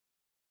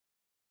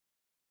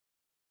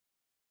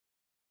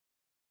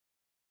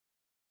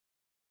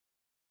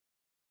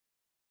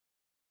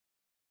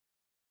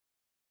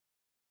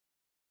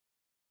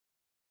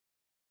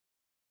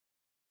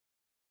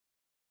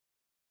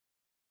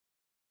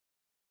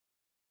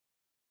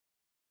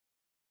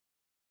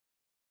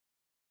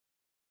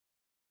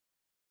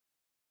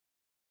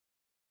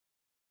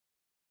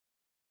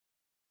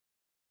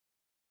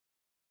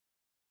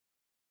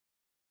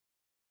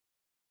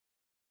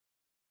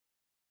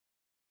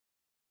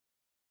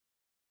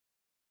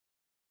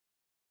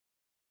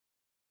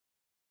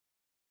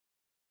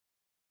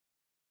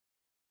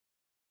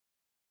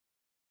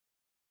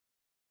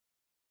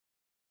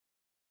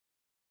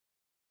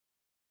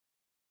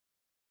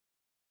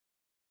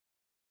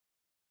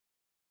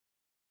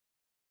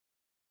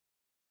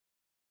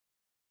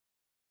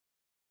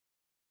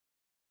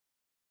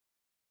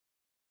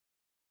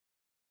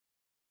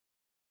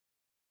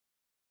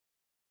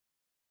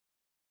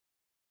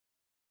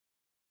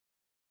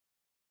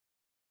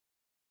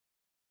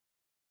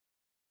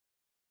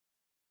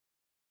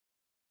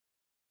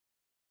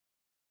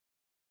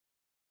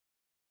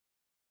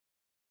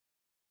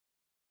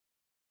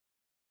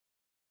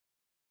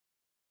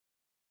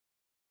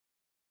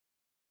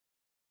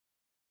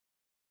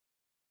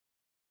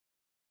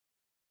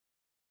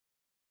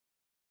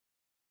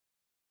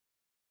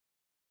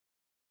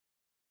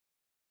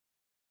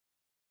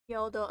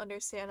Y'all don't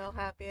understand how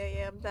happy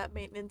I am that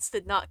maintenance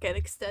did not get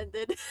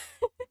extended.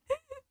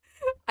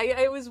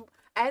 I was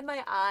I had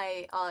my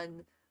eye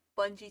on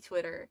Bungie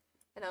Twitter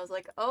and I was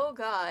like, oh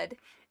god,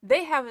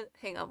 they haven't.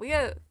 Hang on, we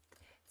got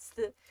it's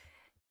the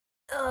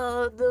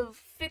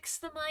fix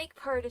the mic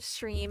part of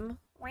stream.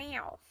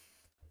 Wow,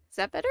 is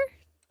that better?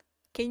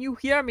 Can you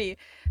hear me?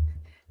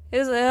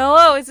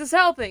 Hello, is this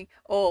helping?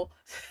 Oh,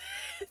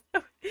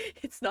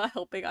 it's not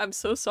helping. I'm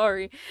so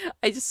sorry.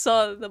 I just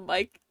saw the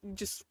mic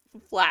just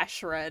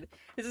flash red.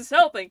 Is this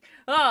helping?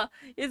 Ah,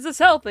 is this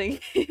helping?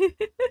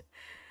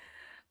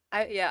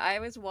 I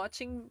was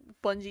watching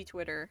Bungie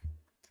Twitter.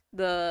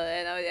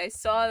 I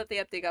saw that the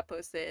update got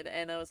posted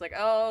and I was like,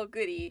 "Oh,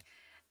 goody."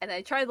 And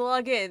I tried to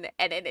log in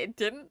and it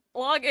didn't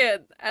log in.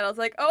 And I was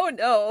like, "Oh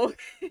no."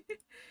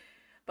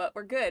 But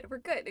we're good. We're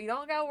good. You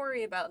don't gotta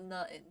worry about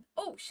nothing.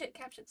 Oh shit,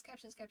 captions,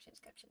 captions, captions,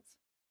 captions.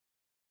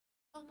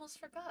 Almost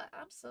forgot.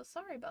 I'm so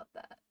sorry about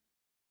that.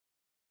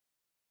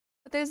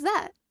 But there's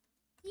that.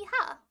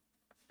 Yeah.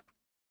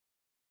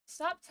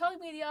 Stop telling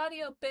me the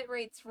audio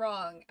bitrate's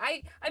wrong.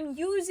 I'm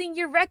using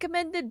your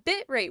recommended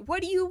bitrate.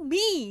 What do you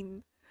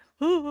mean?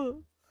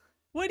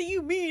 What do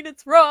you mean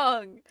it's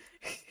wrong?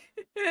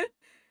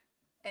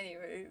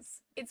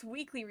 Anyways, it's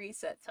weekly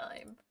reset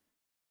time.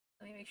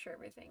 Let me make sure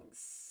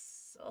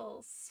everything's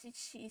all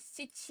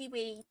situated.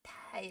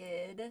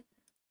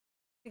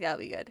 That'll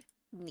be good.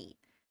 Neat.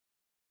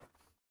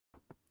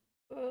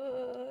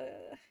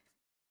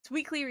 It's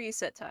weekly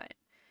reset time.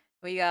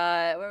 We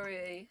got what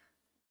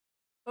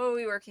are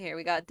we working here?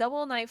 We got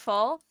double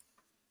nightfall,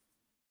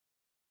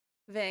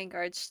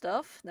 Vanguard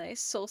stuff. Nice.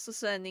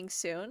 Solstice ending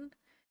soon.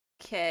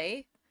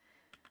 Okay.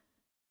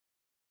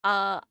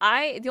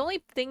 The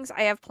only things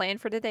I have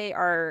planned for today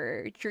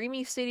are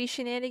Dreamy City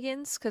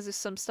shenanigans, because there's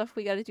some stuff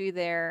we gotta do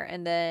there,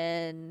 and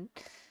then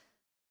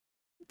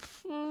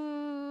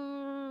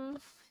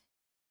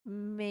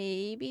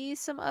maybe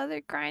some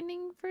other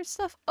grinding for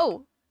stuff.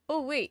 Oh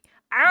wait,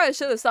 I gotta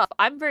show this off.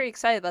 I'm very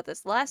excited about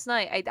this. Last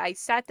night, I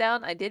sat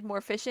down, I did more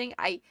fishing.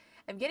 I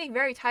am getting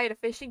very tired of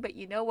fishing, but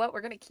you know what?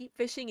 We're gonna keep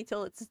fishing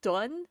until it's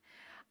done.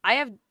 I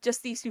have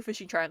just these two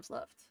fishing triumphs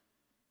left.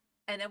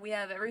 And then we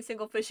have every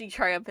single fishing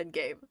triumph in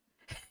game.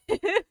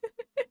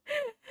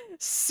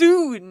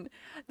 Soon!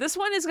 This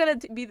one is gonna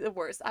be the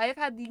worst. I have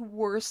had the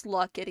worst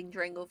luck getting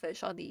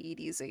Dranglefish on the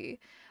EDZ.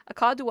 A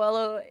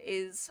Caduello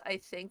is, I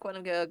think, what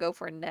I'm gonna go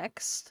for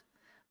next.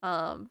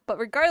 But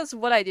regardless of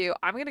what I do,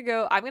 I'm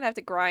gonna have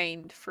to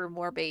grind for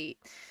more bait.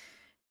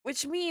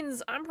 Which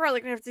means I'm probably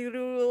gonna have to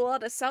do a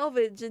lot of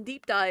salvage and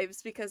deep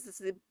dives because it's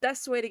the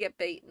best way to get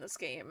bait in this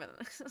game. And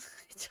I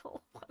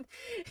don't want...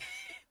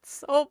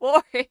 It's so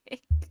boring.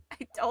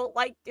 I don't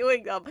like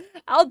doing them.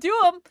 I'll do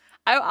them.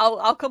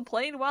 I'll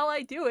complain while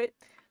I do it,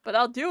 but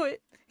I'll do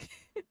it.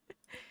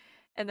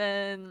 And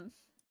then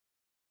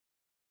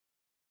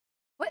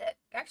what?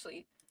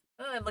 Actually,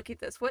 look at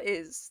this. What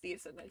is the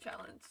Ascendant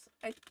Challenge?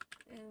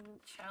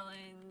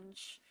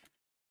 Challenge.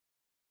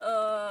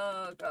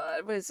 Oh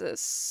god, what is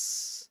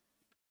this?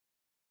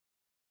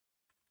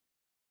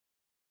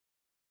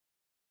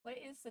 What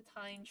is the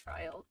time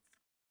trial?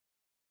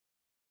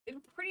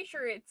 I'm pretty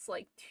sure it's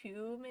like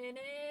 2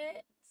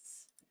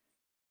 minutes.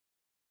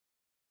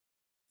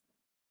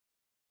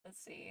 Let's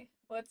see.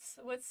 What's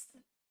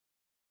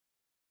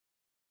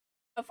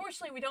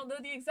Unfortunately, we don't know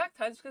the exact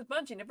times because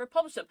Bungie never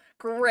published them.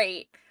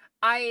 Great.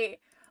 I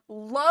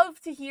love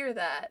to hear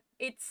that.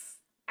 It's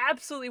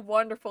absolutely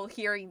wonderful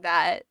hearing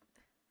that.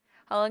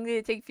 How long did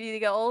it take for you to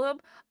get all of them?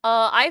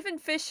 I've been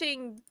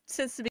fishing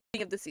since the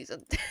beginning of the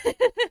season.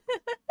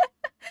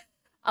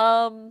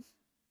 Let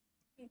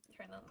me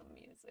turn on the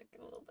music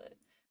a little bit.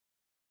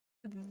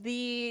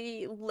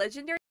 The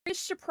legendary fish,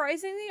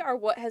 surprisingly, are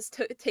what has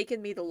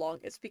taken me the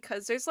longest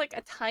because there's like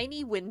a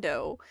tiny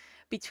window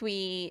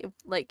between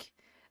like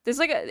there's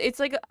like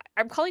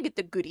I'm calling it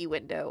the goodie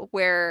window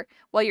where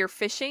while you're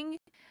fishing,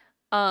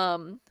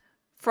 from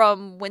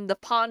when the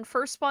pond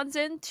first spawns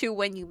in to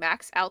when you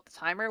max out the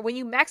timer. When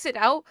you max it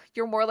out,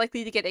 you're more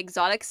likely to get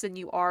exotics than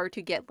you are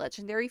to get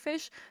legendary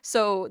fish.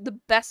 So the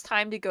best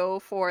time to go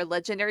for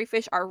legendary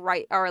fish are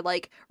right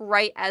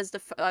as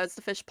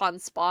the fish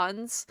pond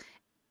spawns,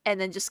 and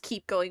then just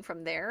keep going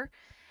from there.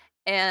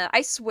 And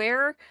I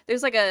swear,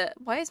 there's like a...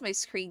 Why is my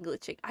screen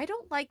glitching? I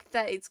don't like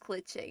that it's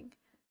glitching.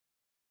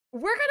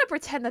 We're gonna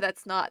pretend that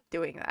that's not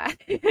doing that.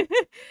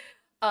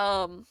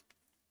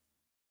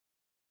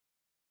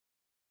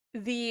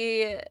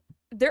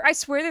 I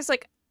swear there's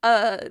like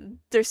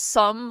there's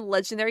some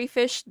legendary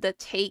fish that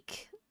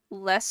take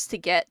less to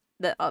get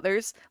than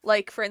others.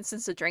 Like for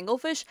instance the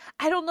Dranglefish.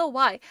 I don't know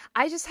why.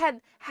 I just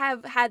have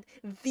had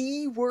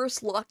the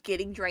worst luck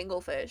getting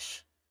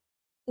Dranglefish.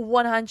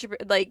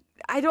 100, like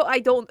I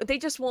don't they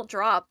just won't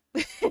drop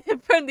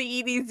from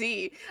the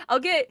EDZ.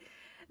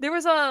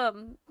 There's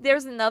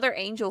another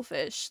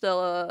angelfish,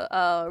 the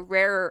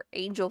rare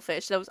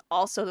angelfish that was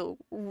also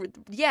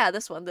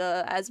this one,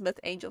 the azimuth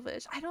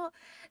angelfish.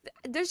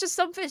 There's just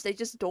some fish, they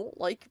just don't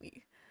like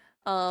me.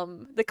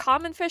 The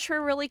common fish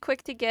were really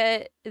quick to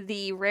get.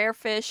 The rare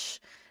fish,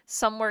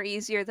 some were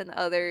easier than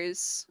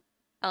others.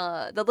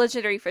 The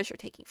legendary fish are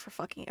taking for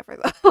fucking ever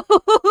though.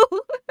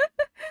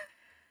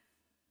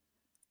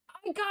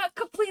 I got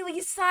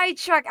completely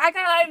sidetracked.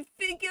 I'm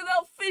thinking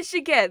about fish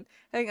again.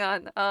 Hang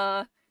on.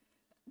 I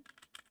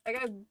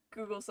gotta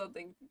Google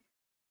something.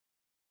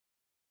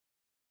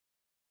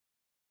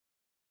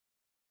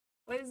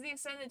 What is the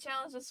Ascendant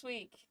Challenge this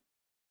week?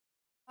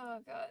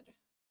 Oh god.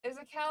 There's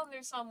a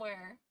calendar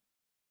somewhere.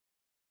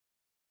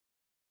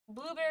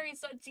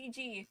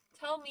 Blueberries.gg.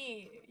 Tell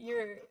me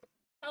your.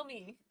 Tell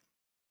me.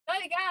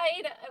 Not a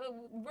guide!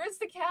 Where's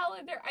the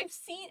calendar?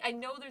 I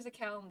know there's a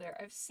calendar.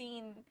 I've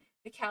seen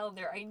the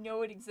calendar. I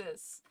know it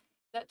exists.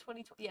 Is that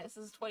 2020? Yes,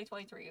 this is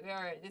 2023.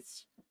 Alright,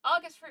 it's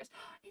August 1st.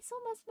 It's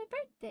almost my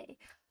birthday.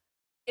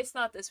 It's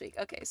not this week.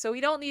 Okay, so we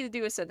don't need to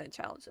do Ascendant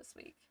Challenge this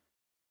week.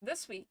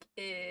 This week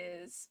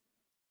is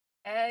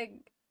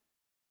egg.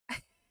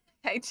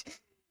 I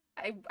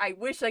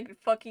wish I could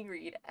fucking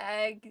read.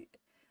 Agnarch?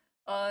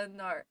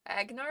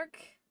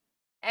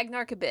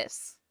 Agnarch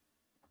Abyss.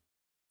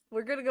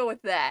 We're gonna go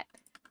with that.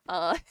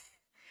 Uh,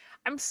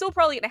 I'm still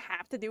probably gonna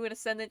have to do an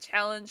Ascendant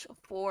Challenge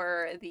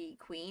for the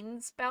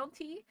Queen's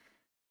Bounty.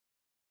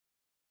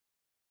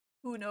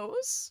 Who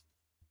knows?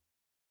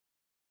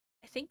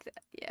 I think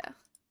that, yeah.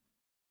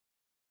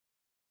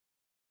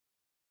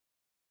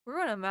 We're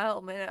running a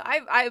mile, man.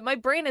 My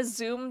brain has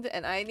zoomed,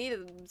 and I need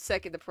a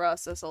second to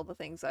process all the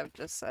things I've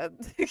just said.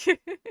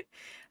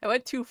 I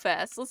went too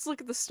fast. Let's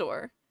look at the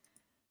store.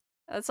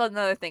 That's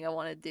another thing I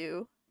want to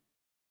do.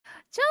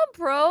 Jump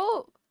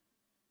rope!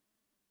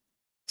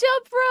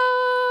 Jump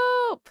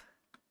rope!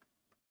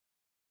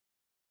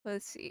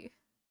 Let's see.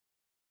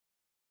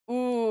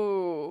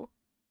 Ooh.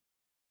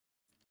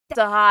 That's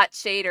a hot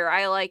shader.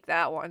 I like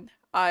that one.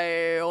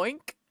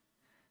 Oink.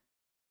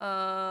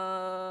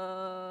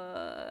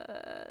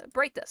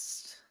 Bright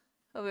dust.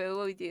 Okay,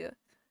 what we do?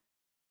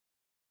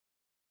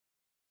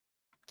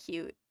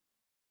 Cute.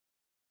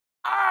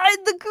 Ah,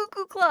 the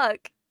cuckoo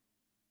clock!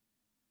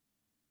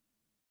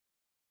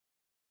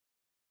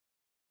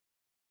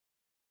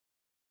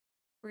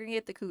 We're gonna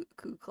get the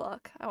cuckoo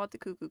clock. I want the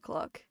cuckoo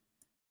clock.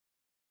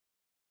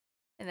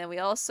 And then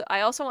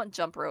I also want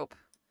jump rope.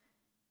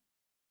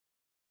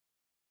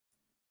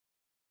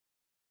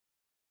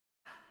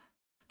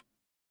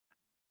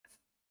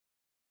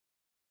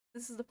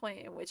 This is the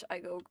point in which I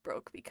go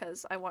broke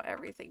because I want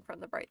everything from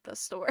the Bright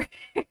Dust store.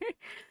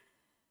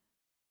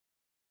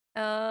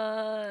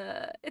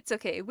 It's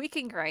okay. We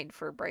can grind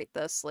for Bright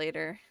Dust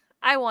later.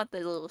 I want the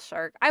little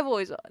shark. I've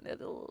always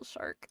wanted a little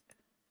shark.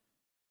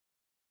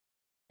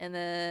 And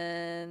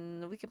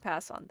then we can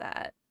pass on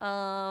that.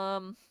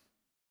 Nah.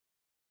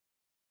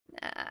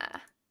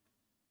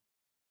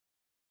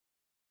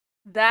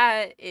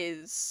 That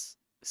is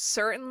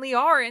certainly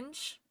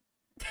orange.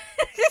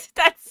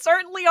 That's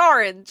certainly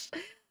orange.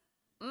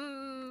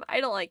 I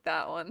don't like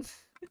that one.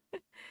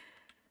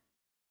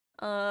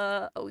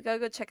 Oh, we gotta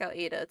go check out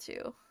Ada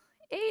too.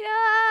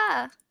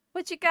 Ada!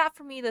 What you got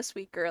for me this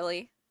week,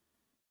 girly?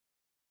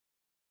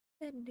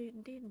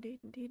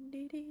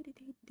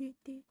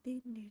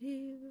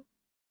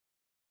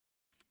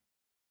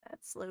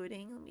 That's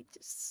loading. Let me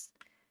just.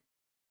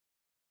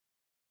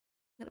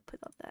 I'm gonna put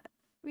on that.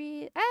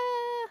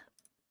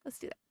 Let's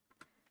do that.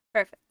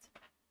 Perfect.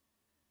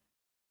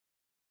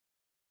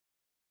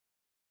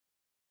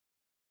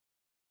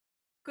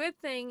 Good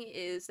thing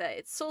is that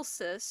it's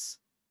solstice,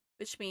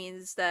 which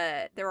means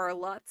that there are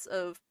lots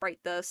of bright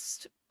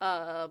dust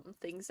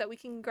things that we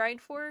can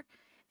grind for,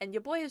 and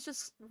your boy has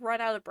just run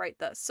out of bright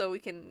dust, so we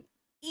can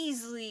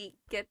easily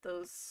get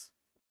those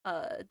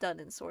done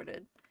and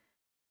sorted.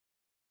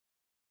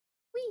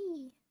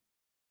 Whee!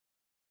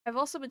 I've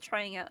also been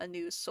trying out a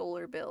new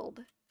solar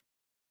build.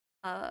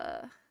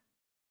 And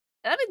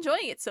I'm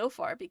enjoying it so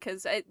far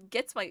because it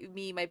gets my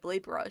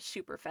blade barrage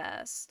super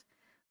fast.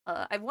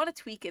 I want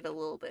to tweak it a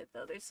little bit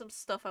though. There's some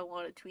stuff I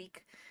want to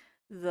tweak,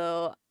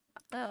 though.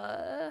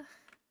 I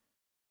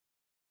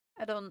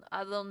don't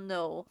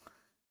know.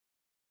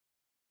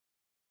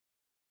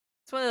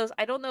 It's one of those.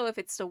 I don't know if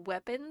it's the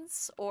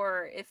weapons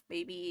or if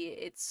maybe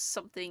it's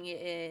something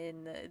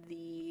in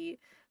the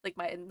like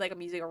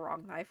I'm using a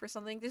wrong knife or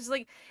something. There's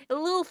like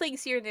little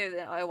things here and there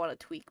that I want to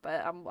tweak,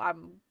 but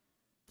I'm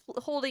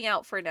holding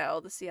out for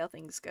now to see how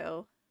things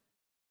go.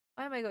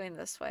 Why am I going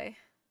this way?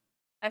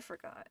 I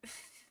forgot.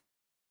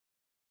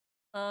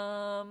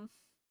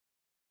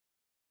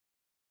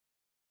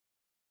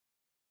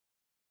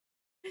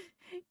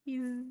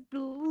 He's the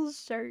little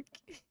shark.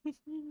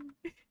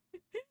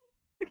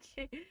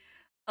 Okay.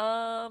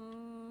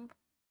 Gonna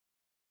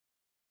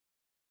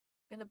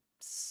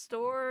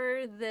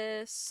store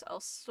this. I'll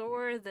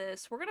store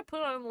this. We're gonna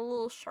put on a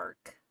little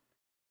shark.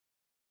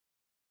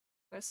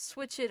 We're gonna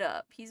switch it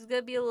up. He's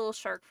gonna be a little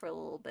shark for a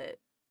little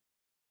bit.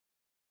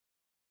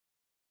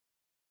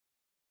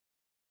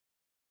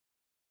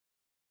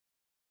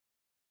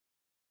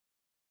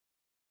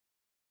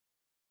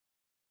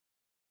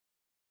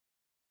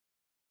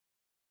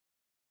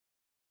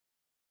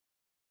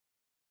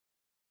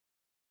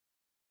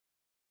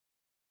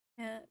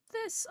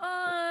 This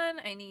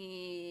on. I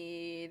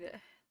need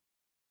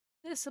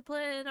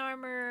Discipline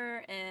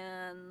armor,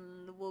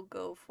 and we'll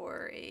go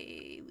for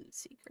a loot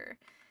seeker.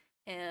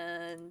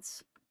 And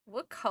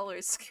what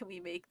colors can we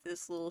make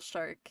this little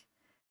shark?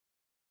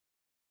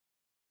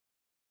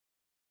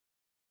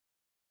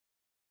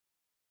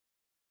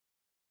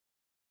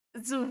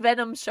 It's a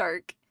venom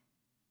shark.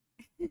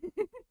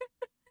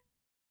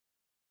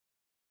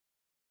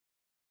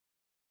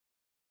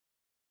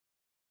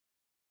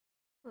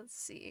 Let's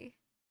see.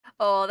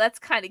 Oh, that's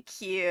kind of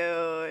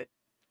cute.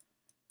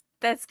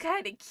 That's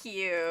kind of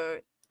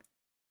cute.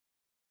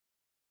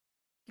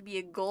 Could be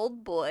a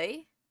gold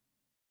boy.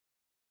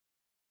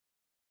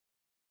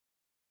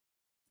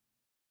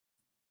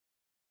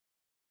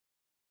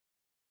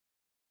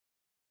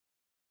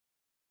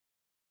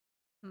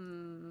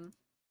 Hmm.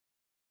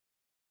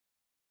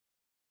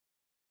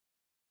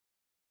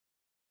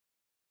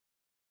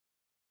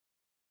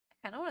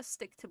 I kind of want to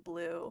stick to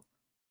blue.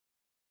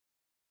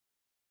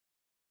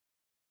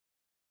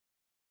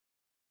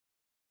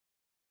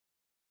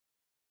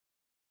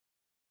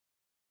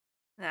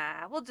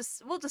 Nah, we'll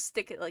just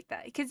stick it like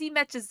that because he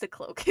matches the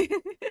cloak.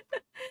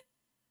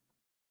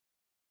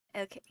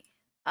 Okay.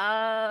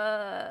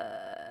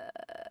 Uh,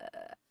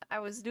 I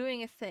was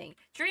doing a thing.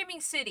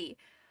 Dreaming City.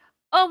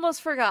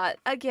 Almost forgot.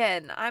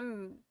 Again,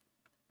 I'm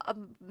a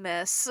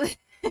mess.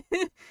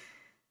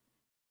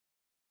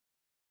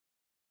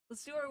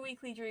 Let's do our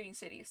weekly Dreaming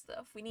City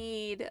stuff. We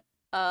need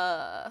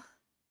uh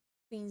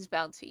Queen's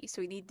Bounty.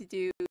 So we need to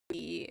do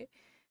the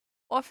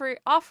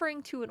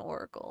offering to an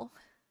oracle.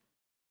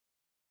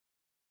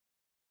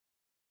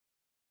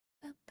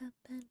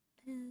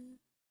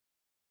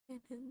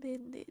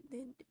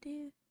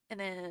 And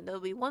then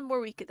there'll be one more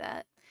week of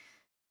that.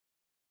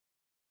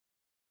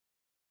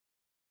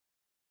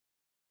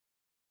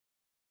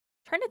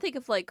 Trying to think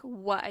of like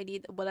what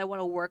I want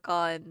to work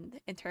on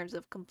in terms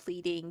of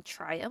completing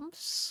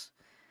triumphs.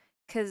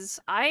 Cause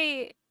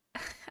I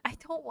I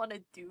don't want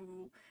to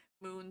do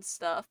moon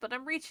stuff, but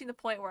I'm reaching the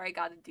point where I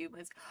gotta do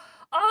moons.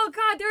 Oh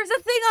god, there's a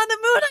thing on the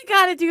moon I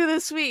gotta do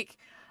this week.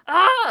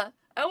 Ah,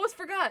 I almost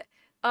forgot.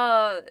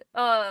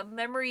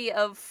 Memory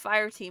of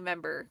fire team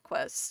member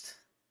quest.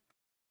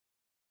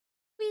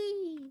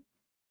 Whee!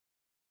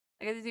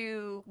 I gotta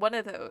do one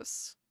of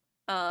those.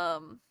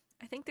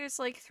 I think there's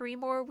like 3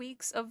 more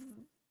weeks of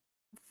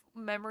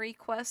memory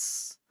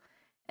quests,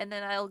 and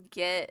then I'll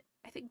get.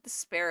 I think the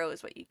sparrow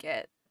is what you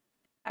get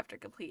after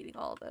completing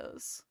all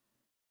those.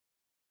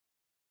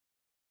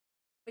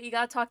 But you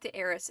gotta talk to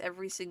Eris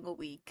every single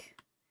week.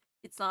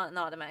 It's not an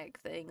automatic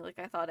thing like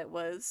I thought it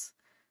was.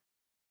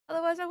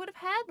 Otherwise, I would have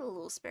had the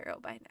little sparrow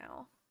by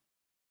now.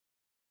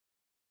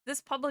 This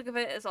public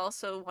event is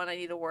also one I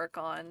need to work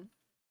on,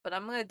 but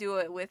I'm gonna do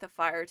it with a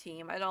fire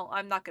team.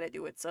 I'm not gonna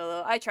do it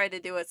solo. I tried to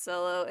do it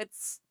solo.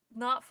 It's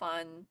not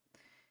fun.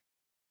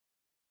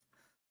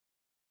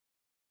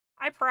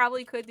 I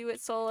probably could do it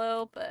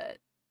solo, but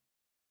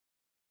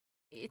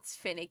it's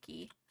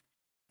finicky.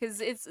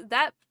 Because it's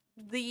that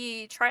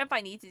the triumph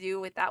I need to do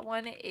with that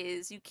one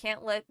is you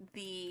can't let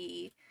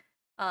the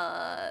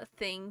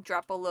thing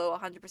drop below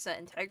 100%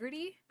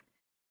 integrity,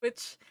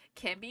 which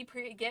can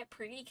get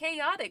pretty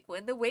chaotic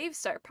when the waves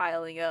start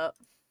piling up.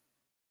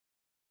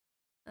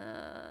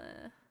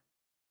 Uh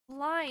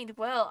Blind.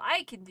 Well,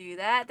 I can do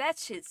that. That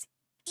shit's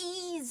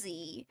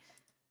easy.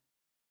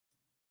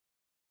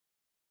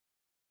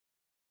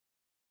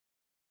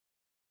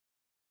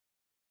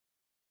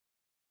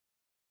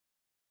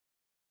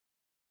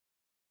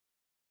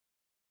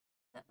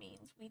 That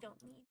means we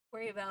don't need to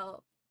worry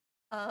about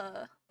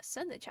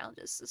ascendant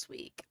challenges this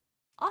week.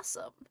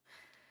 Awesome.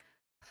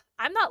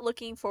 I'm not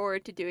looking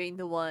forward to doing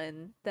the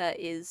one that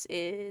is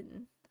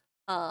in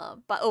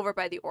but over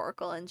by the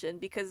Oracle engine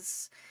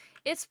because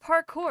it's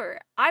parkour.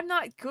 I'm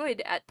not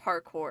good at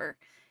parkour.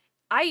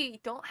 I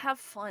don't have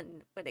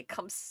fun when it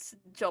comes to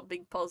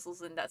jumping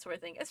puzzles and that sort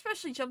of thing,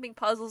 especially jumping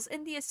puzzles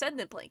in the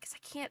Ascendant plane because I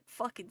can't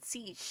fucking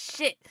see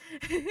shit.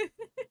 Whee!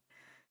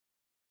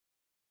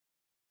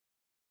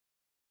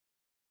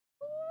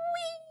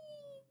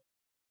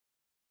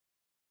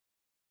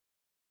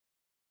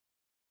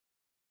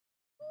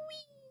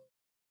 Whee!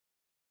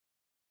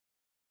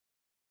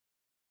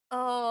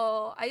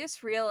 Oh, I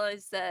just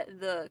realized that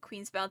the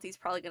Queen's Bounty is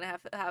probably gonna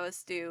have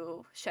us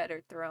do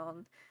Shattered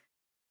Throne.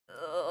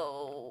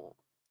 Oh,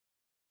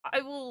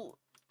 I will.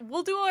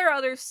 We'll do our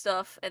other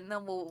stuff, and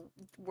then we'll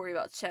worry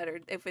about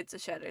Shattered if it's a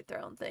Shattered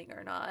Throne thing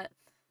or not.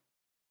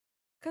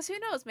 Because who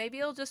knows? Maybe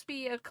it'll just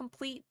be a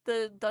complete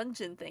the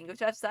dungeon thing. If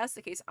that's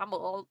the case,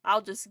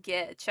 I'll just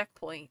get a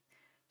checkpoint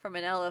from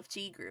an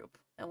LFG group,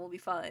 and we'll be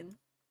fine.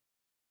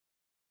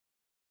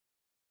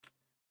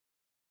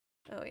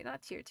 Oh wait,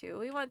 not tier 2.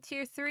 We want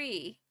tier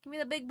 3. Give me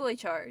the big boy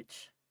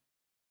charge.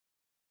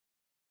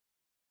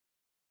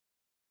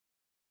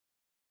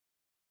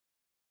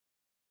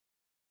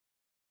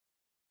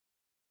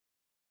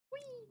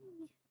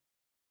 Whee!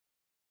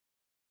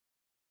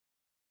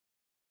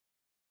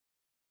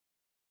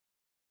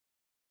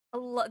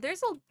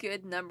 There's a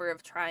good number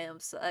of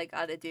triumphs that I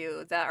gotta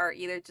do that are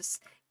either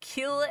just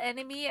kill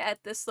enemy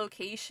at this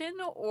location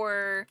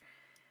or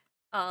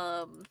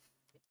um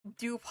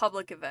do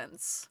public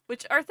events,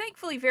 which are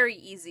thankfully very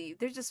easy.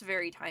 They're just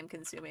very time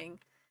consuming.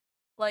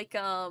 Like,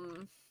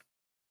 oh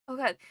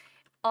god,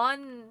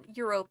 on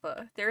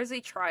Europa, there is a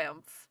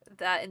triumph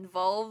that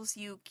involves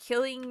you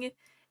killing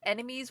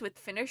enemies with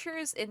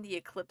finishers in the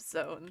Eclipse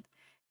Zone.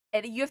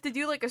 And you have to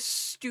do like a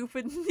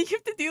stupid you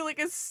have to do like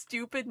a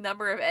stupid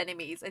number of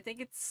enemies. I think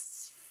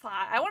it's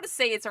five. I want to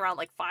say it's around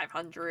like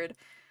 500.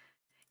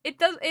 It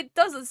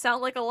doesn't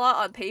sound like a lot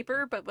on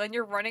paper, but when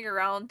you're running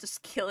around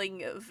just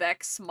killing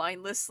Vex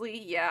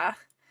mindlessly, yeah,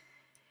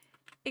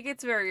 it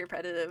gets very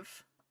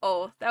repetitive.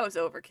 Oh, that was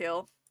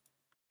overkill.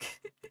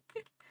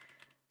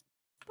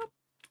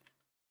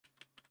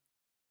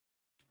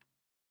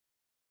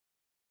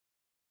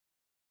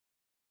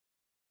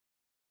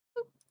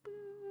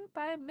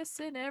 I'm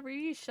missing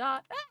every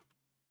shot. Ah!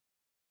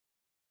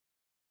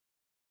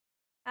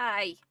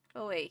 Hi.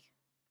 Oh wait.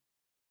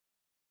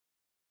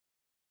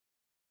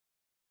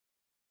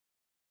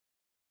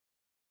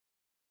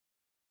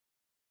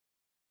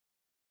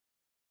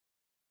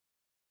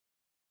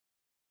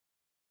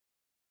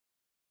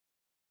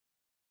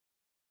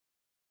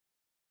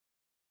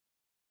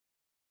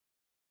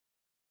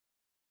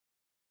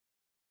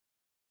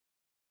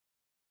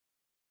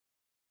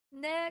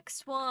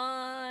 Next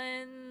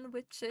one,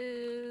 which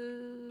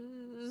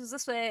is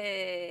this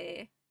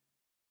way.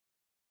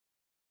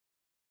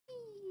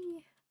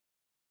 Eee.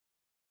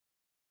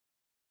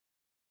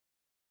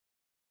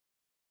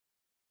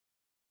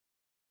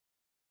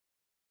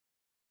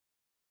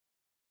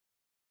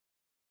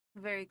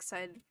 Very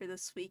excited for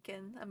this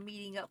weekend. I'm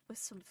meeting up with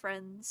some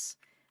friends.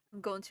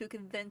 I'm going to a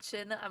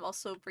convention. I'm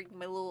also bringing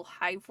my little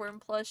hive worm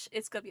plush.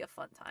 It's gonna be a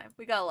fun time.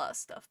 We got a lot of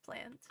stuff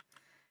planned.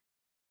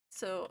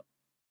 So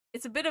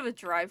it's a bit of a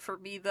drive for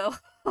me though.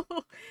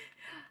 One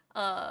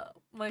of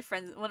my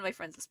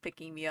friends is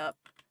picking me up,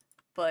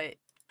 but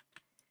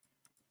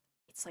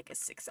it's like a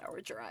 6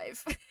 hour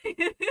drive.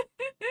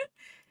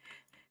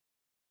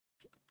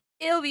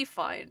 It'll be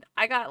fine.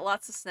 I got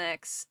lots of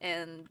snacks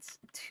and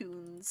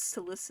tunes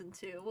to listen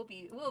to.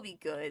 We'll be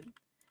good.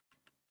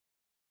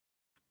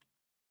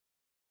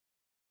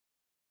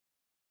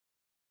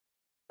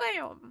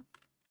 Bam.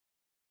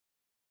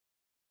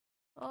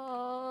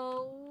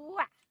 Oh,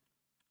 wah.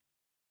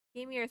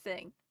 Give me your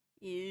thing.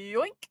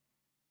 Yoink.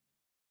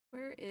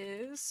 Where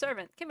is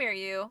servant? Come here,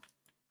 you.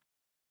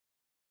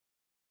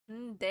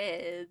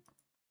 Dead.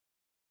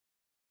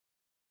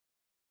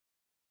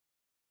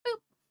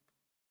 Boop.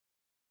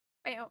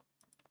 Bam.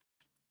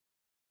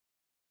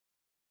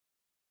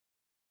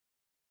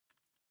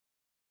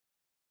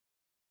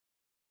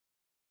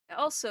 I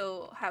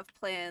also have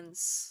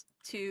plans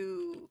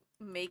to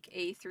make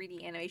a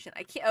 3D animation.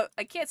 I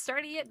can't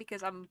start it yet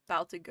because I'm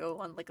about to go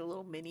on like a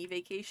little mini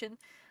vacation,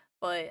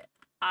 but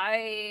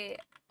I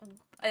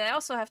and I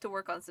also have to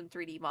work on some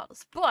 3D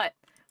models. But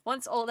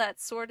once all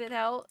that's sorted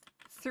out,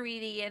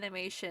 3D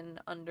animation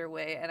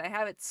underway, and I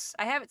have it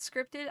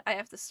scripted. I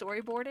have to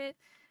storyboard it,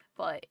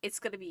 but it's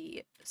gonna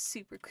be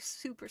super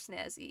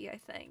snazzy. I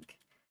think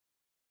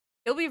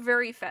it'll be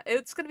very fast.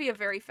 It's gonna be a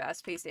very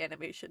fast paced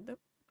animation, though.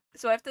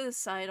 So I have to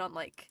decide on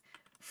like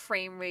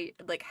frame rate,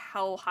 like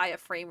how high a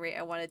frame rate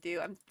I want to do.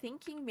 I'm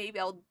thinking maybe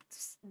I'll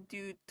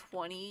do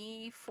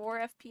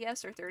 24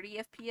 FPS or 30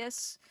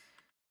 FPS.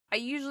 I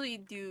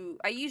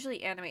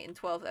usually animate in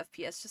 12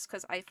 FPS just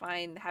because I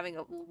find having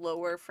a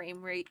lower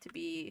frame rate to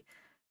be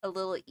a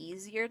little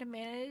easier to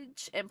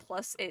manage, and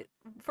plus it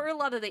for a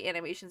lot of the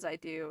animations I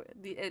do,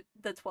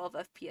 the 12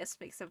 FPS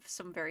makes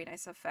some very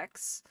nice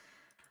effects.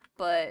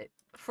 But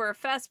for a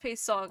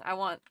fast-paced song, I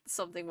want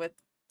something with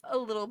a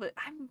little bit.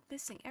 I'm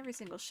missing every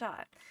single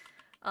shot.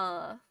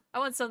 I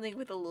want something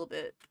with a little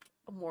bit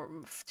more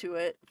oomph to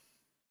it.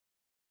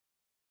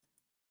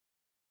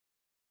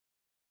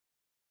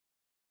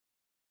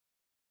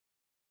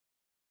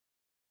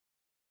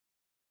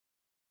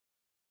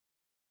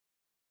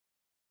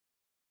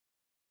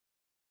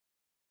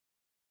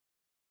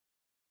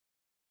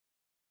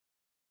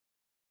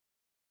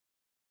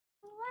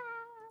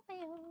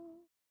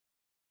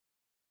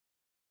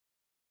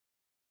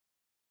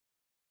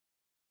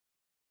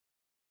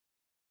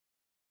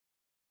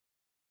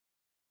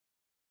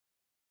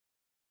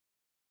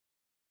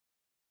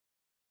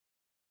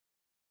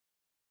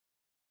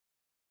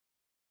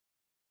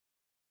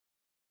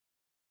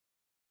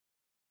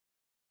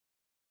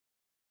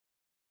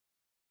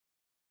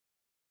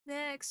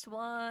 Next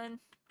one.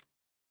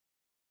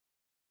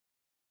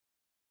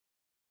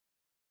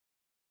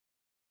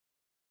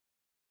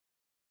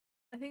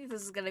 I think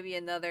this is gonna be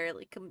another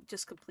like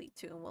just complete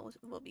tune.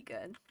 Will be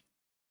good.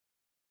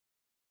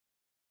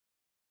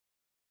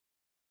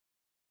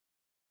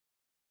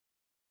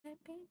 Beep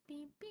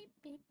beep beep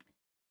beep.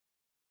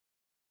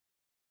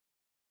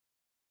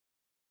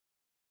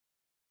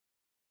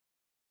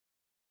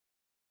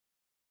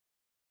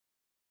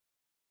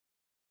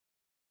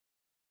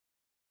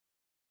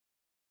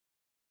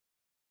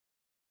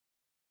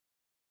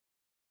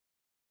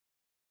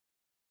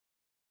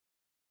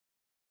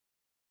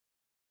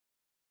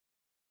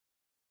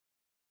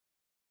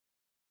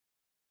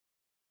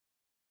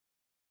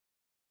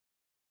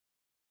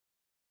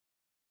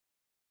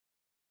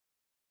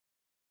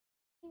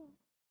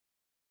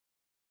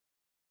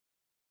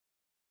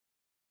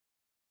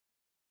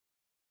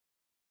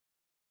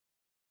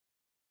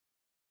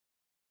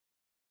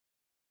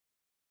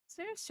 Is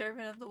there a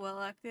servant of the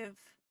well active?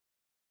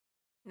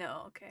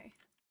 No, okay.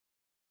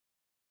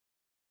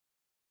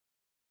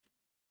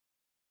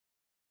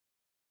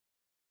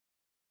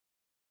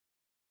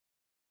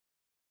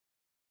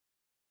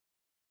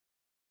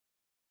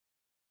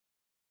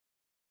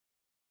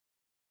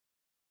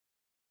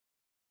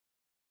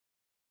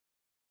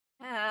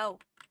 Ow.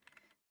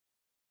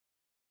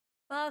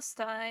 Last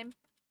time.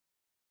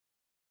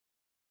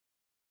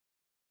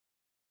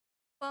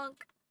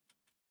 Bunk.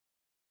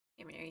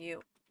 Come here,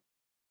 you.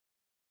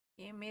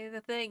 Give me the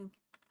thing.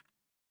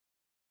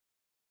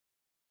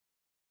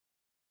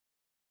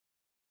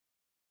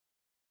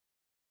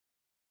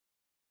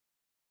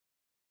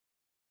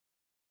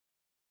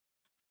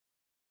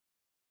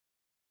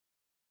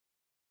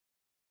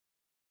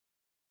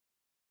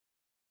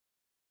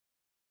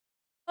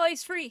 Oh,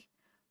 he's free.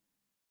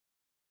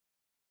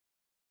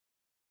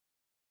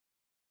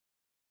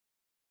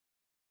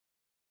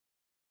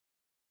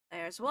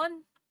 There's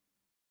one.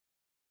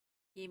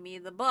 Give me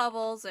the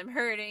bubbles. I'm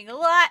hurting a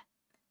lot.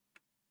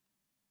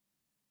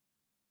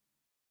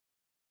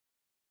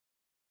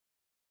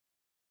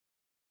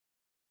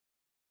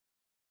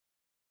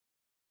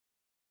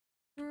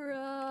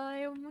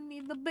 I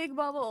need the big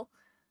bubble.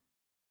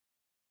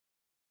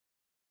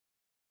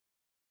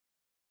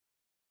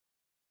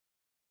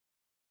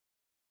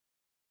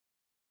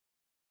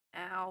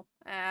 Ow.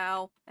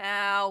 Ow.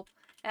 Ow.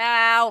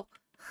 Ow.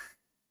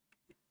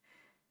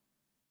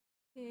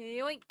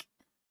 Yoink.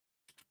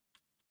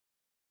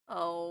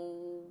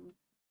 Oh.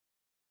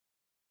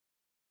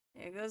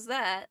 There goes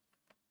that.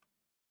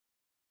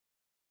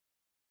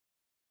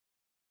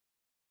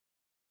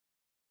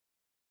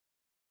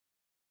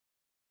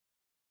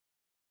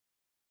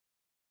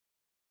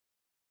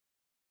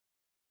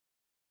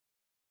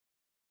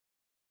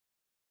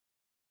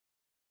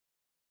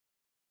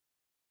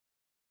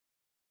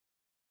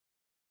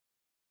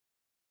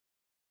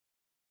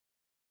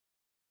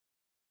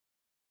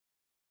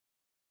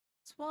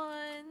 This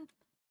one.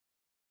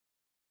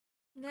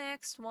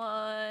 Next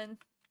one.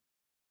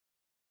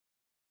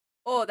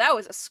 Oh, that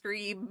was a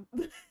scream.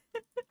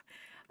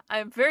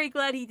 I'm very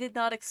glad he did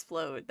not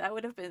explode. That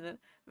would have been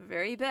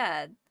very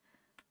bad.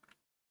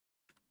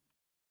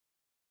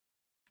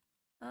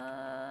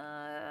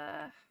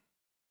 I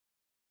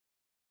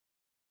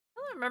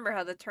don't remember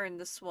how to turn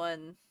this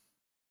one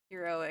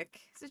heroic.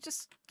 Is it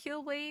just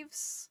kill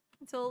waves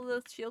until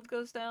the shield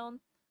goes down?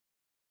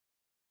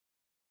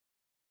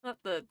 Not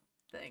the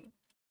thing.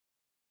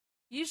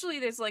 Usually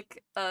there's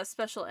like a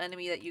special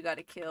enemy that you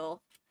gotta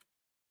kill.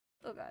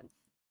 Oh god.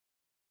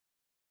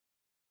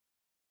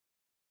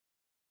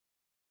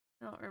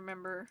 I don't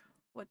remember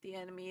what the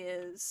enemy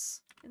is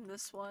in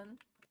this one.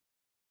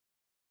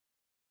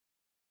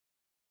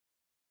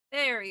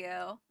 There we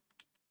go.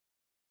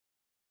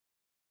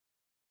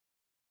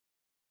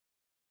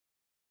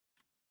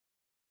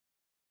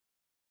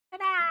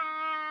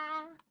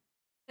 Ta-da!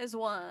 There's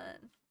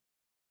one.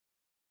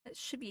 That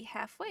should be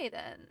halfway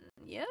then.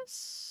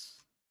 Yes?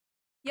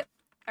 Yep.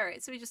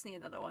 Alright, so we just need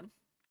another one.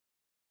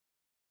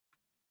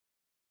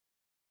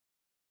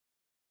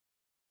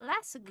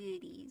 Lots of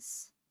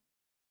goodies.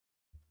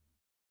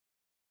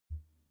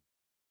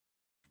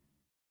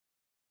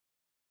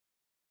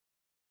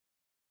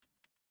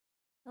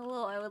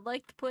 Hello, I would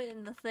like to put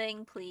in the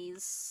thing,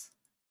 please.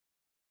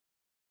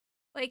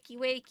 Wakey,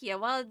 wakey, I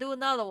want to do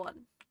another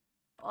one.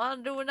 I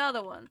want to do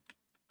another one.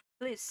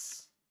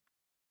 Please.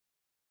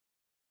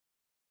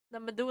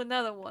 Let me do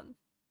another one.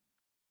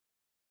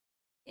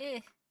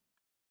 Eh.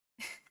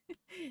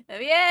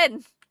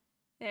 Bien!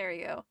 There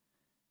we go.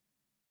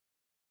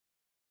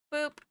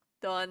 Boop.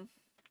 Done.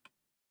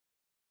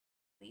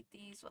 Delete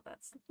these while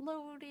that's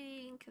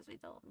loading, because we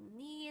don't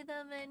need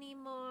them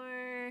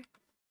anymore.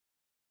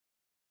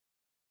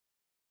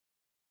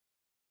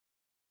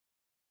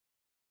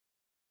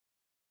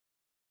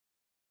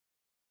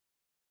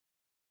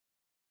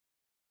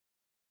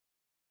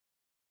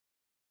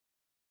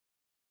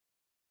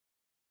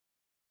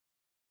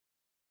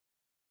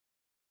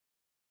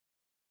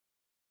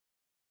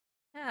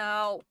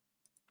 Ow.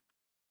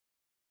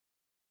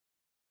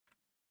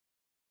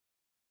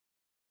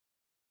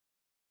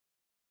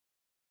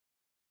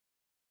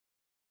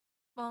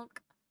 Bonk.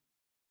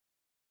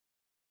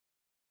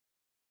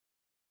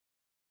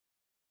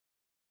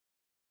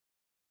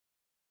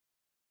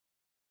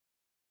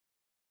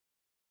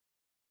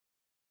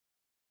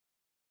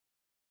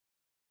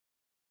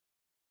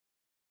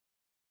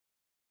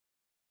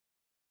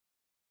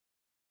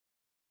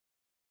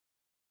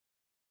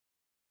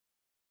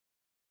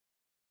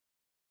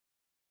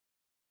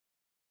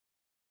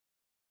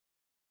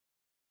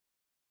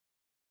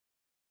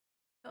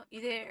 Don't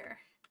you dare.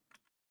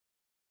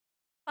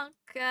 Bonk.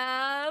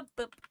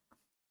 Boop.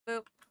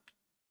 Boop.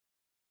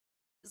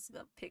 Just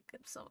gonna pick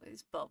up some of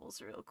these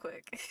bubbles real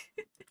quick.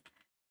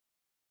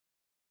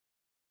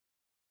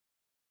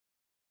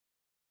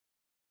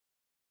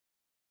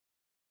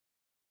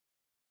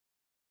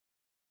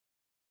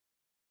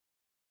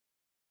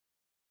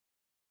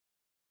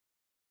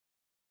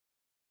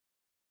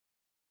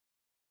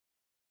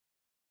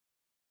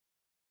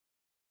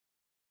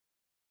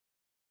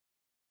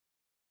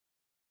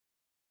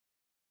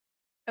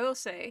 I will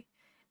say,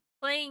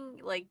 playing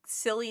like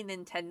silly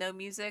Nintendo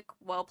music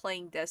while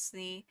playing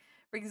Destiny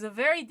brings a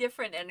very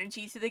different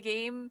energy to the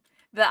game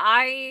that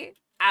I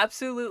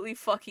absolutely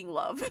fucking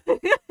love.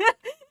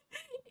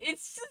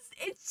 It's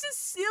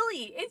just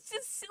silly. It's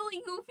just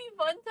silly, goofy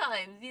fun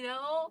times, you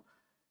know?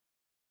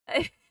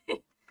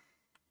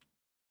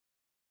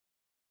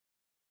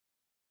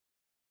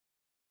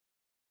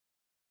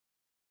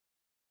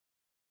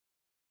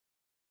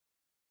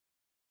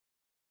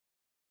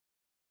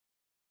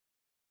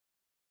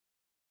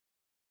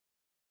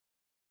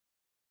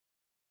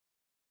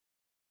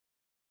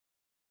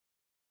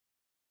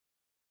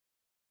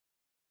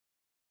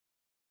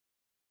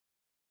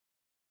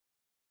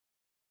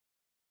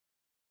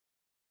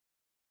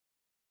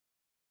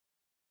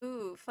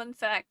 Ooh, fun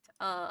fact.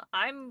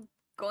 I'm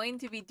going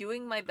to be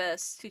doing my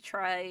best to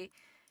try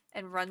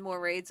and run more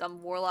raids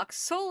on Warlock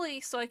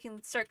solely so I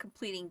can start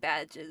completing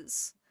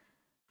badges.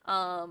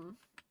 Um,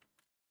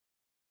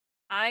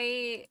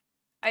 I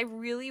I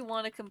really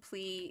want to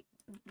complete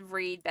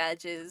raid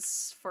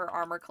badges for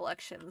armor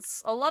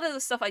collections. A lot of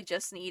the stuff I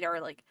just need are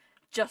like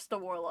just the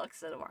Warlock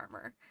set of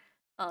armor.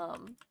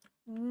 Um,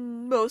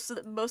 most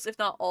if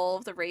not all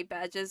of the raid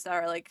badges that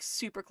are like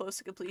super close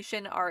to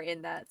completion are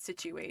in that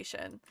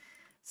situation.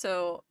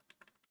 So,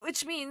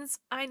 which means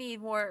I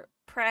need more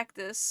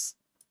practice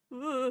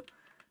on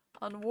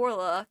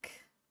Warlock.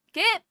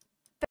 Get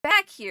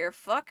back here,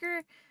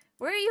 fucker!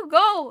 Where are you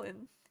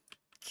going?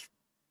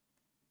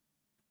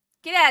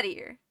 Get out of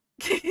here.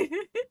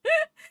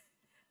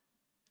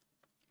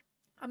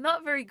 I'm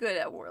not very good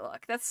at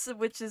Warlock. That's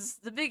which is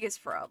the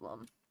biggest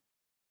problem.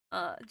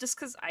 Just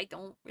because I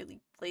don't really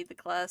play the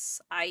class,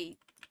 I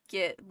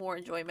get more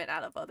enjoyment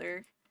out of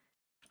other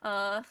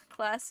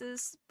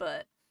classes,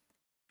 but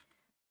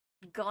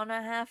we're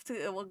gonna have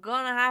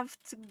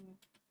to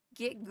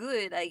get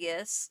good, I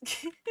guess.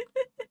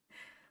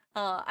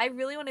 I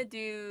really want to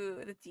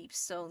do the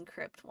Deepstone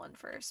Crypt one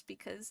first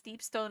because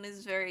Deepstone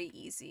is very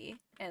easy,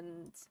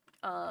 and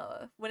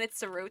when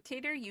it's a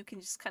rotator, you can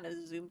just kind of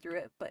zoom through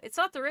it. But it's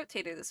not the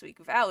rotator this week.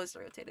 Vow is the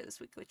rotator this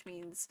week, which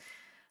means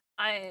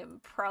I am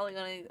probably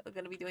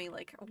gonna be doing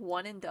like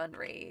one and done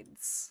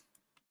raids.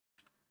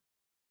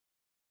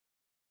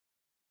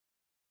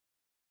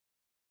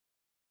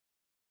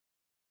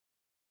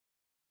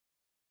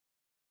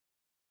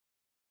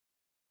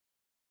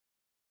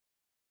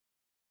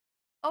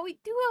 Oh, we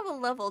do have a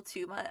level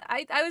 2.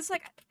 I was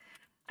like,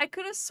 I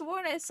could have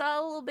sworn I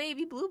saw a little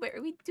baby blueberry.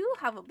 We do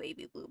have a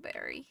baby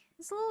blueberry.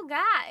 It's a little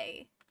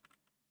guy.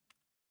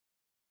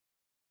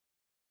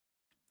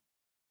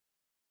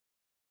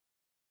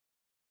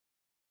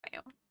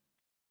 Bam,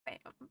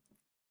 bam,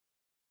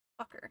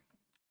 fucker.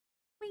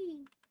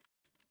 Wee,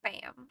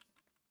 bam.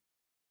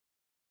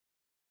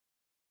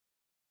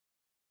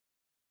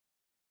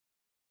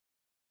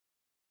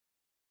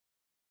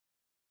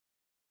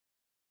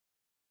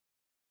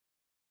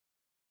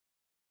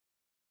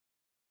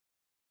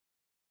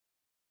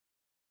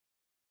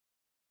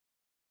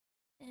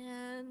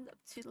 And up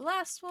to the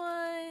last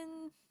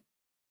one.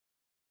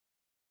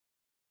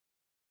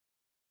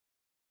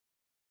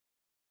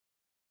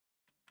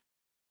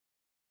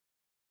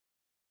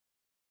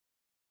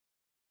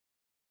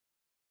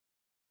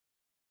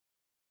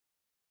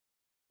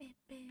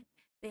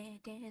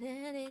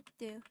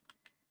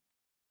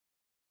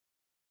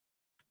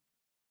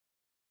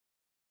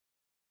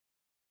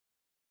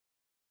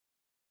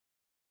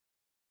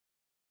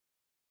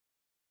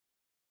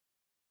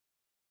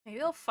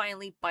 Maybe I'll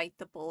finally bite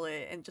the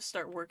bullet and just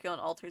start working on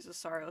Altars of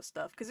Sorrow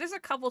stuff. Because there's a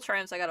couple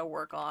triumphs I gotta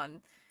work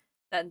on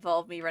that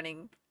involve me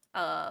running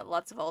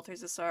lots of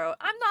Altars of Sorrow.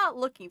 I'm not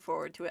looking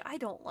forward to it. I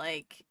don't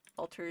like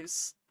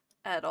Altars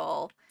at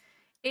all.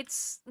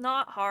 It's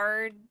not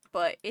hard,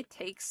 but it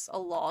takes a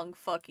long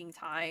fucking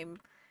time.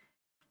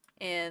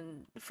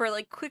 And for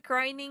like quick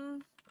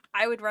grinding,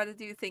 I would rather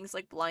do things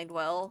like Blind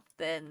Well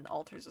than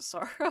Altars of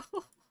Sorrow.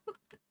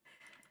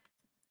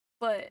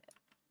 But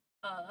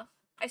uh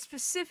I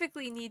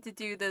specifically need to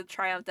do the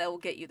triumph that will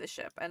get you the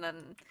ship, and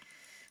then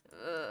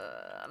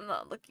I'm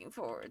not looking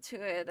forward to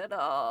it at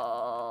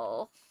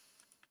all.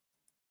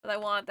 But I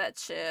want that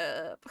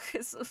ship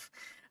because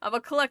I'm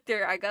a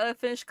collector. I gotta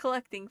finish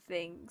collecting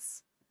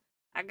things.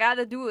 I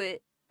gotta do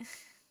it.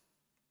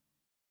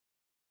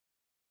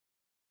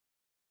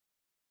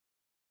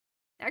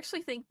 I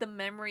actually think the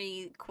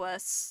memory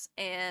quests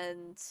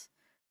and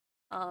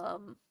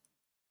um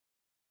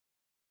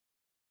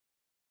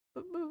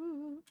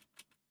ooh,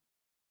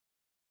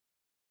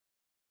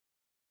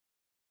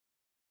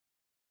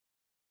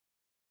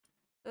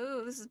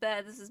 this is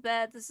bad, this is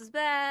bad, this is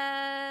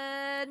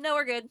bad. No,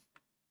 we're good.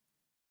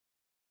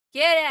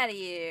 Get out of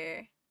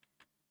here.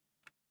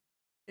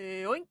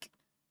 Yoink.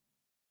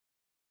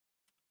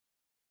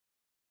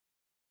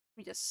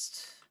 We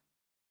just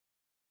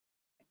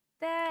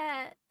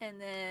that, and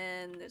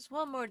then there's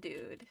one more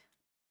dude.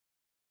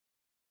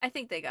 I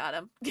think they got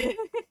him. I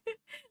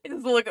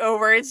just look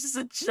over, it's just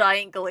a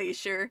giant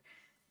glacier.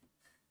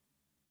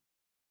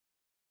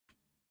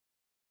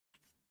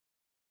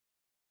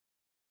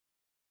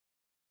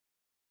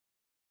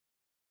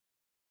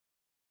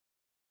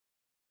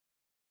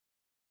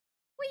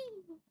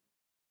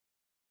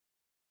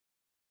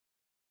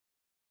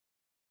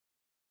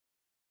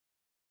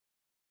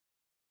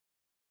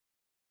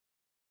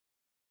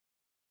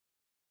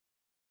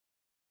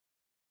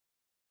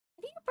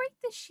 break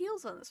the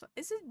shields on this one?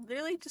 Is it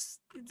really just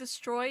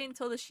destroy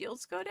until the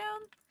shields go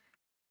down?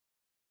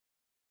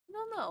 I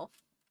don't know.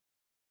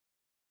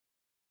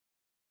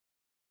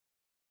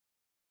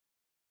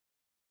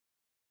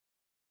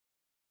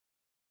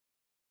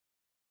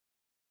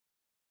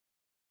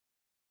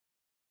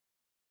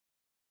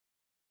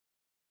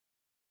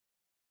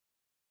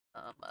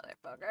 Oh,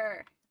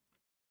 motherfucker.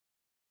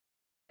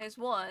 There's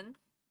one.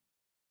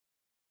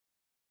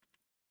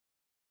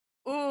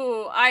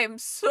 Ooh, I am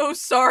so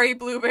sorry,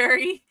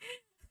 Blueberry.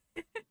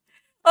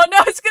 Oh no,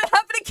 it's gonna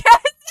happen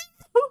again!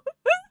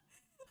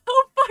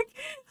 Oh fuck!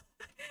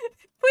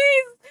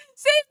 Please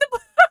save the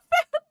Blueberry!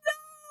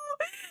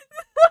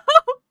 No!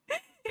 No!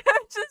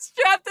 I'm just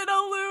trapped in a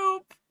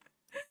loop!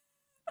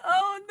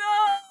 Oh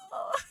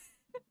no!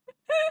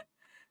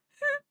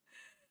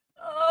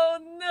 Oh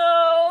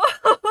no!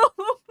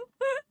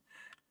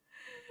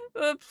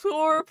 The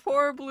poor,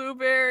 poor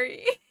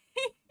Blueberry.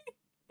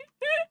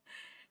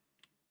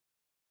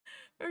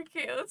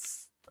 Okay,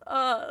 let's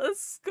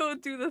go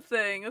do the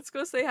thing. Let's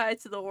go say hi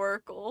to the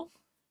Oracle.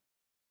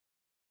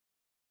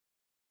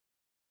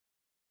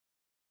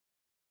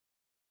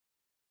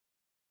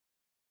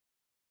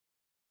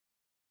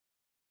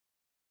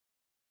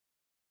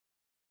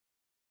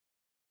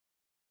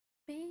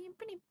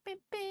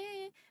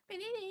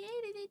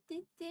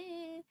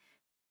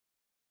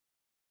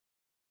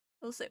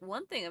 I'll say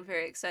one thing I'm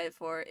very excited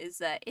for is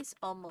that it's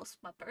almost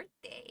my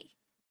birthday.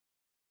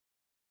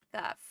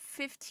 Got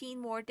 15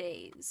 more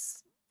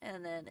days,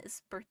 and then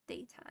it's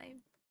birthday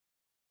time.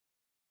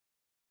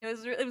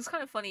 It was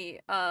kind of funny.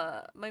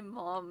 My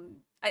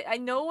mom. I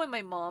know when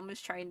my mom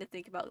is trying to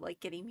think about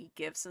like getting me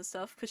gifts and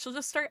stuff, because she'll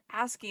just start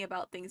asking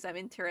about things I'm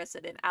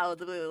interested in out of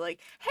the blue, like,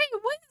 "Hey,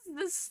 what is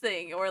this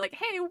thing?" Or like,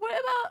 "Hey, what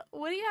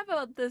do you have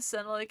about this?"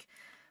 And I'm like,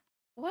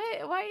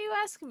 "What? Why are you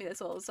asking me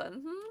this all of a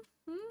sudden?"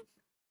 Hmm.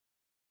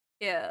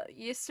 Yeah,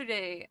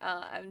 yesterday,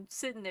 I'm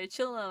sitting there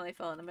chilling on my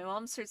phone, and my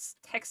mom starts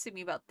texting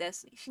me about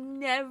Destiny. She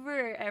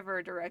never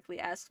ever directly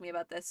asks me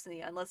about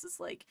Destiny unless it's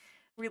like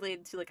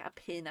related to like a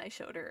pin I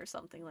showed her or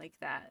something like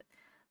that.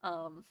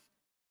 Um,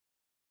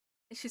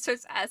 she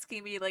starts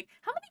asking me like,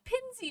 "How many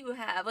pins do you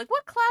have? Like,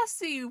 what class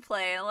do you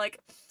play?" And I'm like,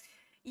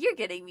 "You're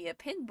getting me a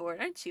pin board,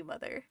 aren't you,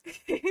 mother?"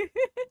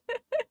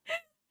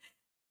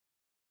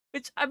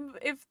 Which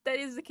if that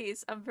is the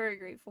case, I'm very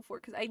grateful for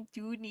because I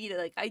do need it.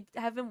 Like I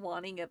have been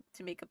wanting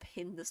to make a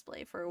pin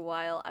display for a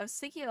while. I was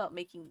thinking about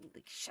making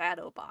like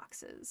shadow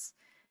boxes,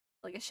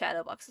 like a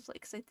shadow box display,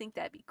 because I think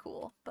that'd be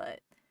cool.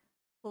 But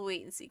we'll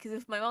wait and see. Because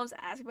if my mom's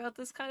asking about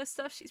this kind of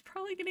stuff, she's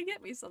probably gonna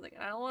get me something,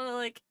 and I don't want to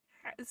like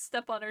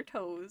step on her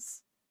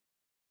toes.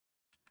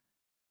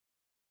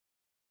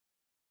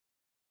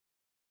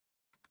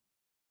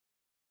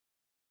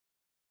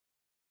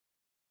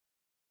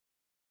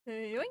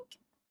 Yoink.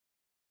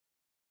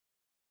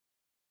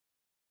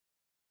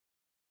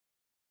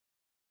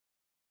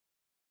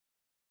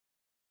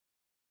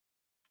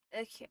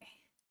 Okay.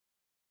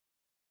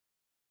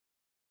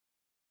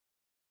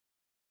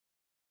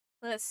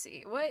 Let's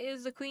see. What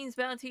is the Queen's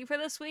bounty for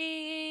this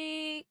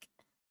week?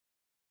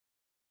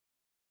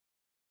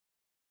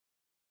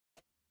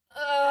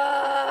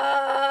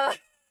 Where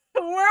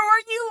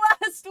were you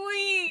last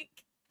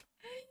week?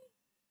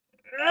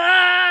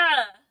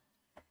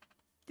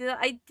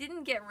 I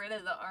didn't get rid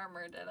of the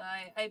armor, did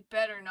I? I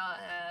better not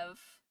have.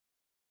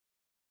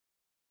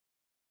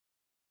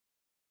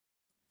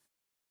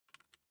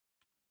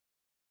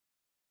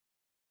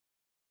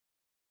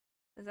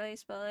 Is that how you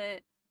spell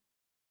it?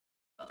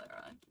 Spell it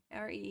wrong.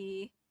 Rebere,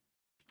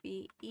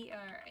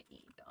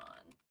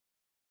 Dawn.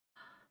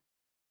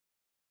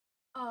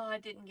 Oh, I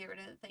didn't get rid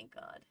of it, thank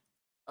God.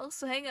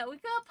 Also, hang on, we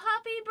got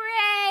Poppy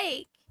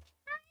break!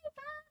 Hi,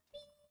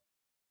 Poppy!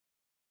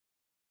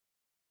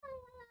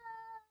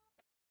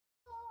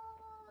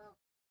 Oh.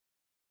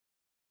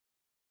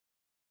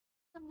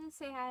 I'm gonna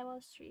say hi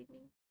while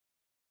streaming.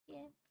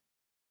 Yeah.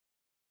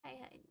 Hi,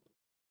 honey.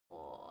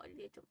 Oh,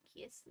 little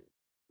kisses.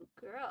 Good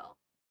girl.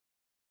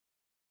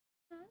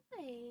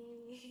 Hi.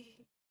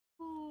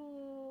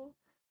 Ooh.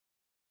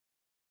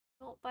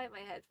 Don't bite my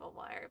headphone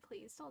wire,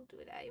 please. Don't do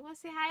that. You wanna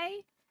say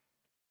hi?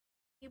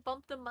 You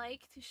bump the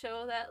mic to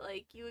show that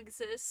like you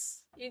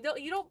exist. You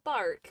don't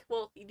bark.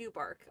 Well, you do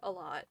bark a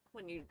lot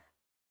when you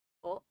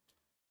oh,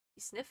 you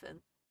sniffing.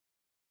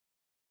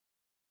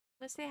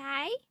 Wanna say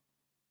hi?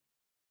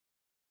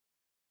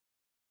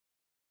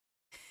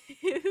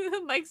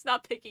 The mic's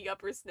not picking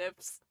up her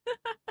sniffs.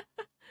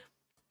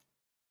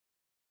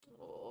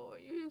 Oh,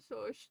 you're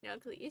so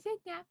snuggly. Is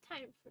it nap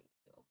time for you?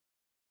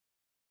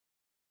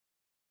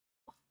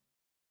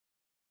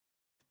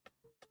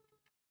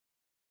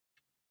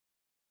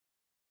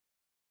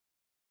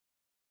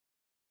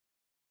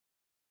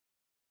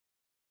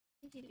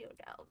 Little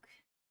dog.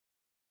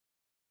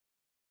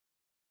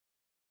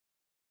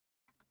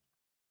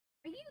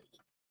 Are you?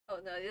 Oh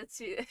no, that's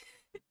you.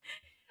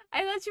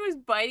 I thought she was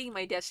biting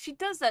my desk. She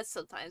does that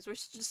sometimes, where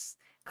she just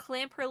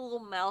clamp her little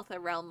mouth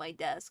around my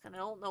desk, and I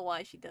don't know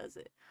why she does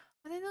it.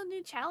 Are there no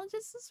new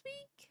challenges this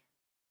week?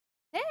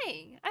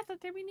 Dang, I thought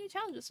there'd be new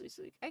challenges this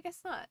week. I guess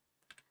not.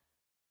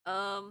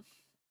 Um,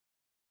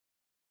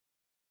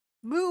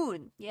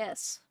 Moon.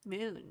 Yes,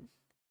 Moon.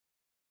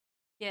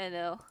 Yeah,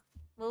 no.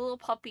 The little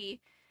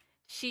puppy.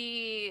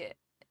 She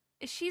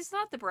she's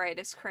not the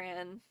brightest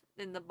crayon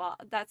in the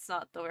box. That's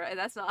not the right.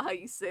 That's not how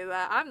you say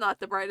that. I'm not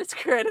the brightest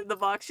crayon in the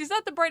box. She's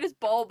not the brightest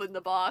bulb in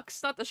the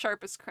box. Not the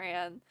sharpest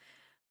crayon,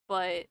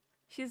 but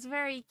she's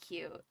very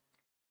cute.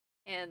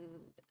 And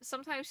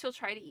sometimes she'll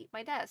try to eat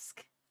my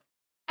desk.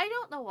 I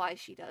don't know why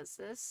she does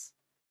this.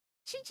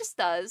 She just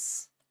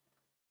does.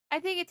 I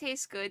think it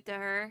tastes good to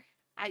her.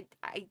 I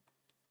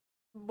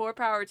more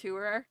power to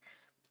her.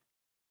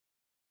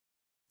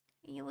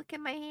 You look at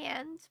my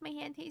hands. My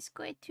hand tastes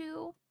good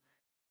too.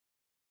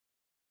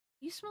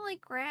 You smell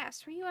like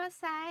grass. Were you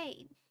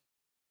outside?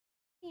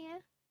 Yeah.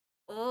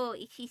 Oh,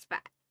 itchy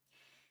spot.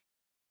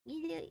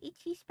 You little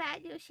itchy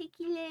spot, little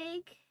shaky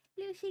leg.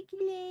 Little shaky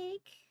leg.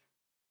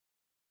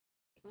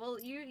 Well,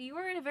 you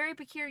are in a very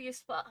precarious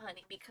spot,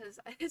 honey, because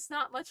it's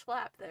not much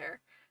flap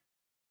there.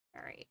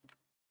 Alright.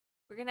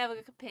 We're gonna have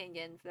a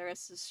companion for the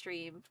rest of the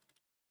stream.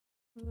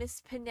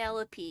 Miss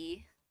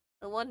Penelope.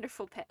 The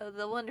wonderful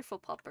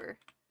pupper.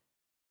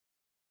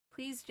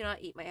 Please do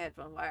not eat my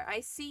headphone wire.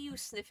 I see you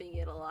sniffing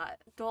it a lot.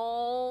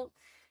 Don't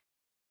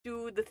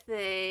do the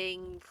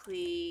thing,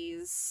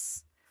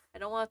 please. I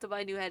don't want to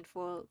buy new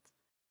headphones.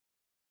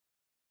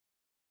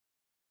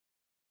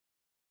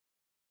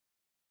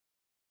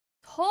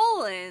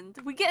 Toland?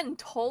 We getting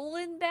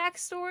Toland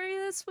backstory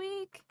this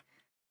week?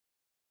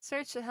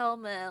 Search the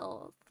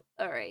Hellmouth.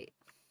 Alright.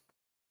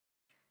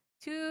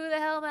 To the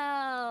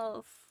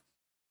Hellmouth.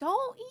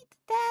 Don't eat the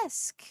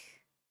desk.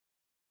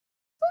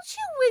 Don't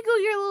you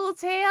wiggle your little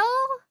tail.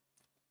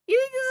 You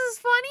think this is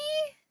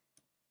funny?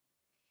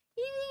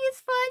 You think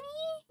it's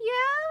funny?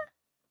 Yeah?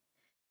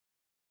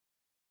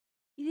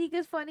 You think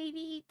it's funny to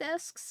eat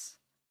desks?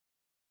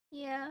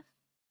 Yeah.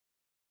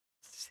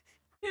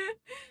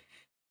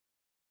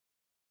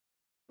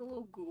 A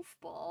little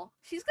goofball.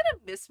 She's gonna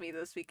miss me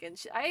this weekend.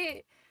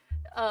 I've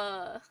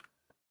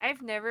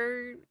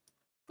never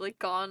like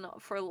gone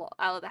for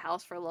out of the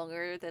house for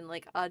longer than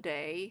like a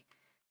day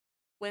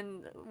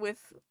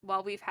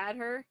while we've had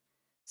her.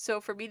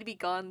 So for me to be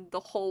gone the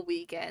whole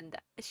weekend,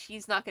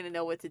 she's not gonna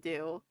know what to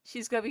do.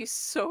 She's gonna be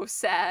so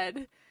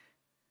sad.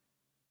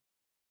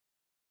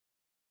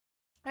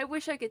 I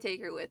wish I could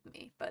take her with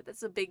me, but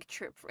that's a big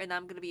trip, and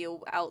I'm gonna be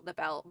out and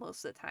about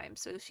most of the time,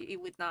 so she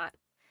would not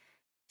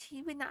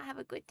have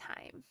a good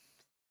time.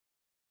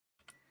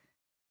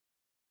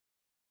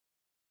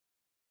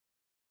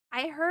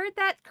 I heard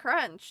that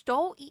crunch.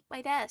 Don't eat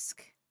my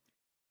desk.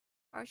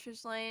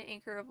 Archer's Lion,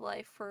 Anchor of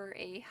Life for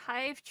a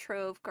hive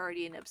trove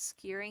guardian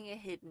obscuring a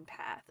hidden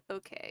path.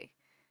 Okay.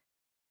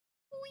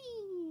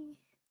 Whee!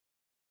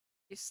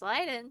 You're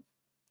sliding.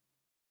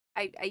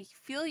 I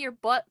feel your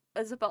butt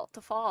is about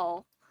to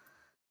fall.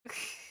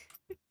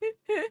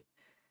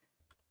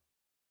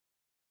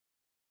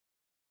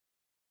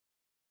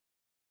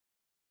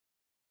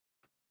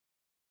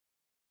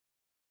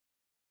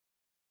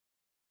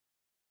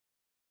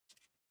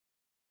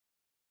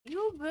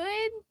 You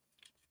good?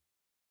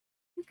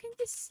 You can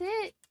just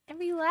sit and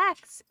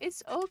relax.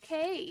 It's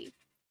okay.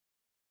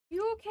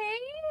 You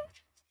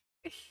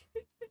okay?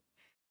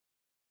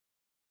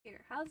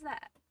 Here, how's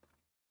that?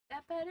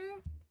 That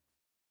better?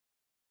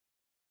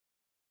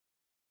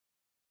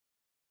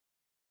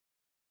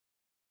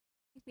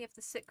 I think we have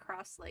to sit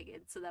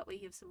cross-legged so that way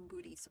you have some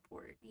booty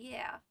support.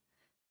 Yeah.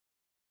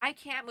 I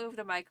can't move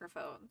the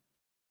microphone.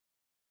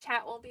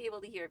 Chat won't be able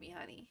to hear me,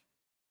 honey.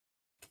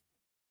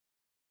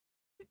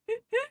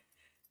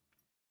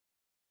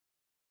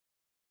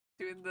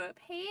 Doing the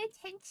pay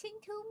attention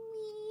to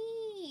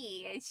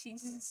me, and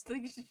she's just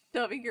like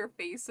shoving her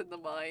face in the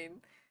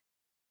mine.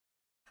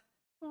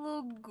 A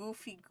little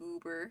goofy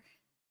goober.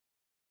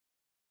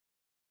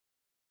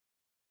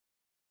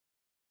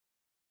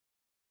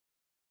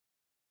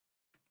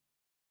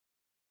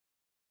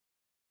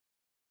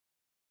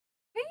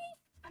 Hey,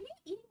 are you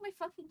eating my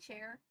fucking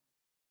chair?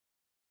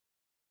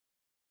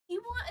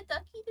 You want a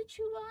ducky to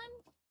chew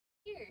on?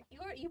 Here,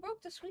 you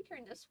broke the squeaker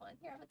in this one.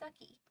 Here, have a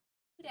ducky.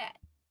 Do that.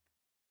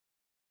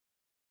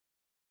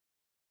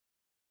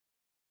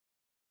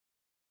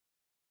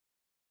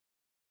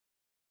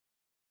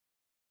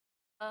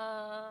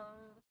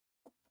 Um.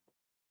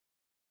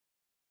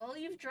 Well,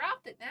 you've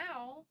dropped it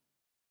now.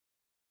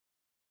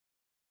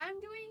 I'm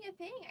doing a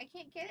thing. I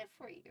can't get it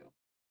for you.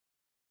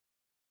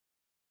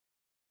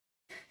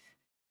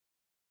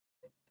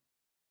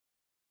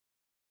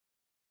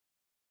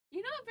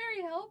 You're not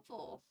very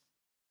helpful.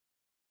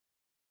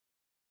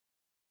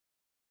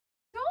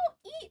 Don't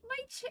eat my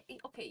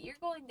Okay, you're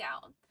going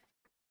down.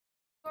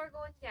 You are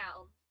going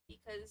down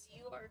because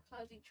you are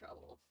causing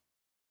trouble.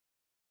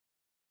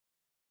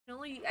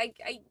 I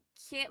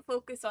can't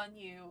focus on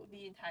you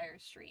the entire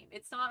stream.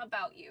 It's not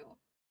about you.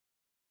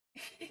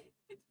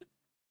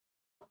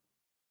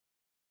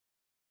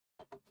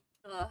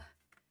 Ugh.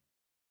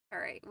 All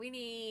right, we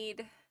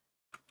need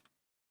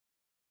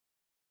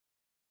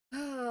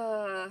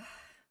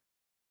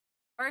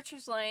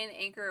Archer's Lion,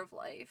 Anchor of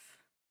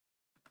Life.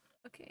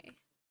 Okay.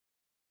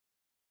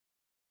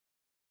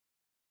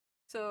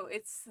 So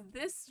it's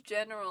this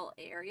general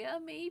area,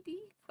 maybe?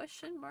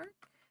 Question mark?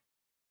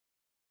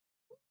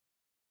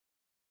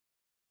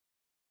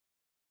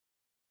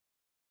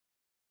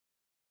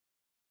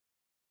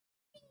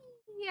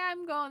 Yeah,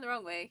 I'm going the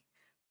wrong way.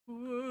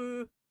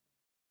 Woo.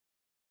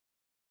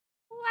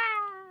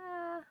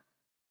 Wow.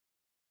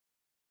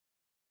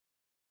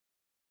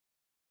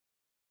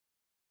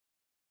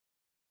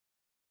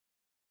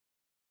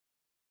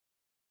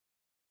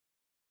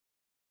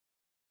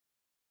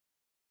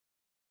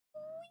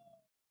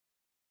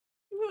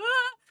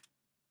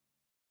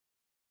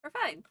 We're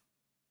fine.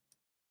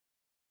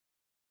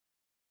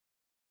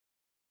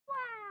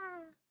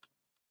 Wow.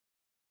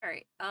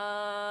 Alright,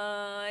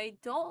 I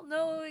don't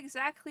know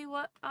exactly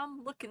what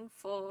I'm looking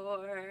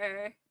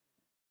for.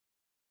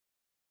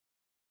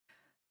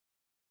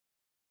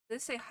 They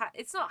say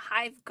it's not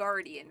Hive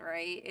Guardian,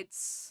 right?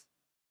 It's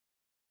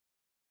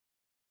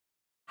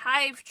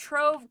Hive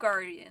Trove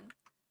Guardian.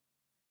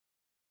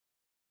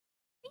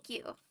 Thank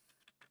you.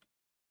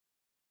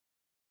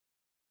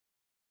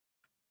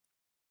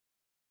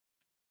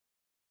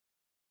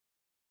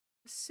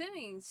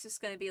 Assuming it's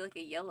just gonna be like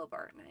a yellow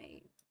bar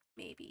night,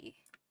 maybe.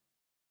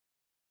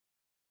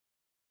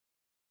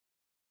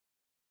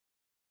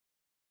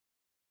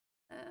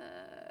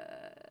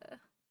 Uh,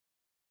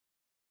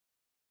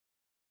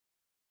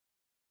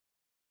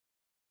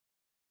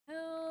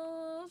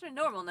 no, those are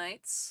normal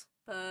nights,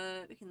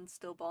 but we can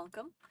still bonk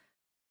them.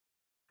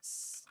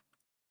 See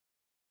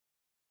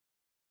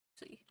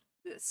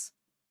this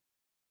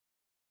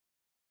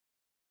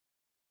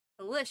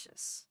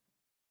delicious.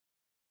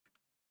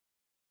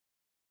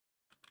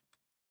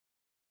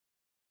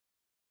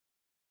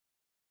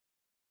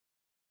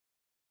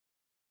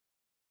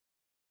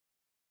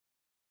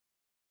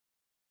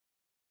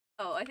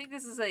 Oh, I think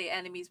this is a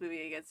enemies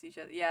moving against each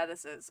other. Yeah,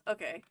 this is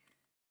okay.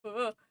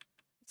 Oh,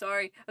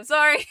 sorry, I'm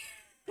sorry.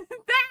 No!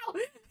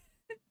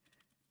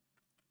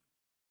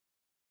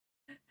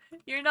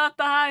 You're not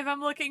the hive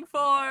I'm looking for.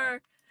 Ah!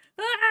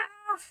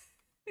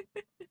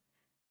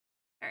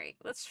 All right,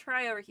 let's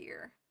try over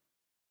here.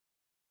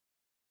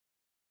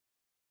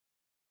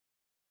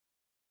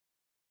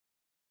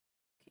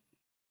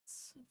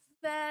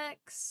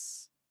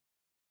 Vex.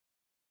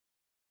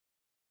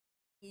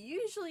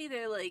 Usually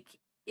they're like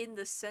in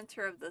the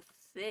center of the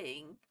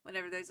thing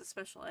whenever there's a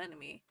special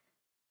enemy.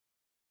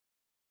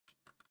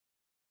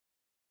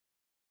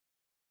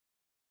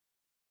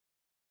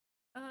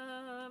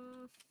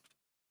 Um.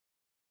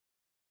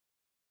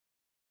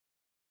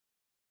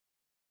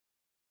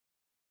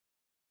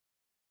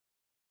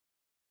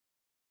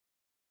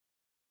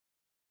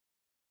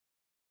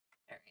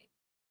 All right.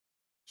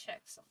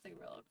 Check something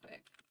real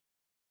quick.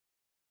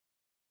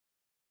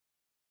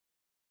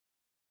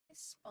 I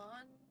spawn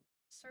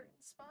a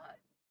certain spot.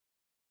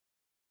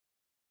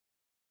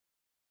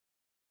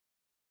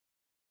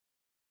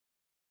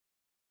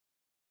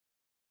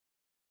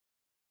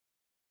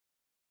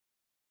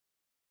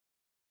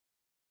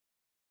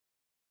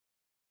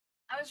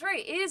 I was right.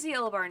 It is a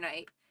yellow bar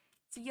knight.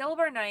 It's a yellow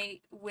bar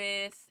knight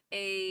with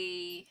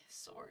a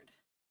sword.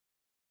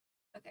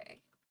 Okay.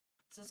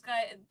 So this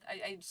guy,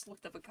 I just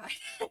looked up a guy,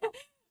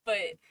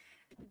 but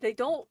they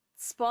don't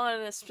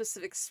spawn in a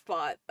specific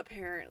spot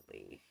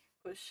apparently.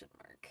 Question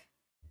mark.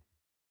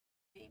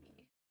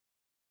 Maybe.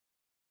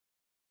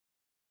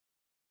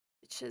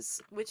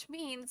 Which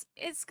means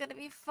it's gonna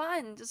be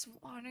fun just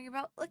wandering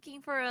about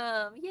looking for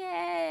him.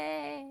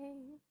 Yay!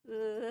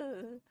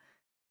 Ugh.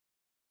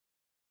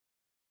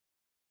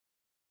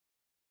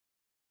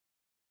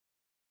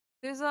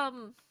 There's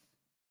ooh,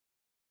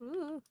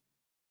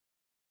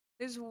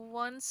 there's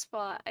one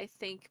spot I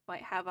think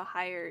might have a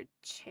higher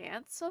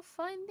chance of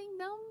finding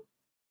them.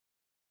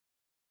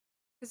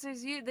 Because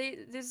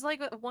there's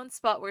like one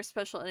spot where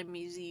special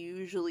enemies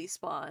usually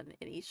spawn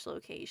in each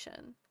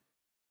location.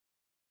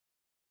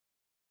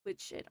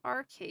 Which in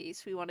our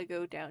case, we want to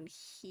go down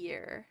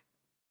here.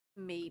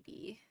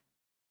 Maybe.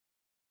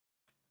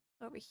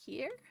 Over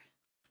here?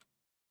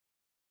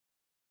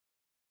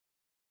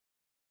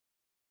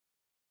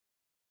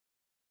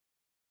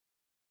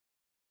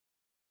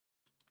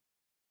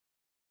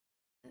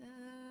 Um,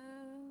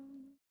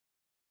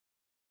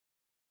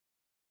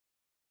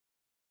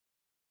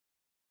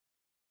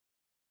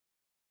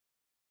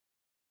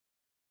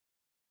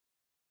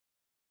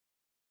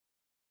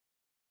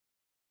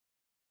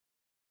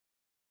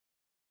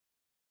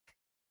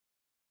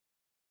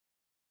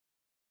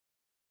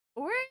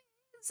 where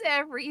is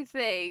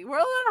everything? Where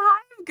did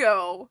Hive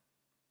go?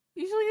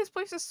 Usually this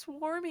place is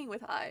swarming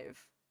with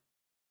Hive.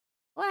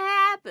 What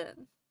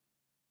happened?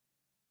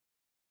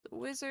 The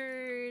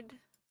wizard.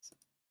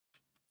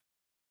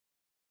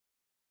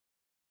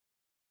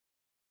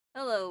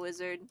 Hello,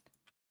 wizard.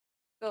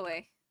 Go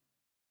away.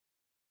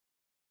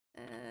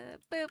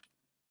 Boop.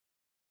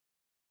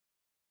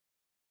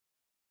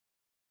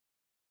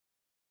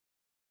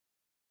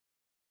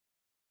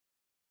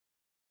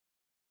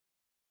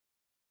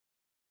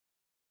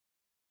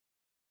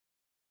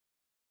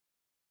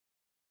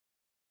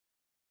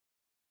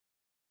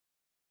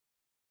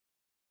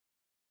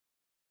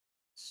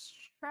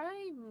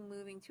 Try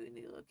moving to a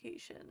new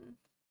location.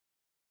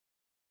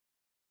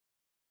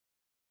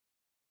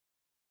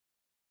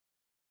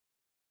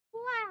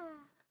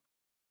 Wow.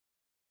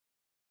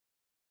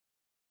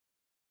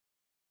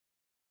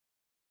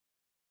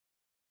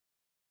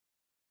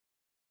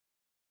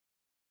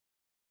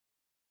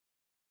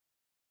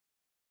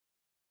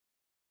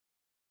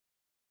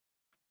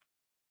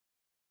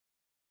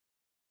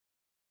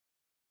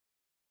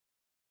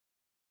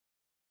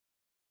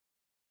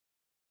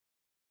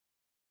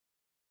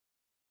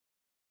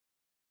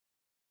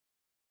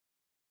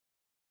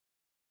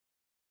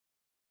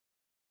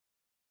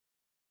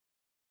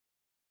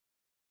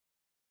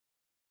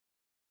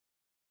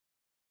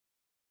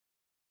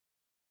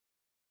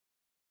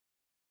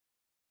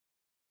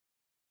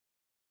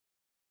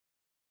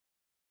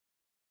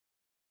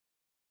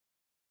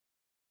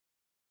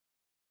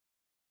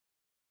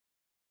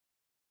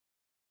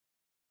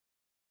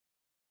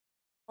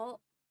 Well,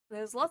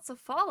 there's lots of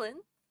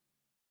fallen.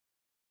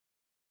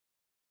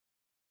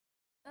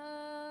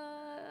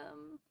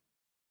 Um,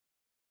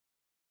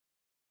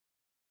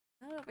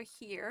 not over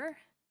here.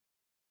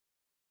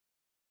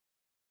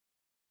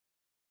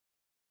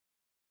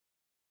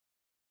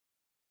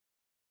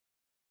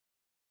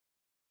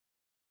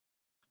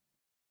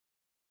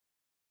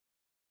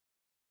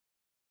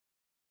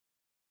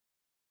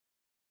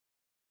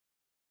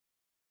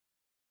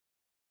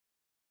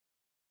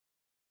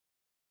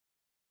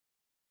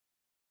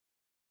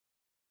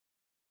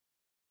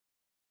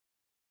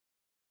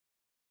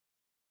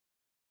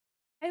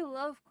 I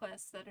love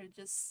quests that are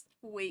just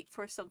wait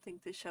for something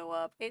to show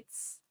up.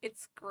 It's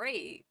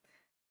great.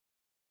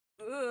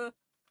 Ugh.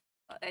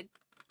 It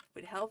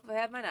would help if I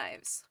had my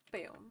knives.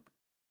 Boom.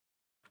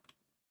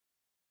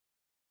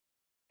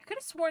 I could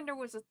have sworn there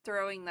was a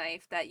throwing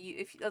knife that you,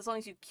 if as long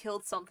as you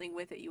killed something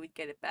with it, you would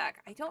get it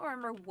back. I don't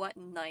remember what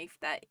knife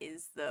that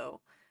is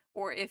though,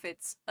 or if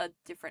it's a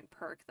different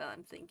perk that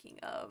I'm thinking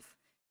of.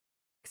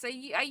 Because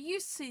I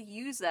used to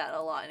use that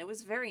a lot, and it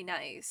was very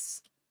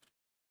nice.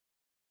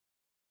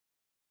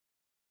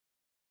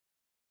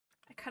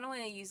 I kind of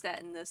want to use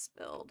that in this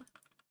build.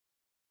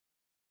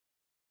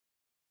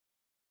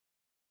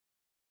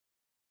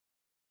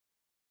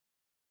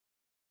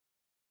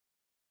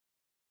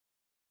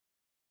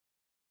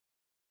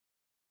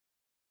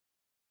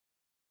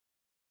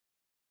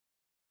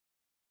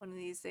 One of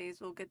these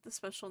days we'll get the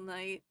special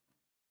night.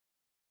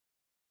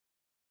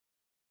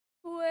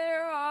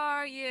 Where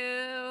are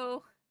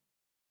you?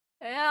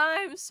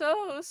 I'm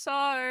so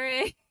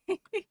sorry.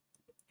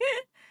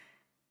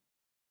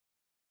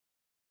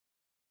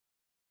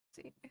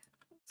 See,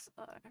 it's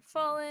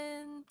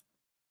fallen.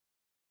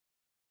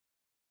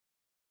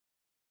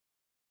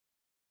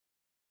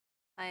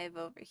 I have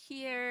over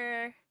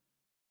here.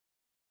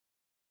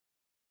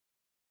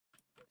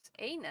 There's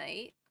a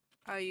knight.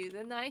 Are you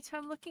the knight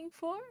I'm looking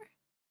for?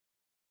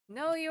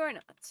 No, you are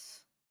not.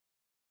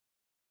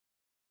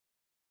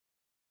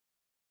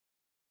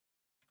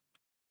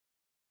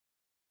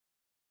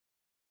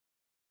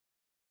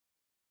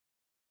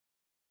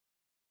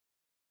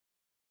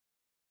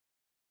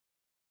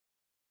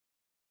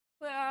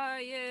 Where are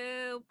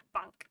you?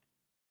 Bonk.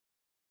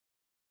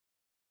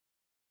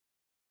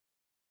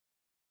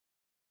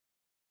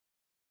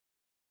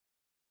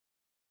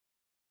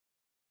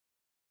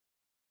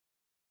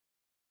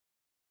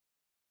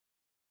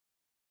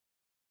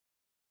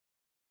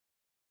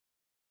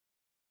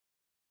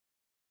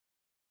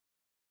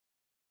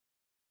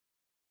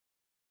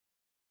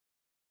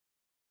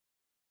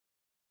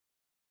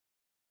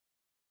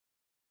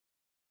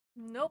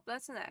 Nope,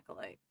 that's an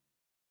acolyte.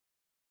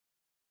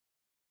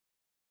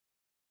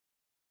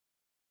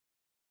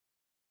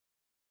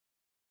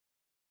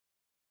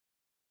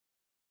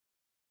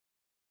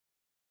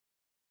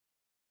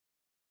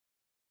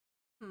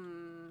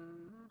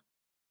 Hmm.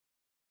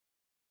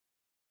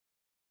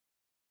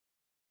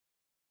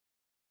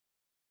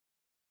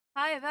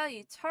 High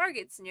value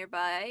targets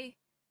nearby.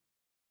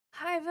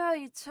 High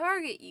value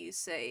target, you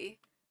say?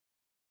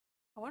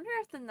 I wonder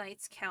if the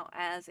knights count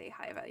as a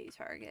high value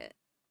target.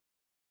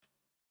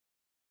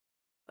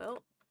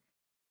 Well,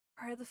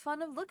 part of the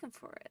fun of looking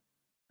for it.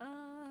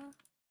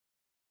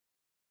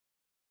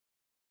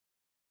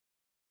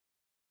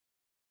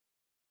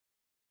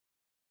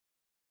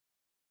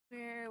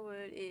 Where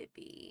would it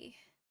be?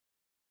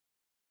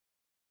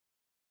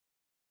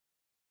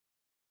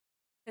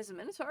 There's a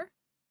minotaur.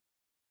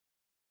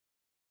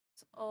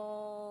 It's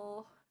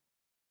all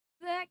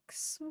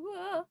Vex.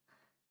 Whoa.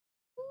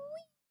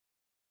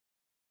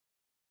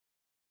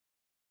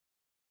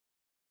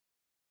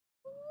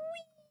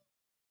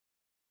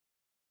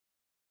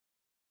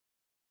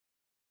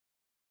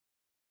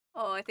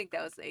 Oh, I think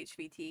that was the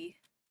HVT.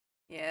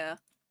 Yeah.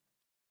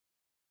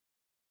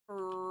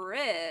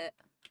 Rip.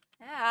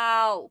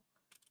 Ow.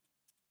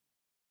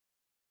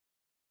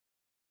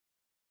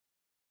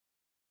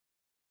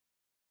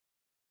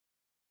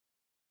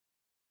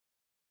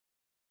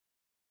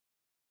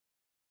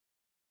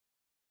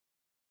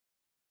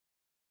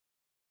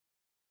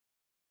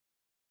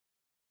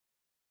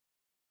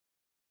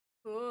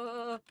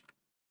 Ugh.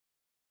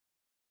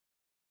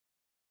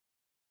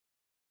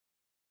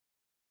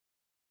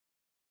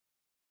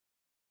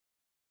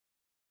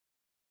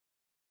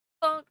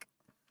 Bonk.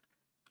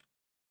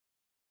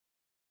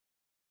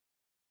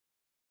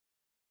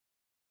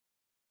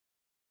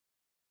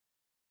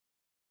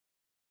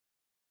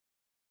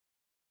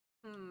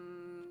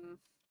 Hmm.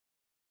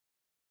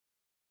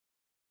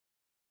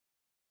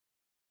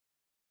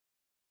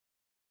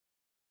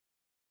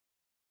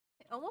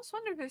 I almost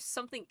wonder if there's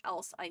something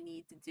else I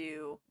need to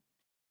do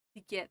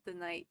to get the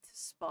knight to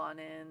spawn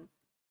in.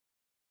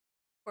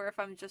 Or if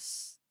I'm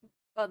just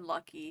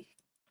unlucky.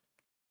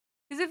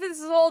 Because if this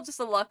is all just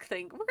a luck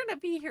thing, we're gonna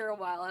be here a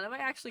while and I might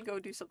actually go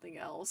do something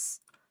else.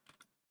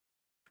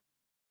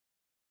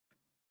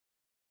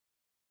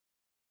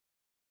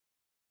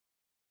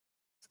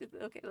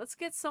 Okay, let's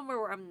get somewhere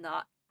where I'm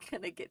not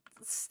gonna get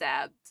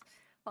stabbed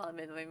while I'm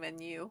in my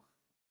menu.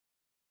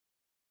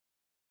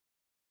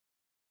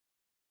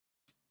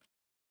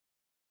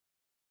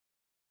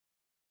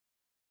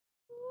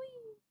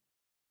 Whee!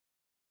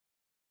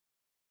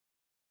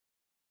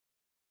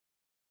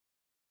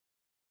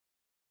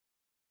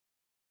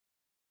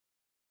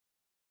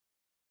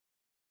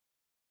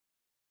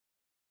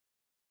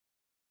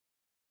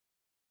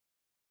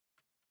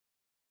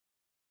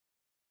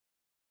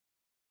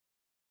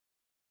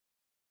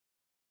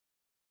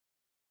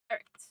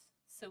 Alright,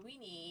 so we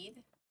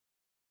need...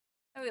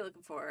 What are we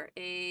looking for?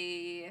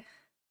 A...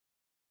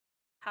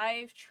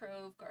 Hive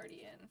Trove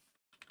Guardian.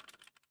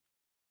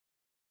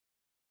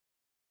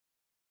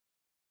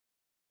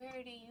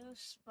 Where do you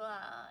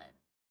spawn?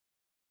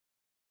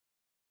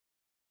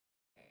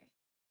 Okay.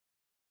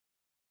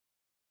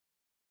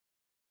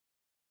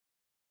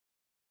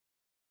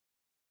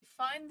 To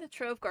find the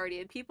Trove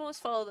Guardian, people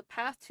must follow the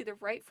path to the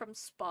right from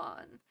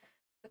spawn.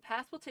 The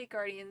path will take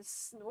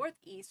Guardians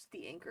northeast to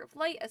the Anchor of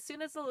Light. As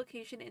soon as the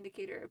location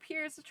indicator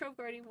appears, the Trove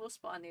Guardian will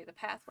spawn near the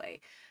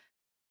pathway.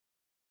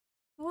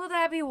 Will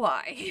that be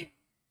why?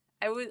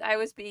 I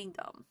was being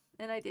dumb,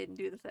 and I didn't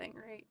do the thing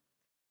right.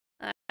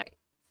 Alright.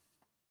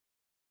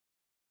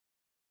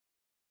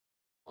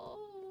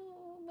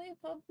 Oh, my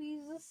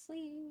puppy's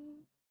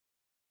asleep.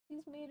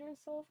 She's made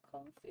herself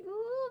comfy.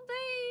 Ooh,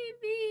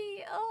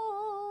 baby!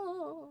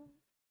 Oh!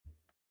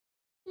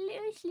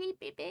 Little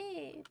sleepy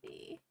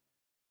baby.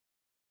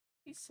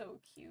 He's so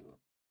cute.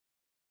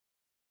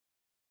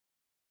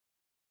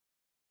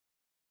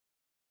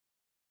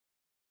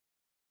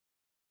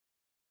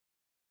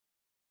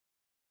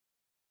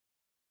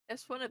 I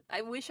just want to.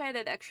 I wish I had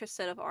an extra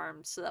set of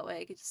arms so that way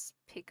I could just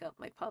pick up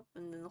my pup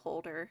and then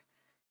hold her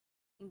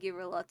and give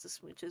her lots of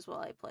smooches while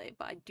I play,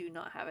 but I do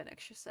not have an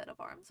extra set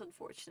of arms,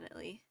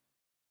 unfortunately.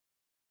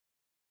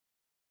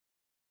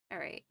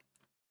 Alright.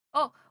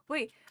 Oh,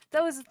 wait,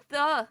 that was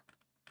the...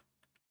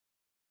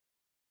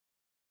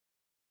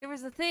 There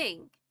was a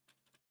thing.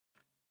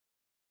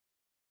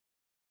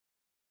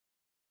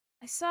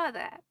 I saw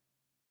that.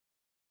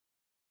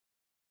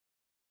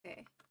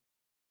 Okay.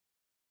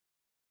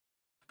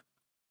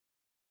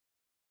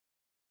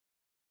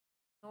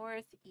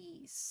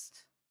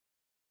 Northeast.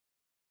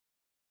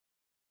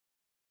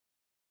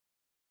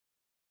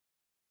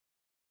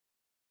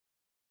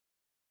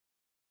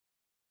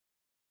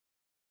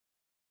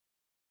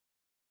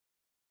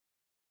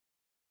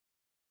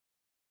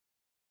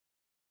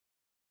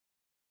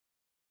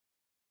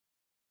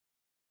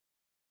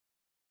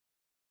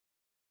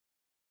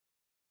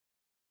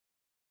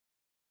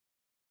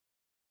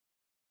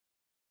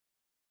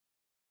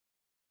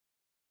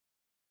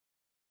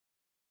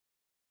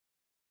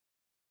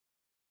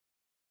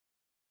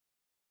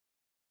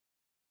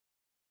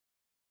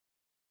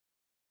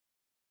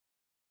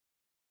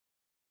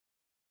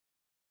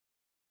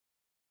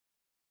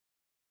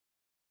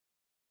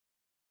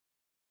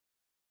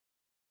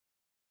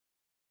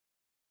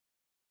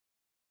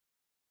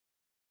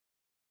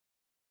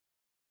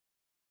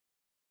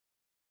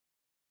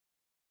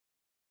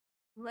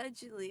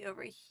 Allegedly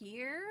over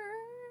here?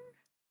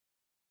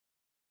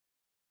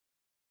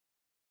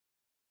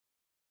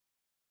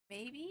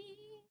 Maybe?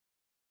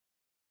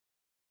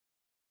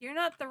 You're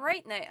not the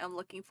right knight I'm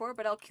looking for,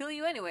 but I'll kill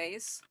you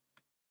anyways.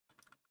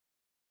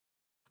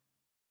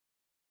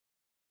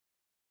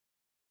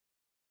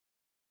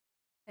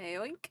 Hey,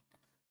 oink.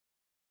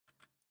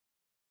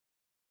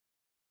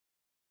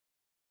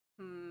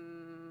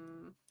 Hmm.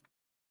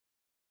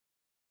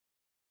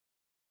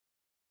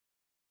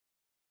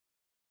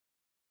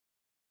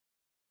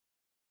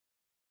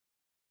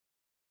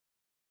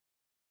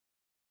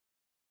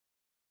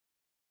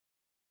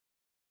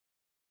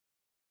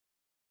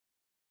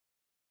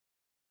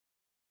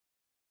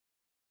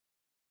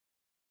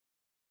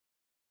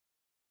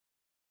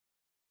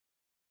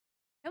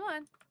 Come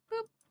on.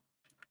 Boop.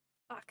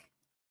 Fuck.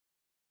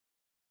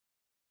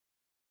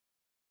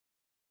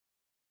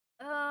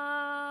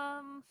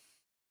 Um...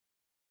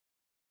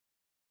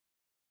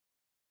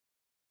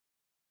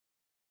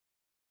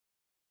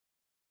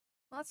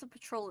 Well, that's a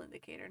patrol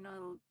indicator, not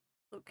a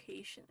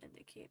location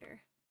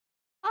indicator.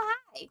 Oh,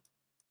 hi!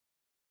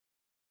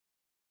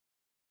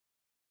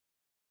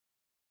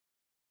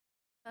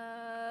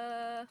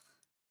 Uh...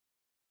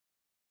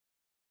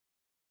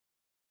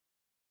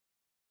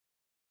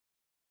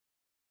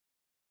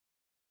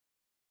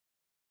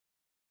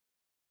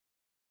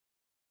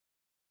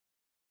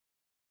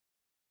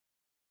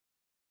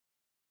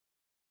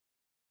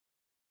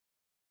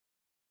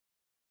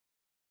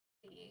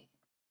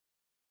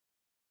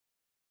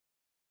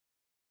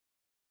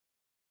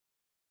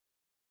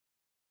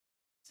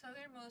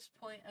 southernmost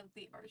point of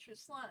the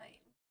Archer's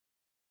line.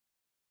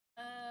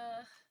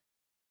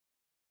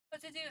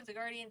 What to do if the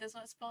Guardian does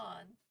not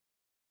spawn?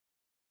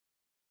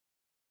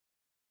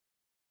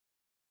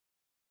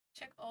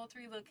 Check all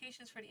 3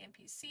 locations for the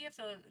NPC. If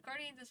the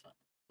Guardian does not,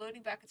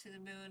 loading back into the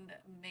moon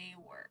may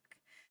work.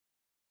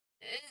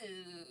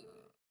 Ew.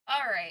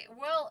 Alright,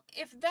 well,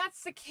 if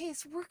that's the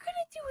case, we're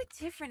gonna do a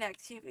different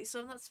activity, so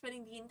I'm not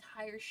spending the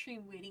entire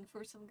stream waiting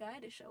for some guy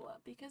to show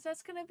up, because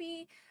that's gonna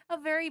be a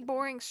very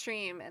boring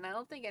stream, and I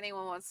don't think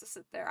anyone wants to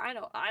sit there. I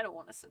know I don't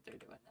want to sit there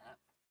doing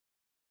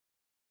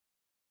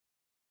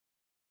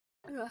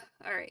that.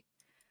 Alright.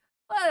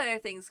 What other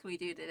things can we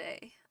do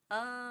today?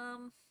 I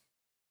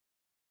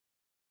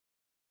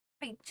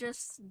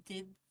just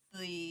did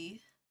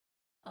the,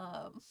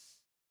 oh,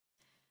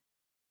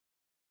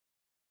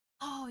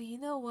 you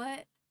know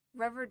what?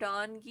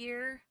 Reverdon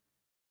gear,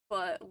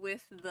 but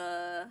with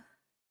the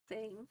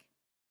thing,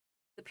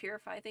 the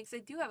purify things. They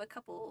do have a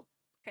couple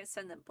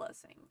transcendent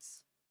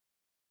blessings.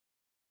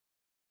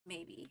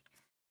 Maybe.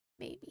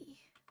 Maybe.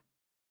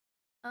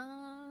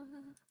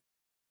 Dun,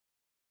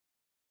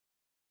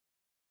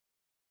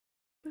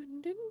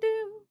 dun,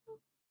 dun.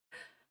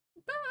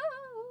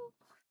 Bow.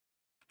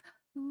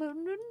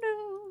 Dun, dun, dun.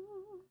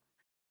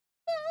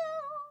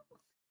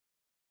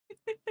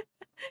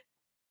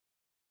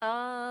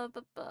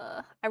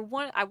 I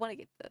want to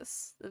get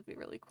this. That'd be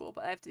really cool,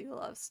 but I have to do a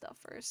lot of stuff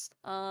first.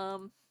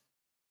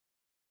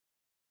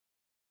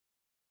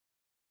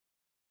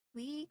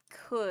 We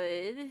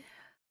could.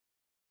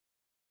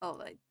 Oh,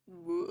 like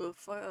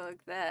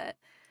fuck that.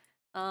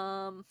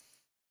 How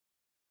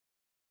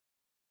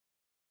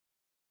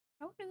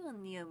are we doing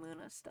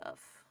Neomuna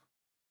stuff?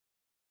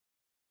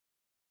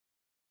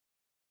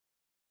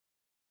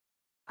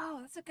 Oh,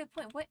 that's a good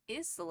point. What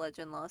is the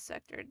Legend Lost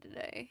Sector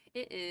today?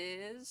 It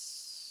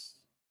is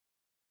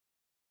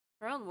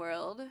Around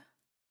World,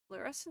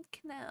 Fluorescent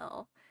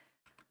Canal.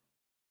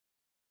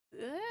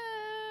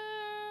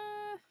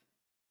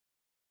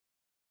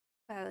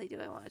 Badly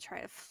do I want to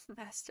try to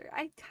master?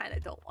 I kind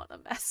of don't want to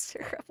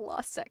master a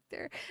Lost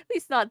Sector. At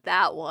least not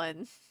that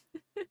one.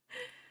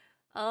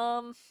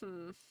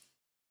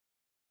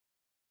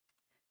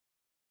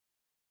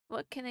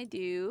 What can I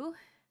do?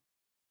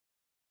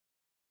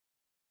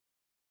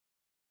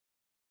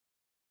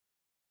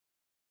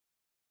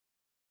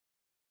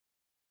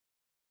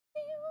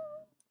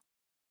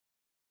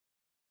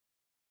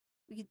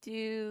 We could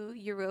do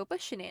Europa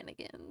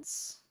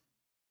shenanigans.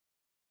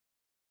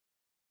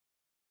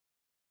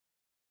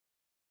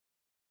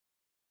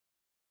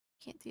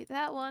 Can't do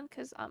that one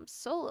because I'm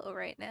solo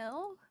right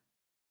now.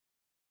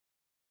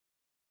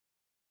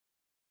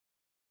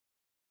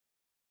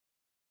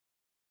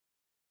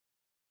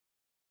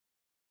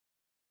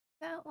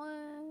 That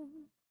one.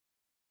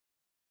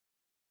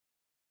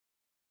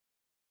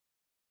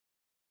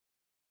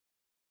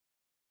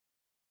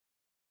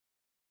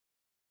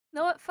 You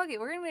know what? Fuck it.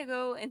 We're gonna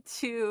go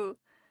into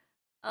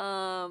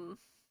we're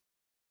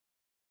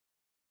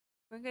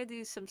gonna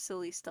do some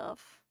silly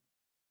stuff.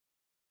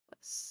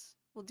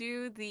 We'll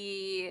do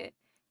the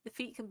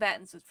defeat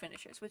combatants with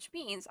finishers, which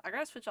means I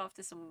gotta switch off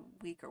to some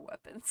weaker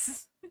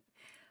weapons.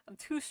 I'm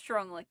too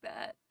strong like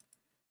that.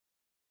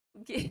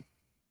 Okay.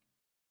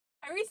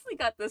 I recently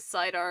got this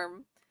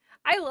sidearm.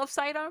 I love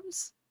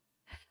sidearms,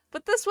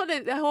 but this one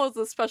it holds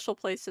a special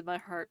place in my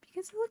heart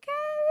because look at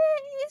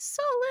it, it's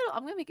so little.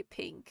 I'm gonna make it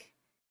pink.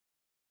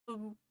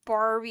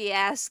 Barbie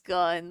ass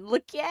gun.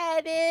 Look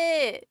at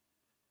it.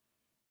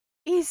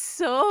 It's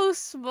so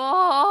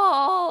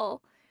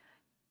small.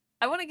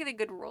 I want to get a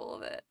good roll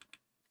of it.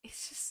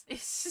 It's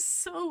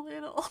just so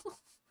little.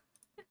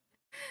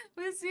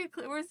 Where's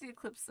the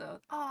eclipse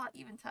zone? Ah, oh,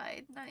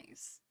 eventide.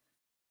 Nice.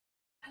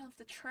 I don't have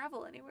to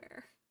travel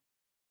anywhere.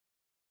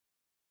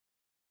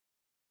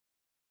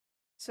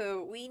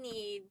 So we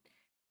need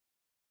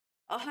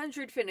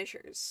 100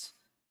 finishers,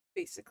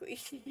 basically.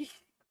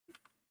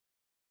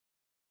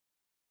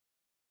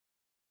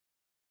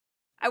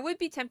 I would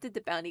be tempted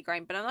to bounty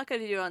grind, but I'm not going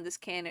to do it on this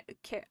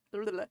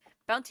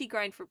bounty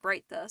grind for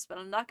Bright Dust, but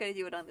I'm not going to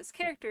do it on this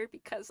character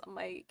because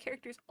my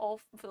character's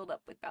all filled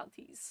up with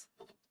bounties.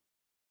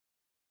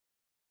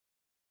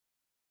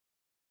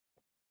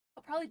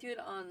 I'll probably do it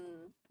on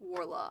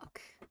Warlock.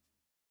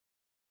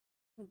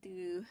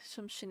 Do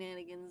some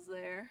shenanigans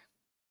there.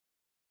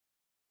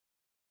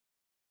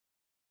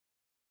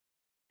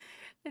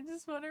 I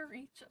just want to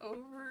reach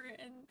over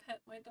and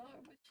pet my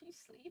dog, but she's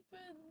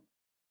sleeping.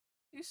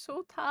 She's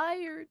so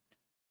tired.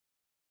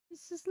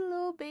 It's just a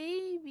little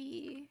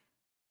baby.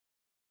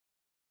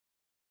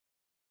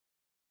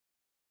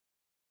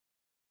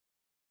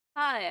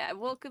 Hi,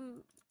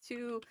 welcome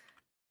to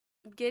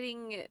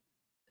getting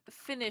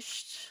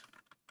finished.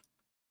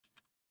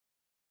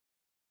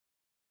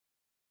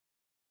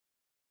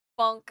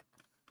 Bonk.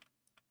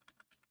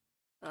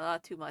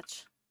 Too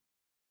much.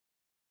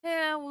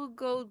 Yeah, we'll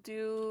go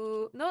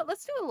do... No,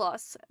 let's do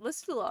lost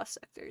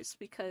sectors,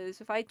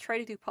 because if I try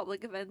to do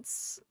public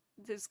events,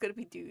 there's gonna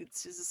be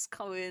dudes who just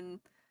come in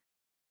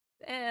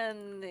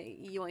and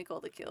yoink all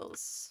the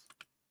kills.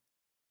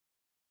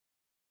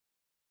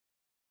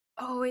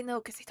 Oh wait, no,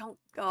 because they don't.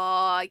 Oh,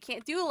 I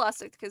can't do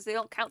elastic because they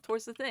don't count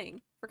towards the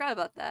thing. Forgot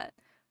about that.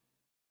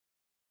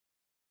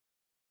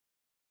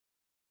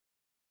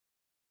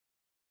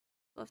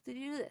 We'll have to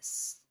do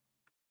this.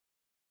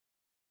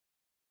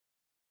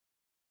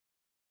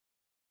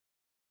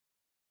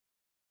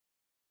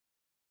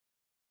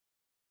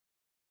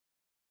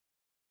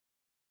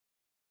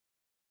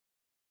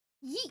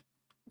 Yeet.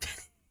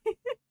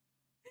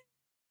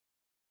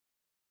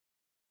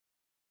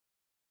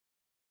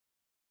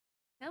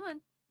 Come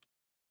on.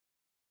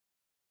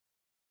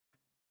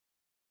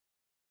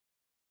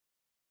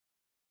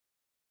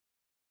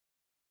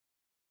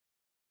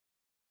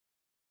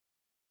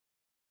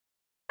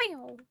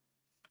 Pew.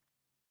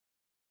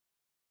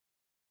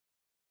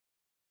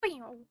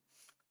 Pew.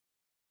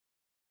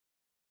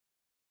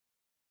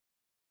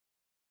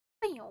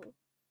 Pew. You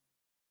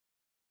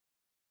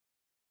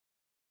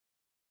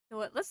know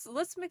what?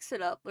 Let's mix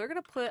it up. We're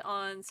gonna put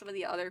on some of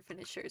the other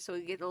finishers so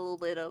we get a little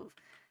bit of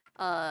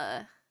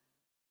uh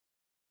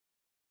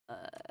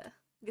uh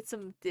get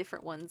some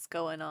different ones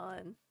going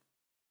on.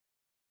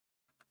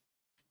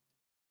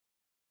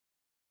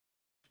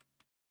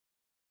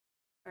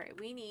 Alright,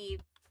 we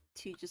need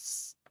to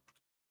just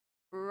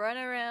run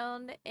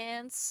around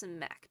and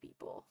smack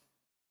people.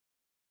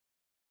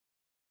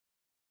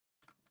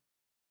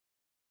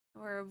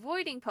 We're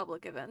avoiding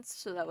public events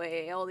so that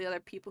way all the other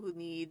people who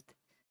need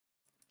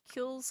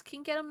kills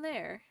can get them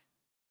there.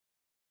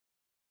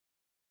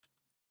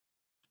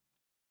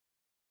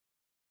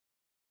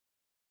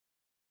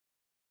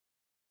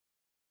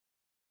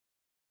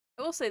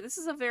 I will say this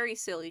is a very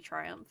silly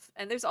triumph,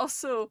 and there's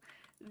also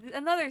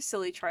another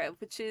silly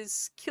triumph, which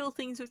is kill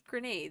things with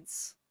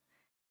grenades.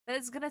 That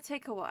is gonna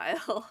take a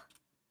while.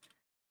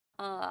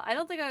 I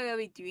don't think I'm gonna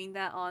be doing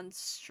that on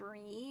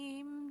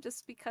stream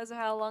just because of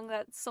how long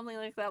that something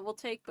like that will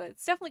take, but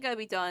it's definitely gotta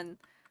be done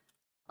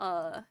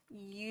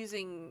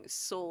using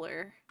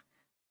solar.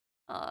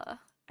 I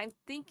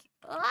think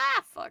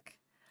fuck.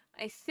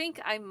 I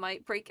think I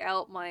might break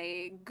out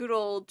my good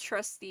old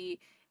trusty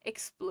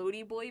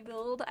Explodey Boy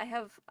build. I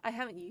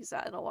haven't used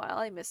that in a while.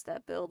 I missed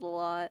that build a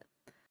lot.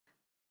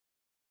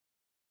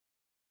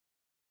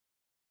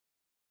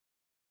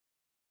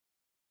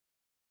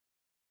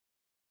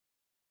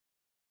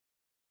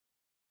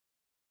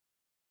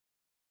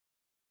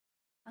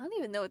 I don't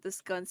even know what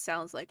this gun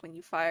sounds like when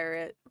you fire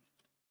it.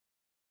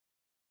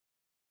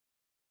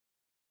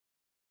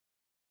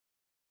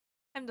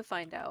 Time to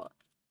find out.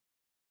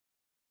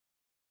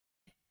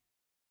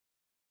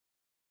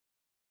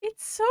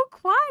 It's so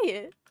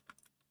quiet.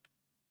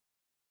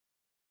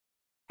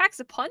 Packs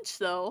a punch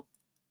though.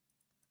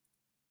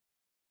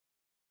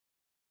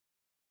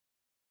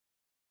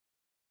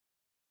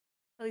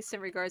 At least in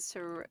regards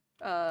to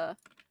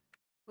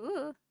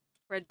ooh,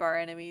 red bar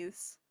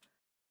enemies.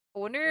 I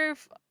wonder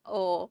if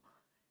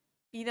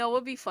you know what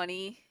would be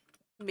funny?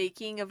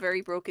 Making a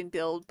very broken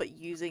build but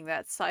using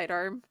that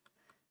sidearm.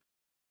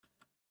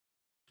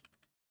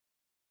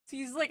 So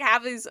he's like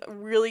have these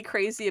really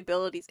crazy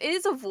abilities. It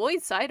is a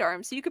void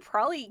sidearm, so you could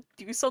probably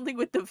do something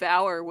with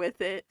Devour with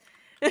it.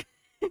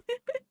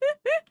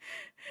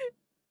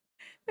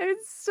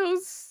 It's so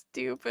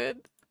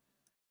stupid.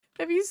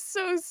 That'd be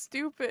so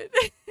stupid.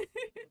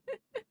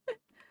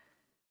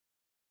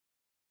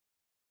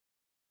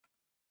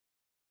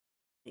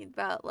 Need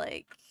about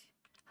like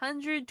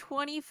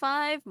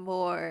 125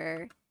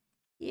 more.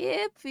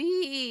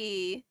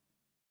 Yippee!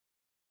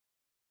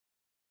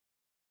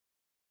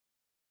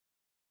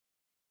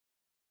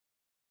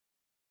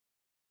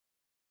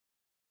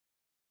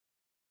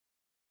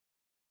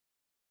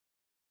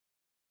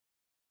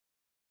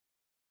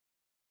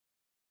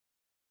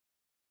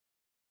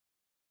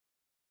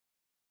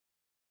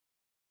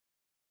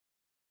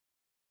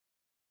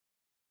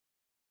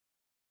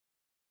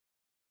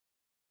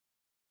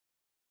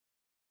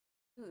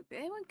 Ooh, did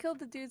anyone kill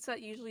the dudes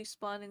that usually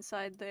spawn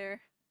inside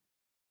there?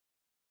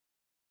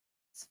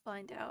 Let's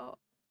find out.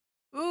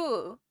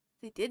 Ooh,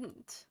 they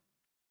didn't.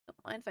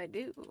 Don't mind if I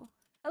do.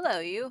 Hello,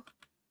 you.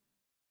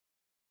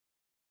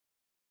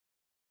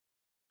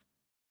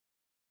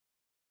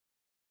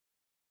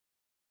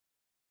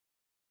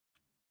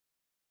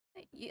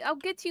 I'll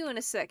get to you in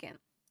a second.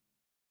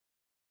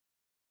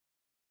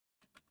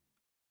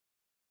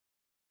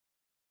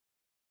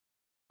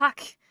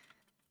 Fuck.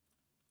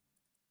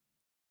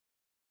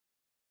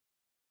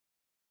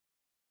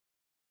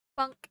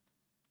 Funk.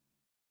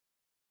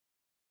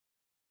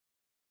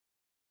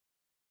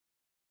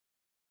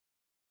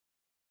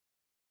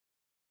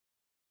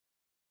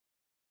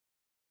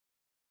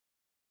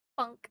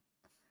 Funk.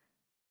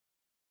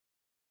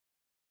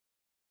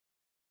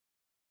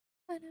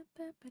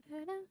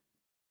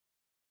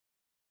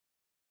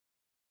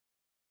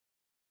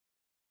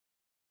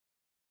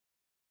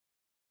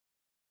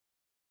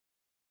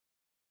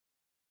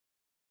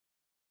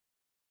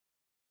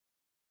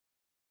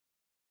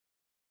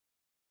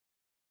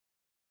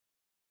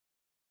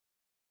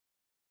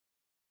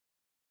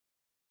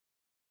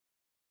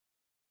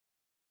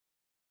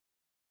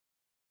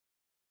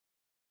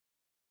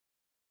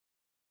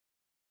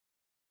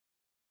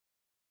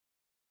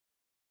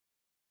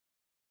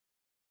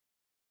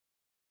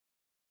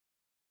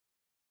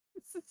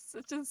 This is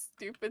such a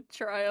stupid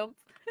triumph.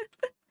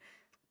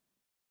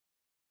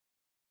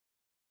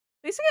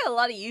 At least I got a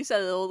lot of use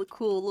out of all the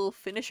cool little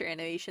finisher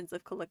animations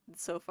I've collected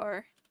so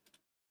far.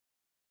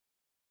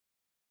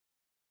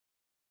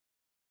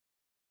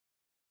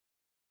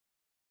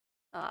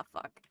 Ah,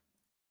 fuck.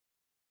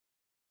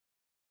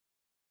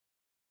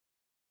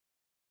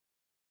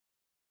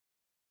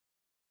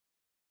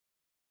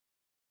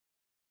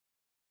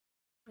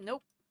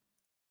 Nope.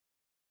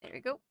 There we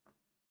go.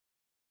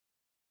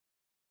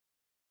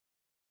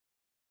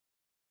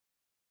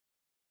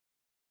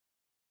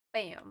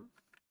 Bam.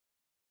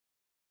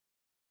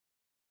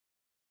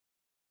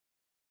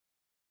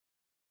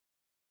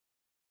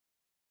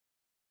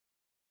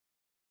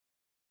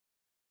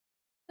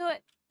 You know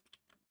what?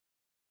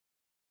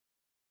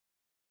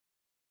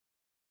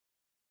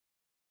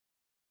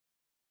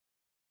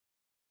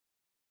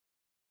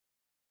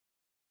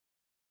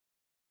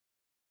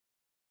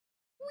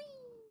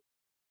 Whee!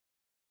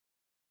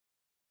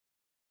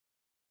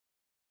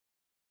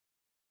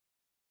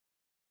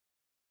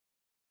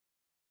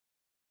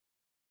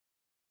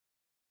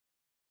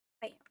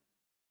 Bam.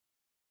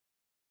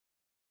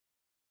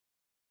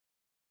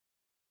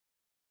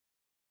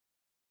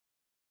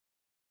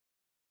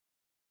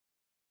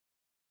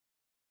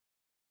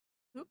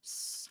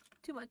 Oops.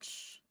 Too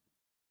much.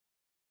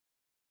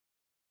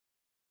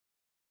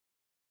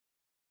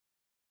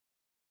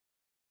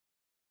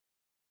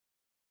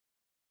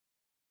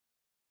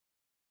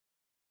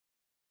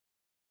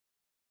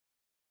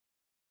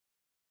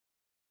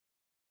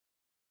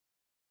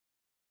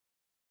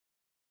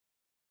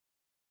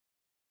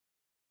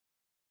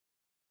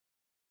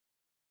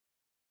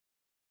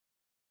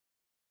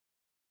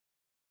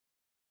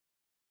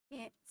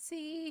 Can't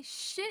see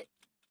shit.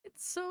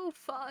 It's so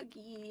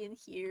foggy in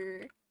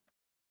here.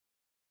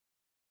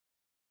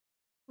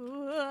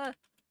 Let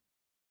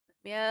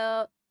me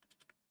out.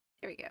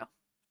 There we go.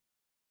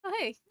 Oh,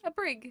 hey, a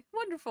brig.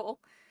 Wonderful.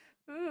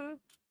 Uh,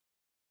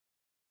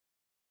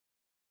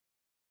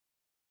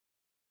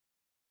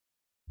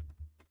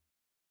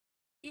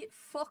 It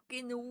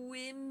fucking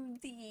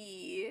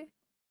windy.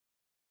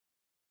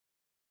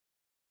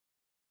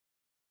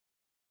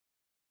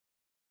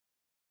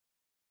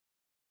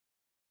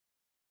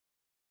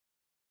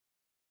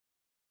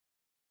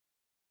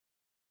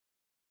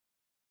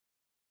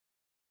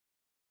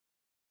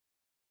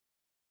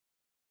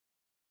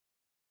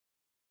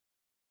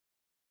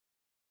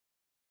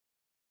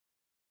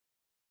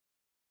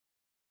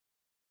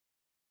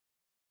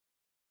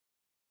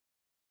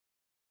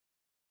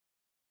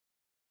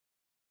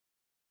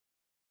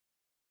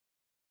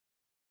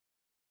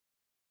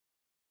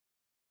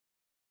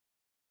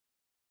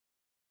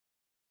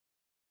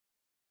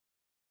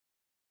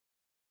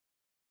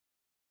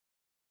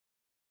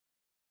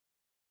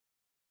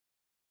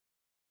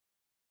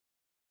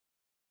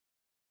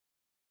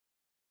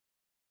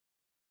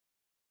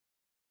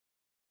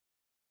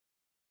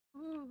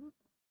 Mm.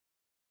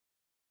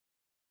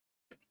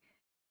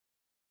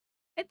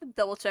 I had to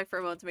double check for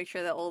a moment to make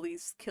sure that all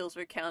these kills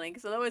were counting,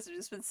 because otherwise I've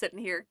just been sitting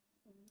here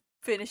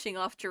finishing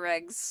off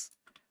dregs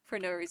for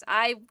no reason.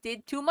 I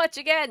did too much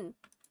again!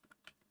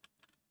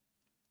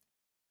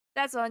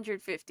 That's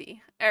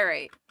 150.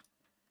 Alright.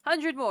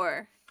 100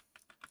 more.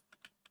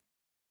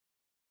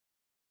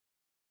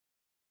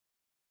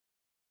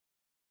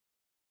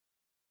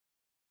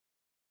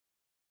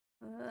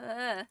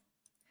 Uh,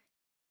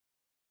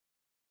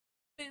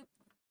 boop.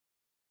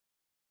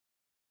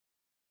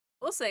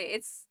 We'll say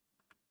it's...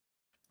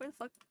 Where the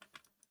fuck?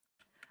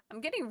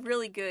 I'm getting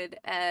really good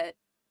at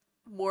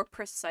more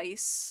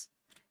precise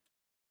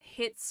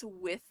hits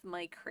with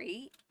my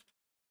crate.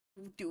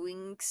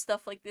 Doing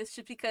stuff like this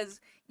just because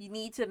you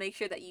need to make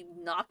sure that you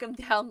knock them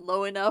down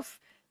low enough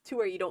to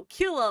where you don't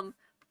kill them,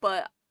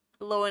 but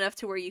low enough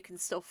to where you can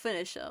still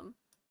finish them.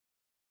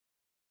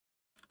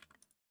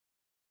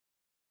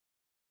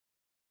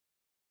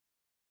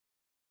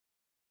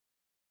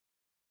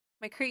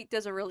 My crate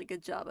does a really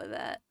good job of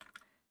that.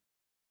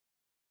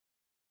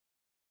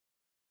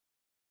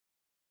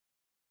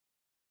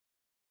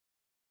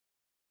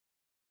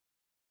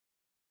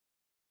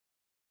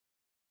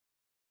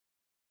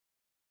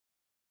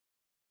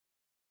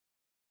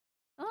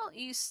 Oh,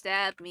 you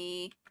stabbed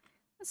me.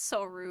 That's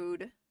so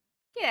rude.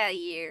 Get out of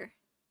here.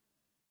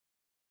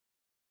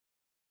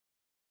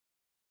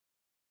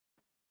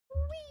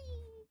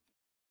 Whee!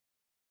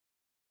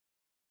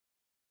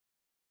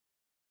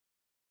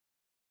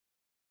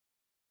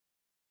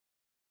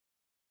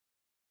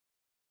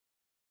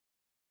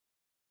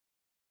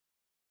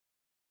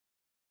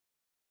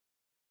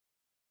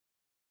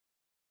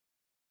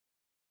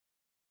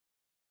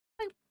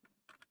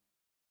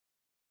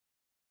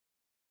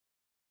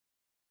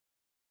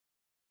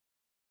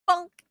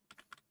 Bonk!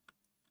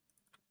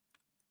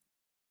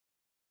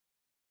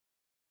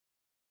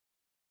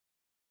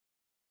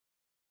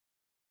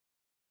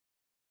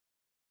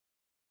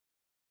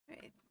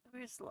 Wait,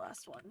 where's the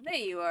last one? There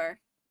you are.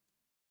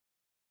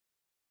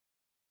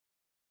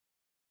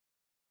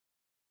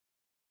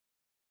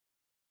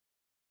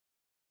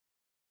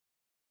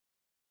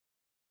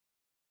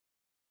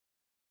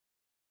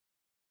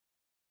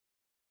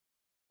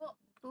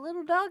 The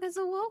little dog has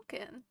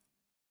awoken.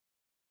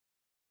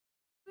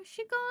 Where's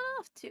she going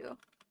off to?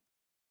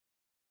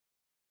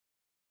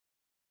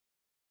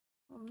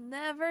 We'll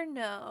never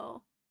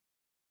know.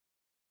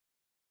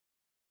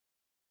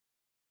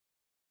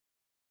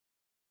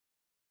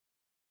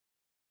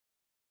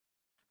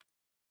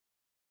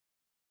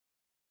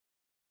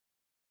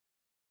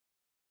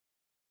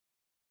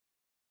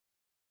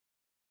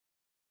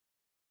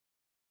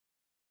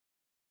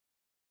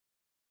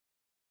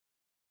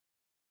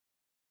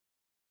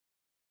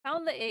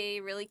 Found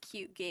a really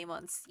cute game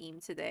on Steam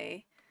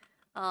today.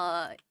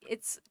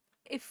 It's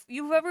if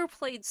you've ever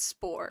played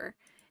Spore,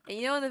 and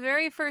you know in the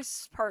very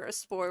first part of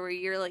Spore where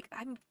you're like,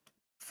 I'm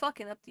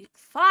fucking up the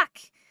fuck.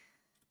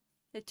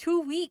 They're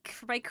too weak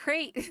for my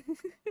crate.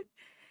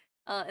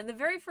 In the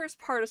very first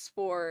part of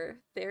Spore,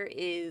 there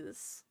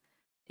is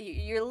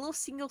you're a little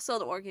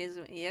single-celled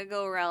organism. And you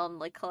go around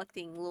like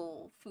collecting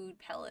little food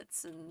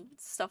pellets and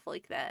stuff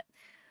like that,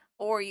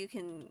 or you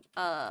can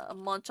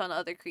munch on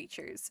other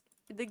creatures.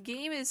 The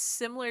game is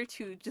similar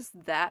to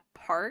just that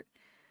part,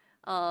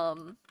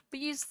 but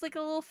you just like a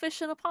little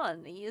fish in a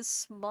pond. You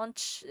just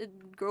munch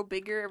and grow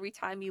bigger every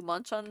time you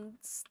munch on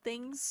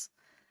things,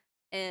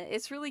 and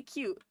it's really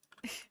cute.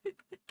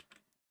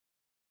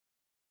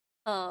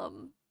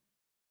 um,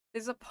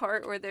 there's a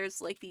part where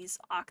there's like these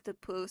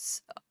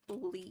octopus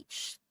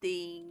leech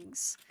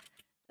things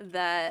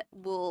that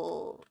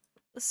will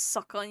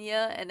suck on you,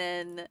 and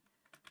then,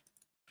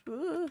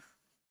 ooh,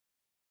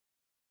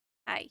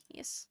 hi,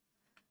 yes.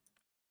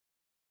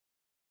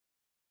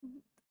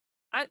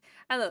 I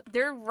I don't know.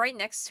 They're right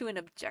next to an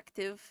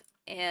objective,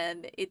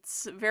 and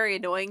it's very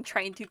annoying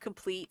trying to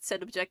complete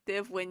said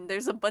objective when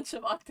there's a bunch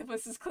of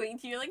octopuses clinging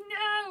to you. Like,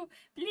 no,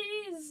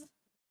 please.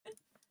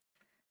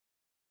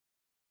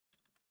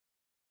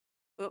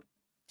 Oh,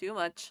 too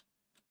much.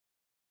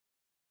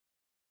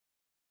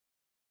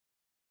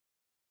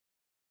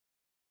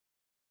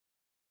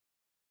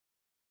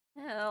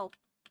 Hell,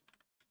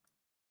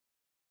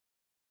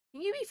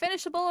 can you be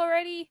finishable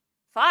already?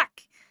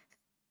 Fuck.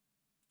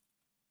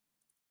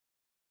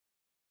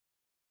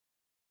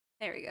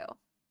 There we go.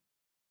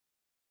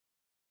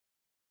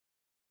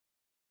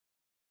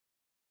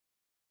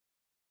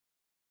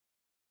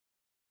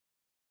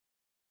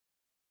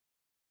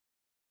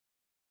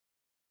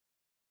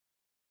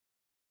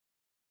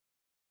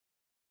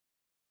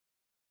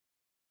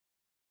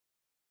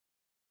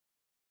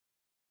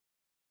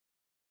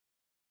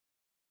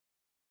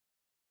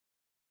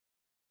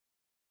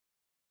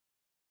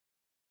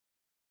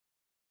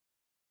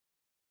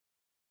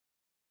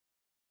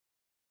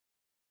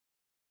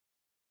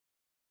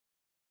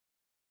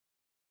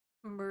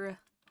 Bruh.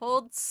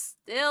 Hold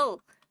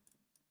still.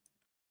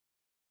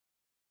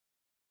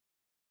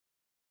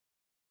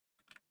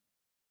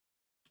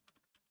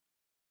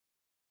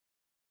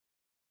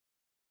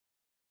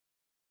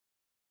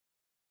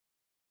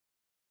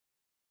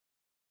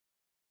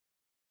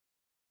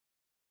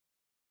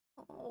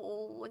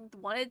 Oh, I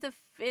wanted to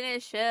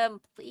finish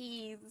him,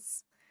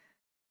 please.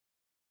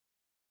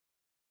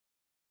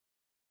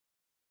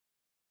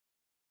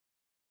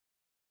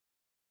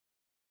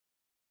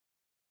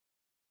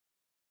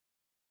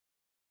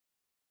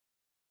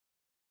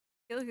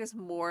 I feel like there's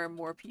more and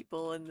more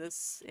people in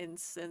this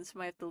instance who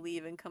might have to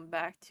leave and come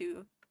back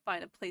to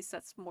find a place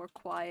that's more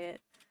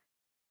quiet.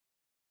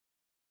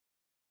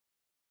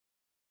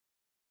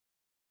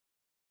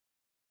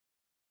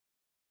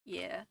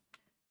 Yeah,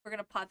 we're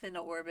gonna pop into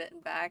orbit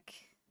and back.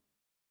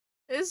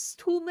 There's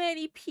too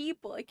many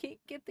people. I can't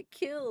get the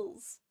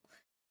kills.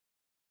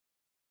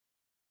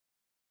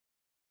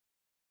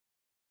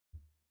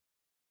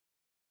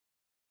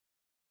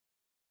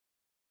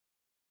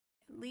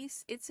 At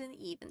least it's an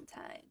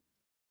eventide.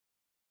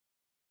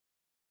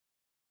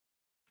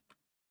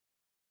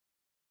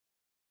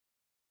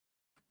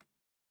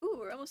 Ooh,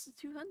 we're almost at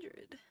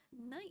 200.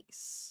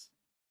 Nice.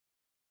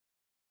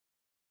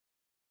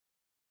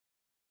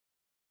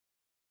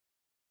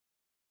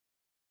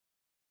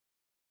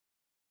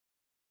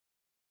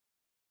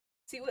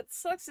 See, what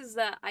sucks is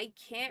that I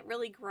can't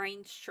really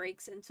grind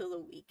strikes until the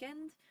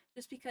weekend,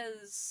 just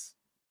because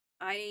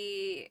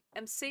I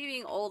am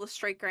saving all the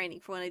strike grinding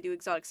for when I do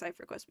exotic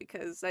cipher quest,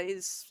 because that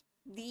is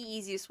the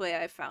easiest way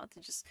I've found to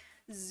just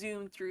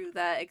zoom through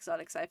that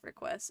exotic cipher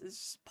quest is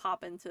just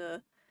pop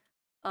into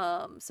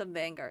some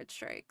vanguard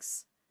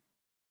strikes.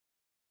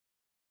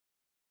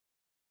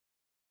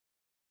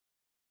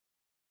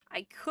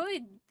 I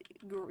could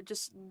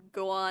just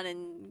go on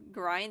and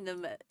grind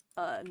them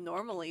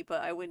normally,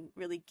 but I wouldn't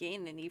really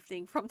gain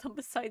anything from them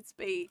besides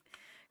bait.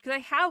 Because I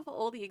have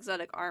all the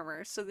exotic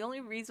armor, so the only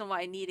reason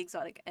why I need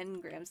exotic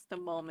engrams at the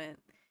moment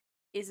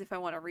is if I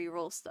want to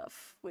reroll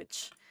stuff,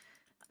 which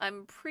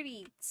I'm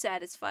pretty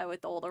satisfied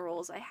with all the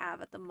rolls I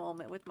have at the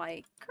moment with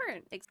my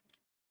current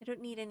I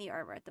don't need any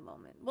armor at the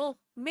moment. Well,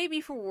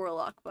 maybe for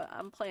Warlock, but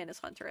I'm playing as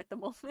Hunter at the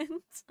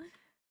moment.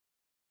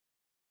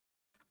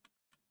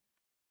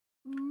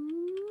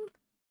 Mm.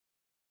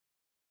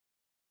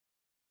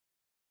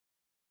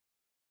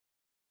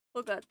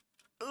 Oh god.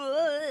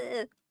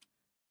 Ugh.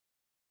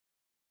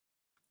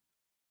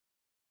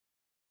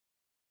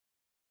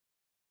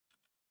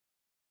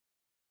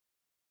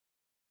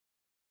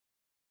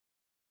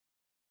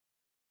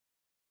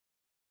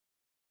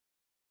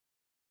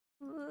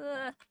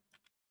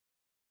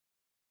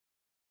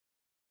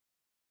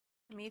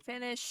 Let me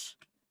finish.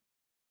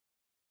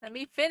 Let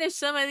me finish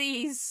some of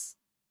these.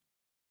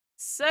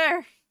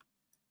 Sir!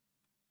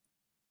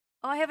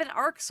 Oh, I have an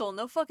arc soul.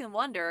 No fucking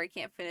wonder I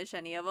can't finish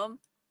any of them.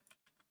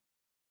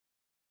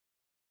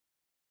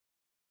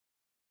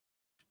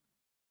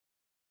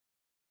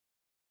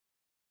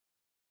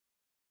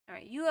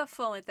 Alright, you have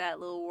fun with that,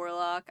 little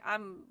warlock.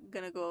 I'm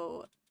gonna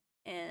go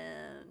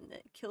and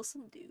kill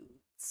some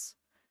dudes.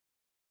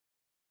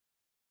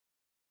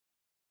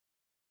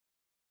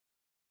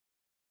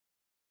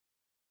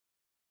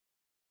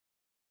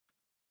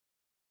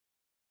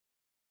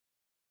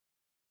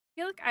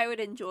 I feel like I would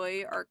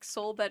enjoy Arc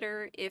Soul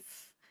better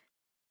if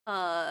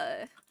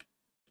uh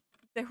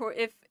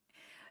if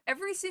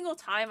every single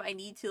time I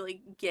need to like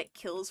get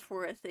kills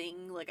for a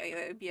thing, like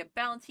it'd be a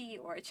bounty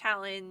or a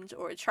challenge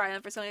or a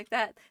triumph or something like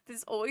that,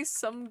 there's always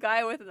some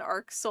guy with an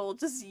arc soul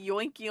just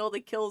yoinking all the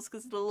kills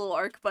because of the little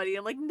arc buddy.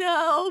 I'm like,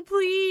 no,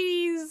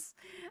 please,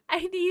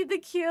 I need the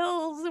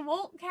kills. It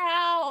won't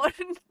count.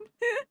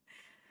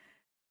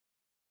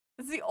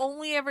 It's the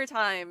only ever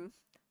time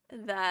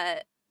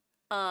that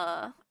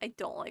I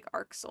don't like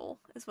arc soul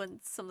is when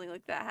something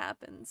like that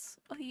happens.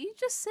 Oh, you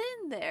just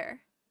sitting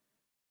there.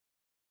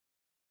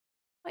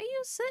 Why are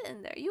you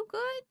sitting there? You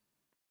good?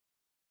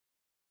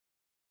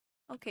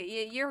 Okay,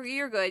 yeah,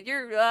 you're good.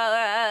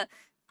 Can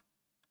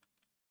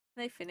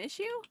I finish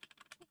you?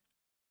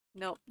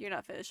 Nope, you're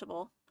not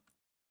finishable.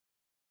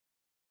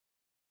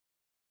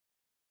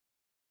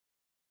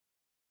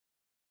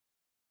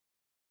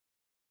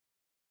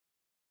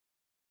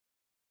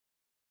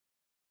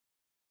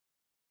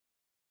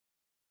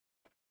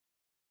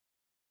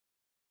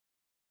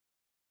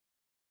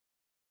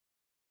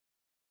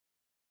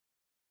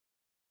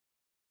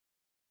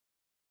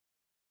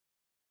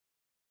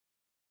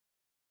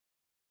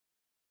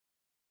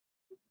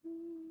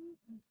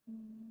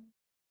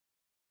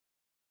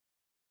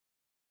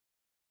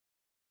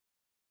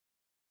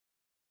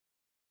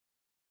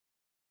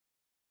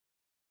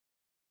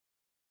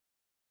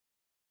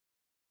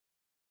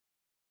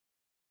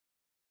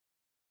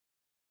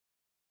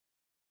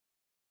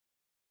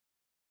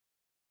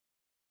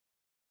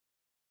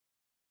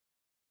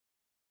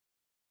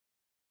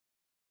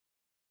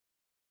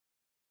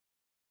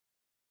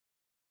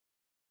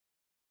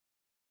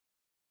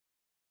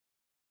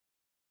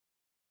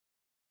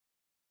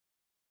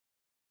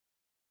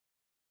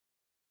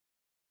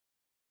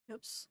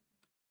 Oops.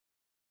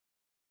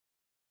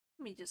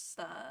 Let me just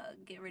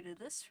get rid of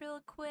this real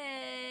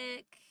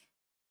quick.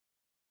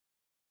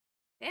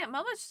 Damn,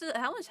 how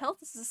much health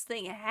does this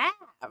thing have?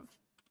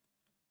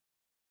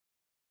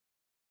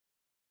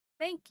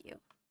 Thank you.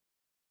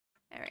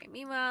 Alright,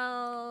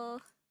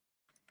 meanwhile.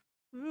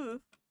 Ooh.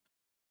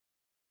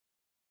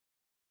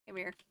 Come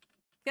here.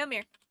 Come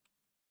here.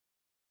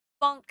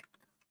 Bonk.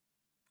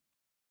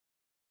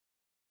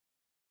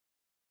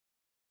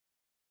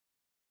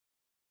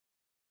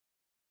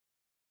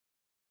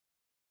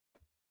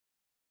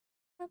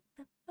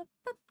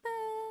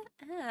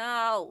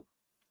 Ow.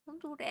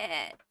 Don't do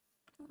that.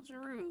 That was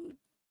rude.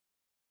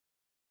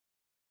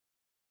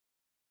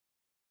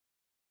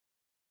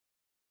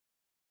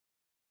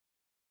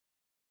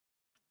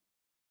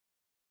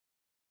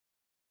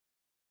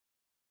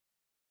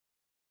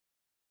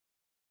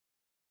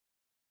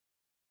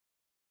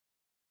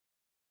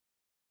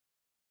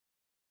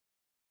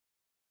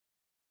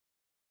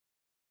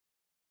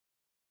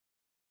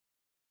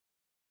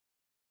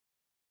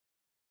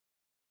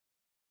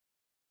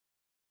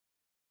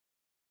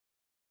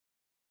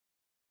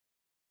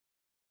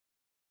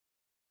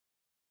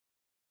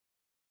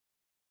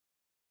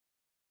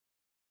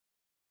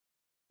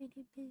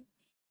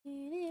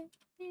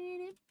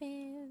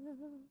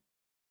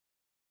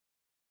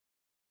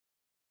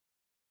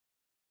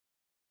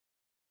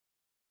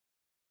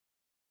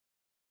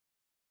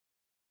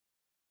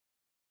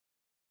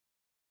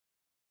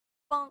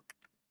 Bonk.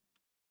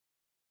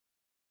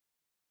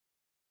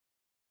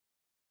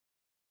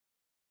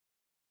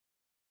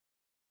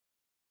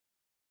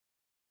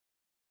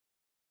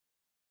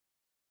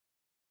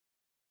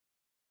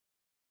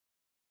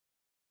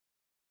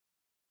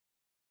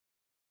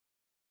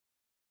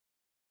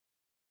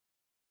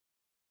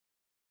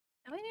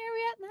 How many are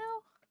we at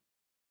now?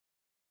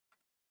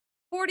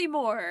 40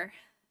 more.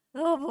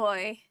 Oh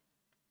boy.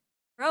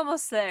 We're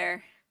almost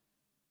there.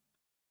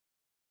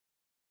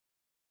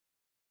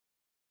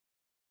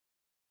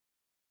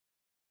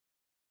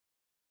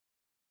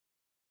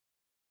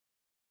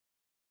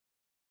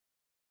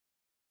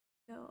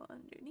 Go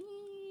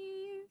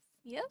underneath.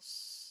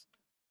 Yes.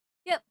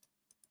 Yep.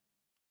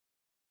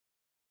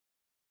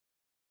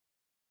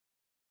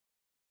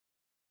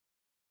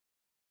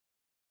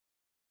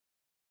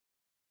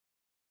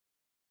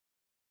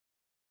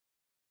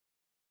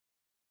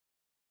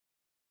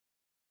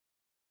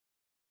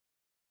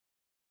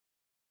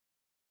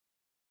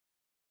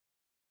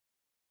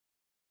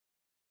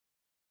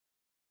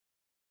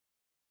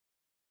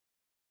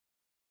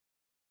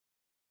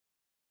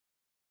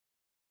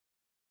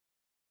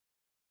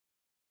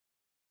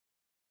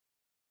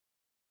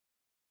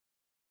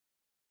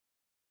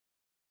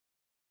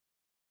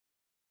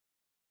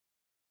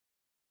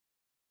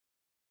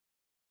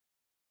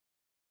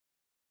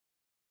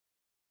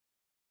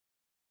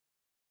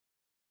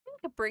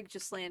 A brig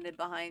just landed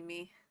behind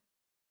me.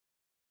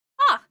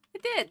 Ah,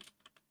 it did.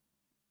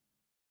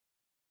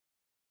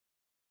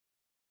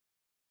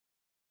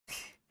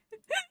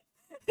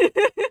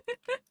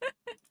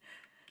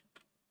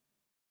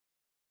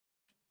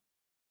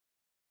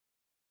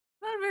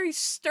 Not a very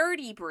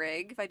sturdy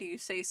brig, if I do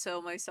say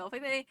so myself. I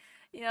think,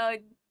 you know,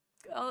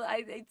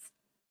 it's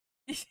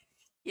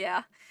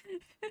yeah.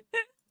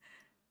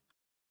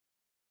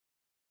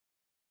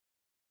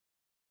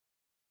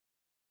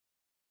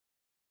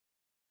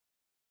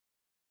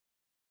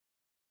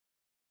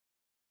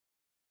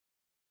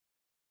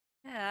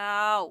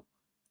 Ow.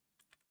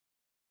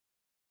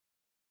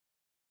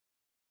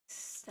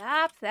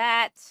 Stop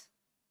that.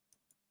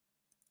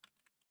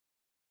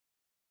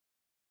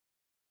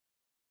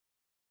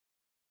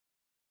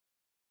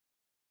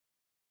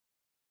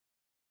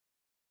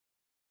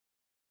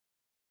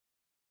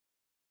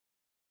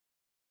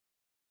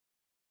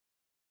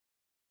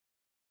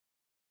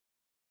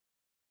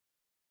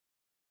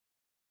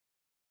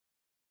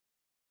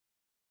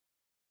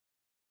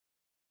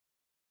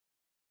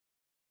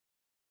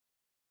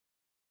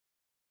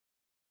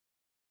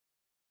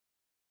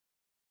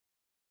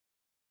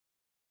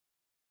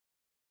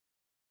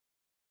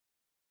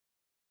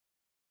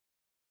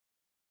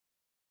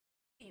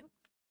 Ew.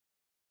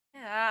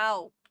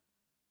 Ow.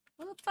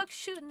 What the fuck's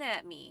shooting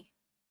at me?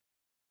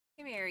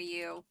 Come here,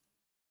 you.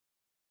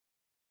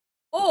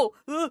 Oh!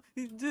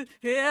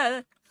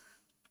 Yeah.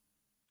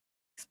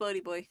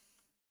 Explodey boy.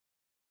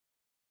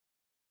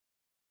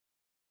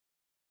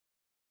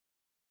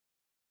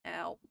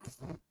 Ow.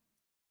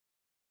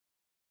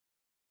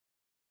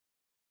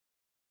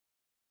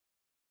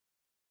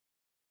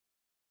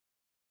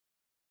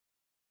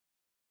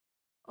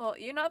 Oh,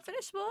 you're not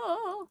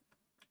finishable.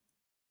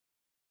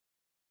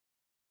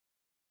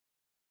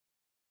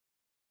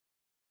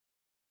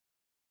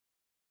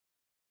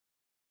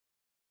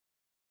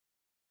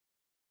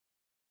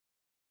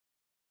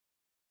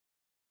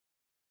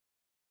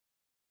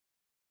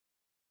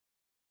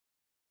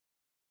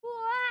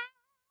 What?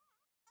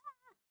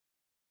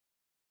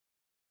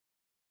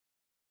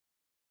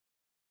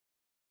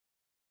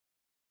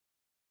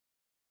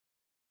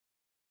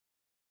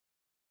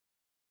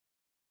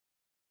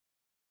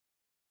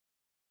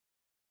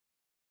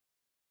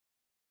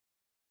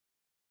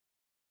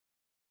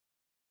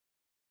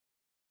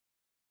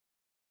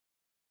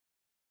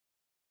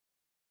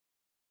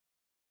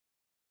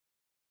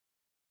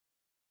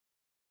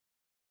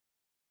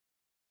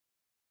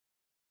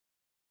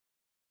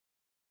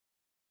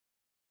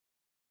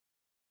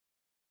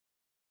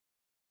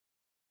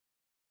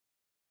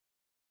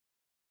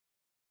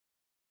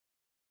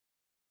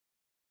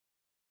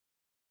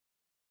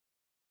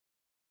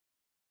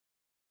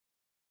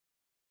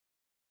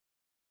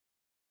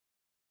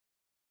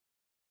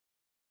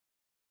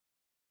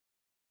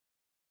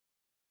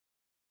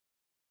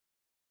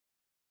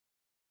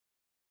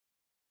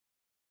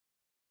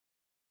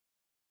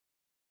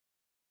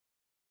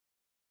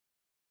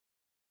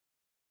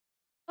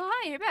 Oh,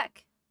 hi, you're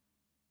back.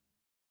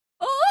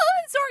 Oh,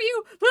 so are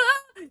you?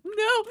 Ah,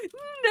 no,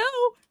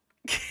 no.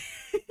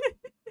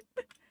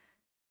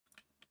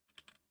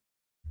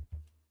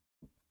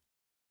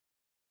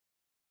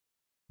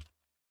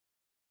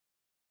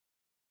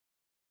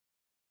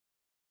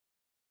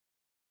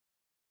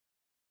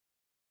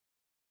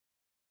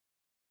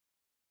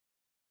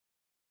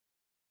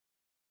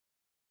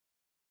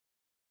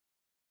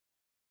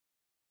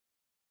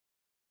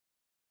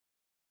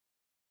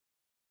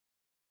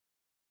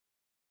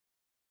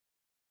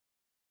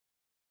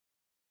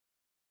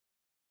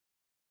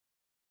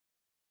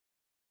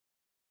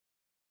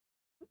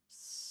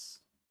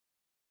 Oops.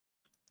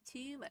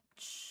 Too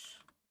much.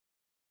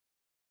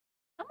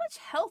 How much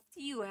health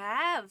do you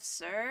have,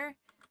 sir?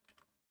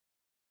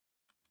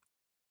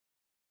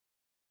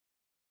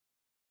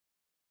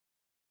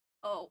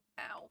 Oh,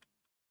 ow.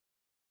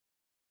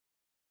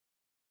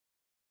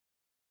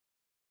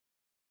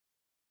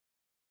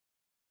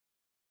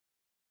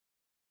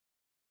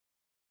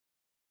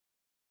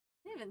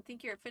 I didn't even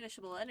think you're a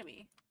finishable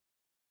enemy.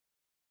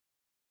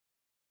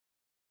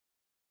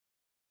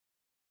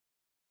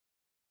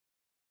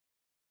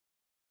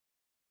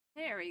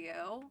 There we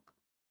go.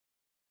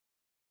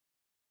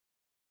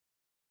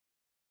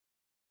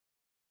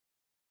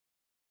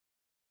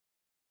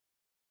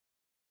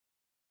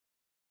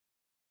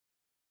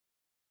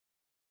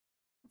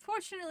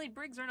 Unfortunately,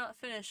 brigs are not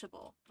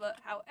finishable, but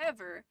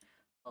however,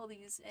 all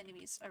these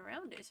enemies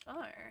around it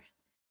are.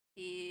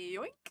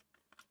 Yoink!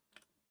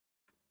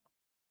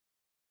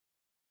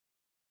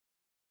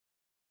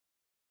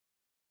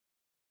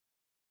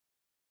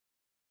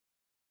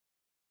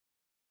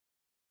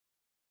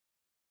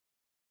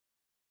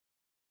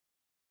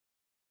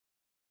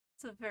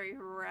 It's a very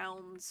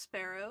round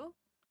sparrow.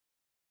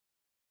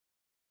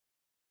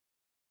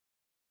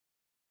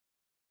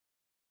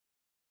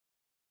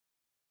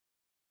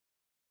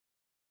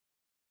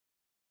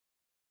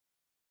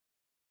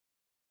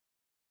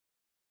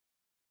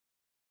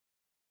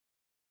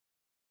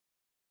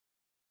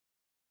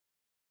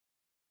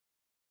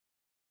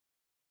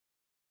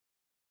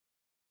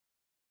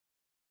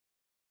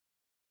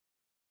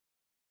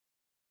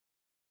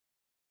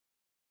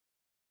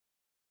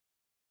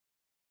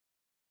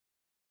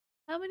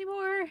 How many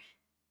more?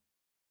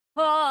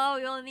 Oh,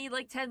 we only need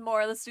like 10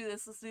 more. Let's do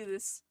this. Let's do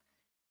this.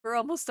 We're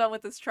almost done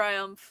with this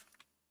triumph.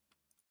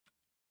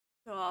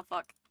 Oh,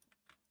 fuck.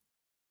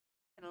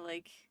 Gonna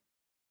like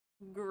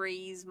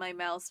graze my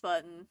mouse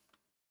button.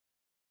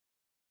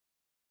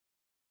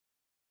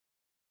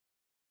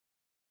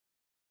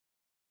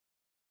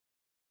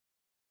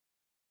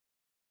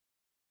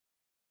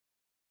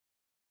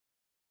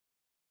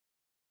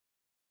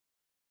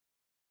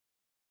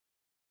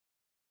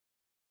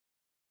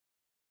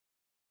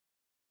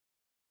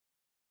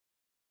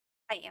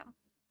 I am.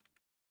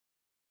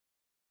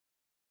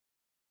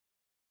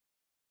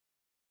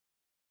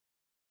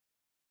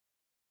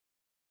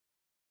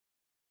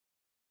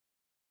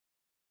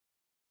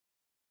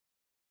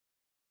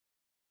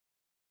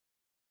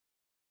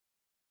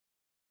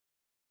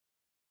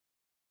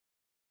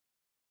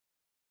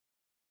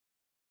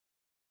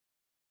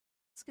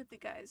 Let's get the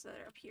guys that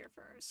are up here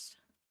first.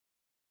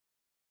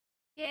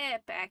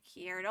 Get back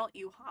here. Don't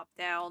you hop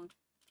down.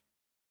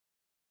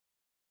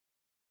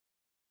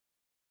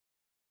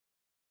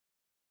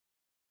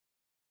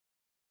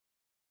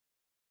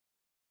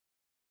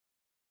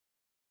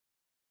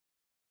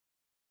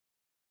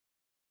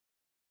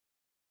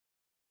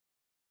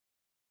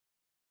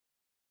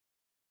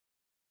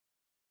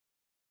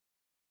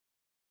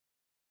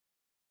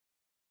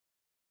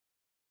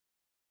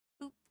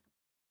 Oop.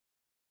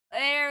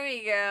 There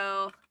we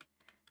go.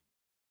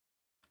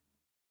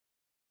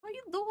 What are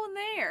you doing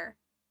there?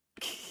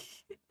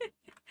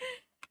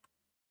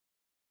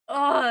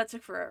 Oh, that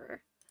took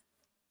forever.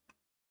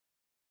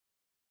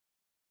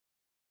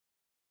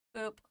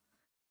 Oop.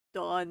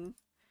 Done.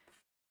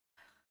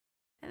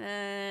 And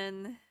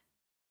then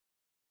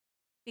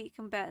beat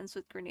combatants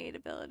with grenade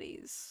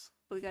abilities.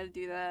 We gotta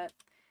do that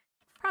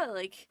probably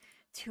like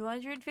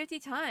 250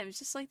 times,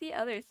 just like the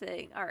other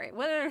thing. Alright,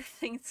 what other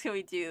things can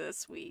we do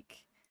this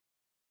week?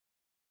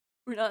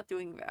 We're not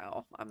doing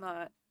Vow. I'm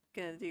not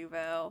gonna do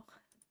Vow.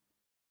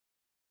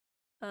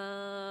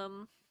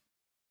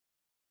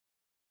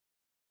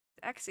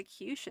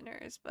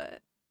 Executioners,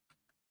 but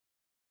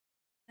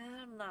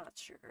I'm not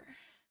sure.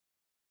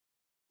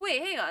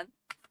 Wait, hang on.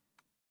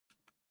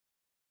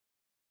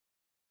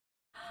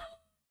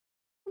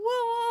 Whoa,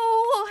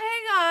 whoa, whoa,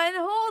 hang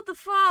on, hold the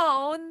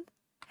phone.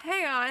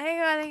 Hang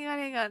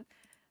on.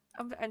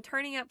 I'm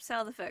turning up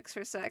sound effects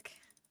for a sec.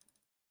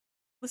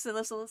 Listen.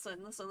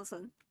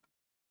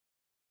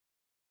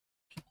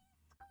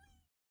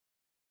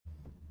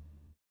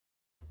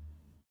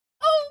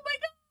 Oh my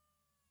god!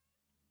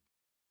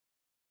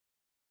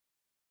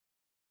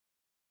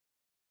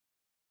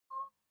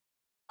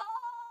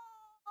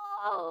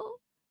 Oh!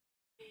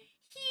 He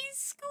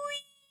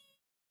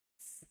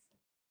squeaks!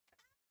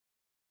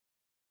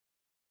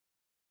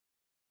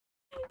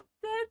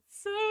 That's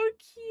so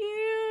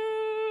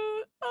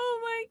cute! Oh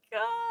my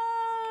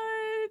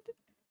god!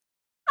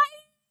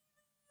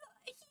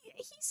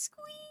 He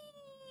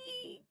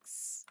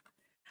squeaks!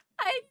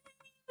 I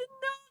didn't even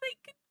know they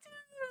could do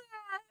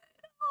that!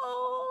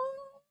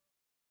 Oh,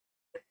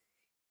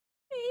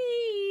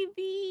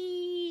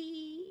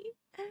 baby!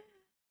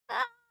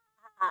 Ah,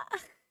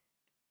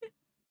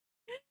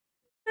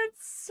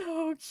 that's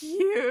so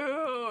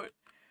cute!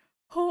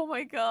 Oh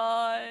my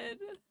god!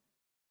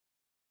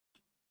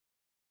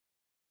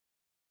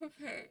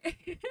 Okay.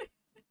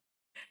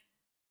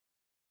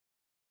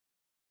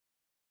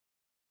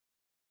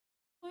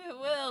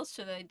 What else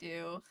should I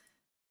do?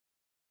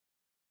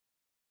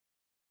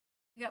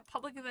 We got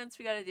public events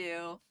we gotta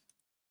do.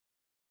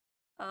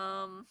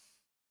 Um.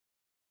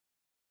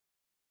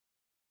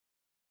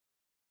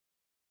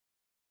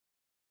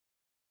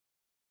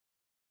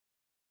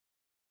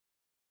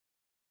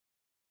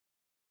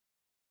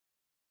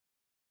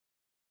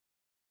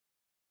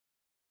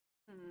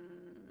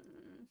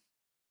 Hmm.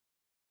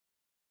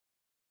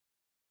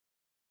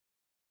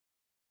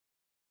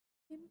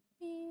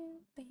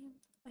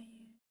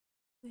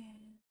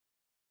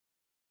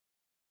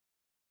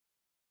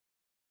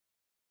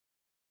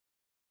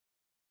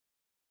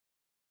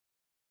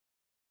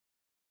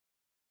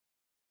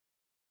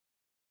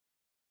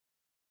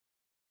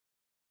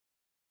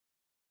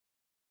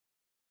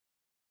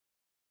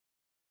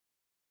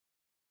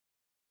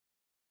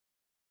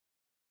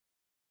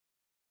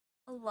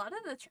 A lot of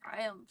the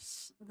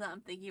triumphs that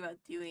I'm thinking about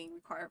doing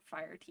require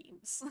fire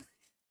teams.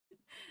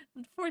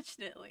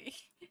 Unfortunately.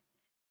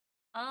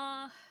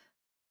 Uh,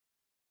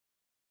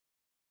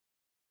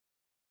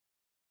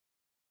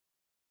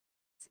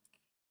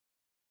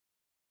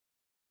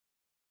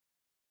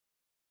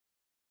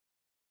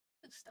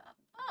 stop.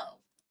 Oh,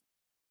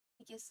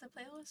 I guess the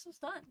playlist was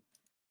done.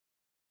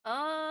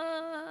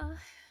 Uh,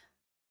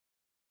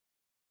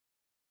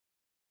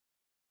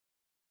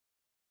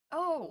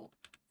 oh,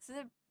 is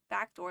it a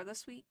backdoor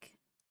this week?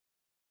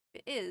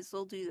 If it is,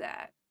 we'll do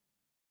that.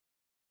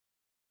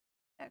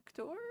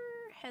 Backdoor,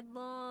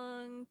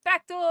 headlong,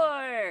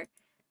 backdoor!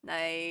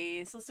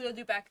 Nice. Let's go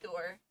do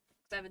backdoor.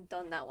 Because I haven't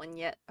done that one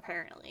yet,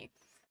 apparently.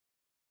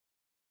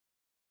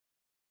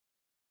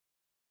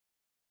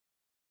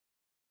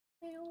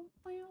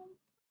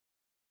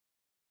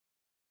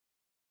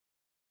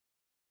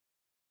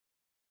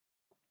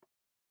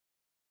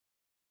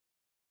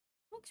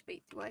 much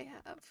bait do I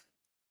have?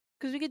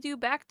 Because we could do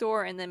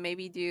backdoor and then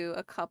maybe do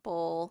a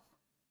couple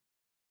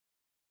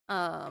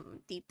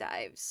deep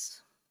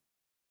dives.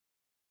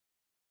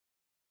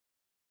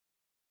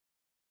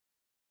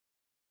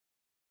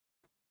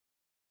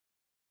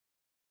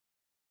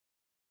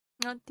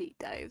 Not deep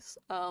dives.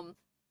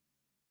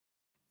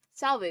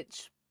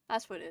 Salvage.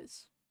 That's what it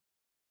is.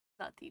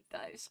 Not deep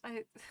dives.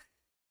 I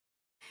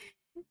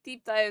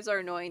Deep dives are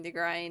annoying to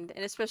grind,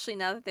 and especially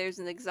now that there's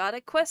an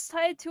exotic quest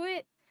tied to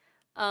it.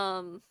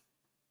 Um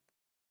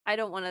I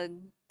don't want to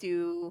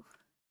do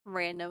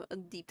random a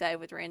deep dive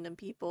with random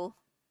people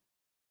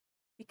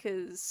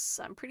because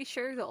I'm pretty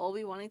sure they'll all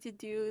be wanting to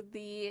do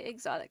the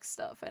exotic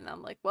stuff, and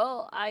I'm like,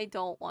 well, I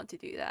don't want to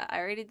do that. I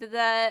already did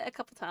that a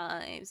couple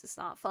times. It's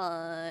not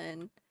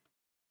fun.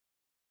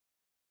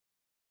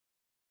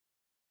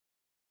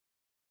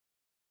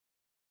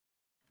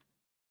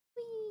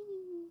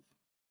 Whee!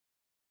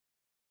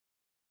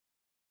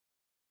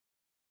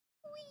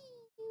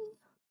 Whee!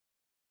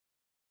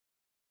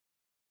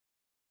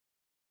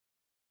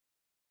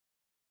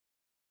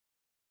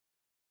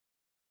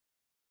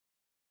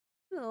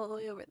 All the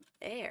way over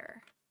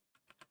there.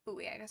 Ooh,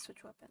 yeah, I gotta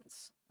switch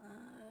weapons.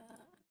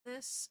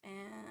 This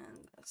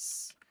and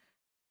this.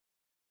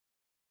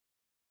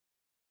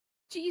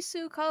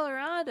 Jisoo,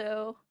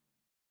 Colorado.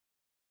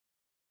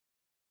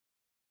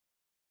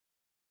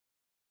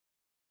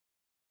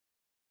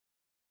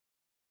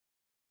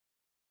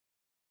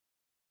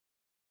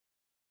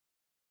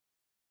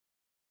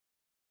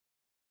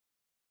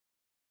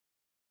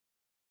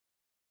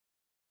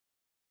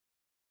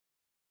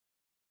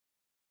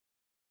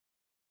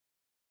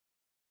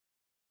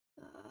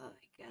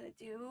 I gotta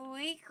do a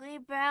weekly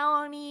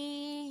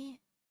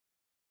bounty.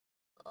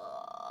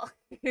 Ugh.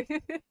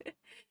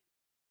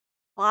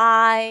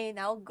 Fine,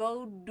 I'll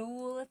go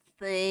do a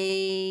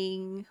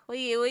thing. What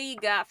you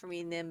got for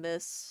me,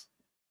 Nimbus?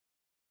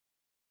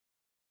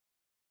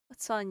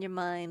 What's on your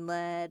mind,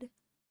 lad?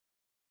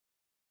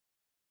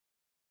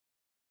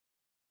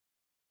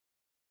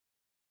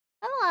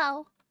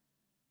 Hello.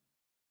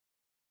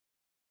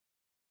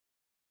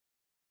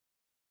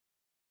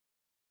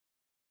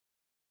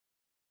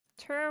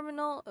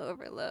 Terminal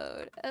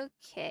overload.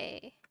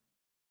 Okay.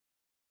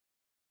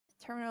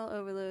 Terminal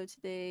overload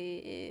today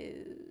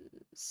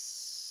is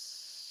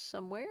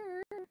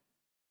somewhere.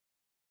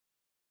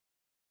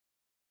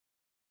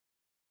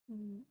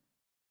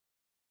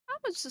 I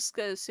was just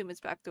gonna assume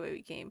it's back the way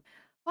we came.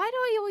 Why do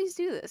I always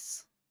do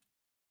this?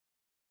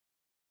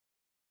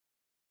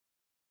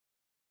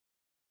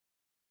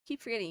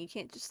 Keep forgetting you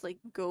can't just like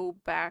go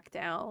back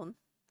down.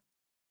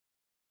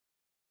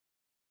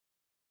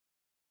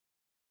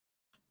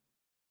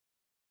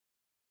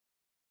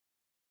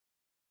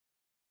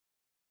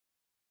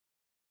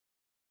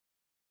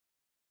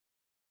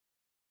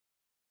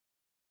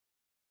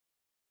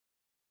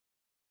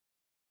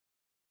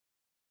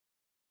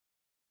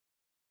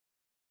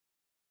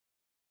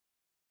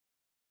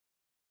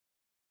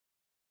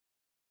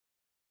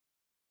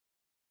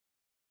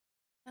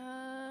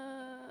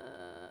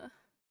 Uh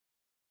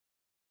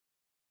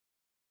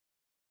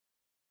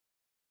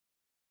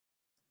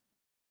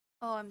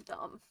oh, I'm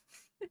dumb.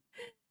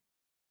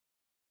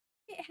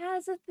 It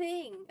has a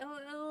thing, a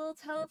little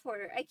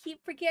teleporter. I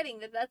keep forgetting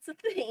that that's a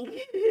thing.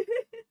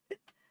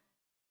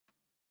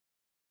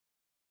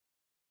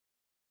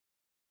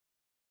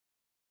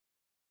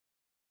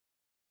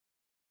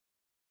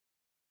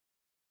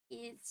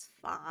 It's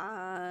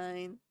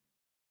fine.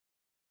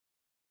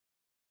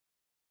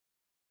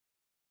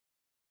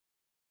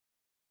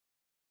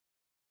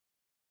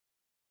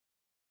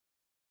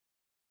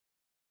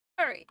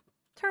 Alright,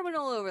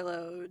 terminal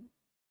overload.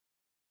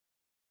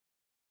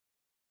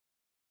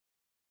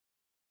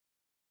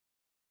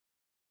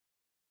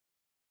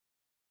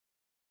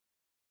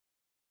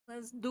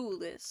 Let's do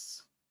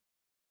this.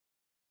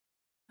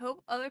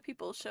 Hope other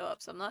people show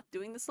up so I'm not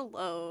doing this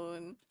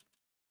alone.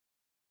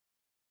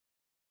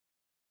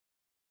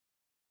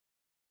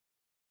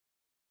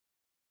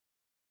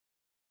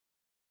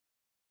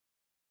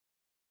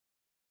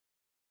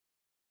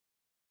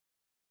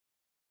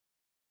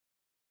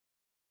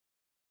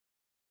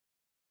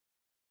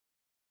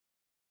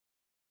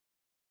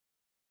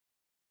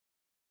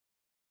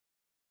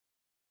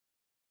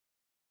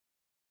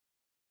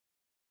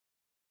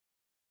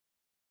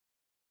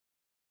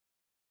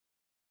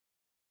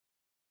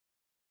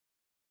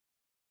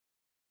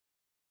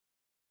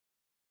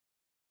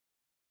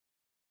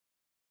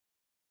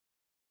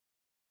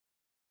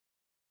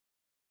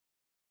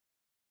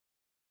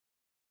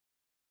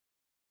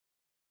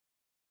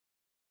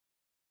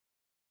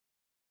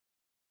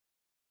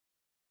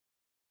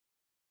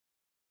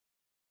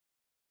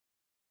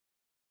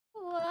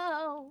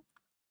 Wow.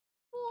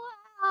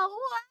 Wow.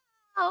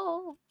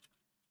 Wow.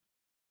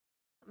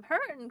 I'm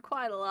hurting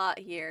quite a lot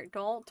here.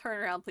 Don't turn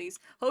around, please.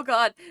 Oh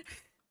god.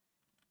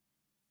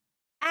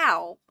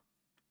 Ow.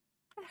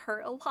 That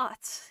hurt a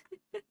lot.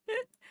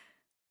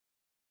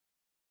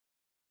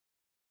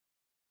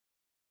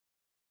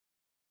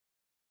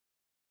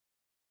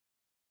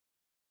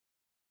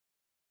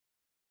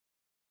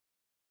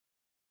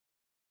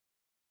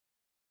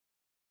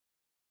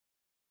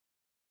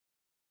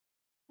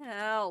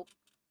 Ow.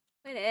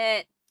 Quit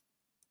it.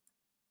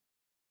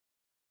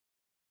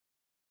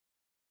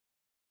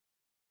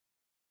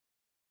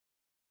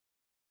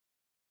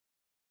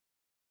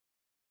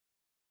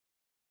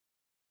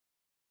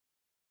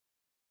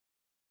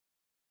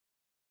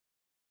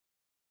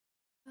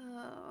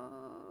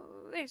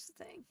 Oh, there's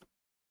the thing.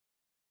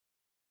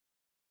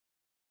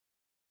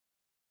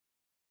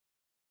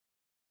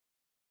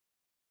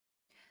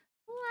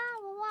 Wow,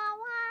 wow,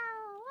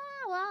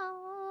 wow, wow,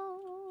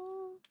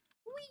 wow.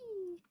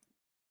 Whee!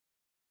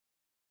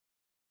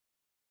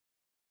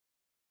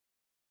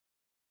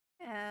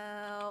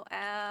 Ow,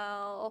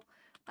 ow.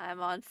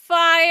 I'm on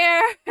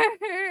fire!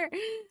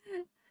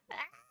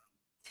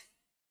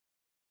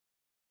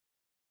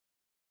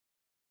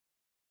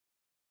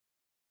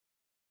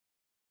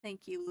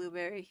 Thank you,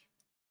 Blueberry.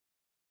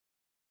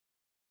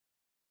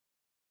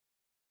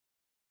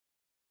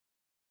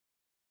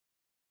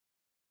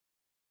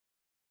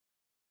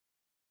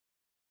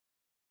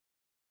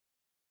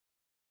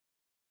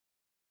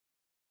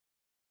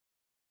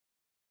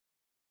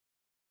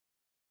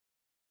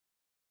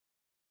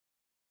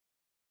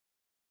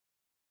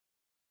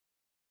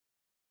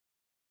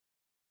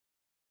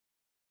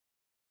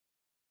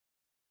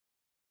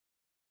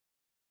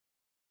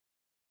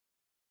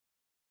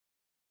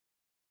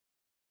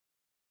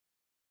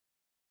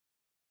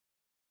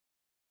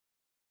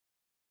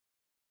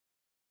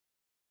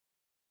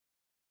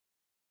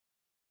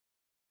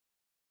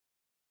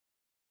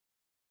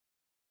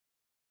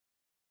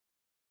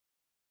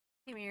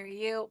 Come here,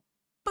 you.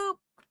 Boop!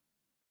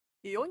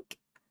 Yoink!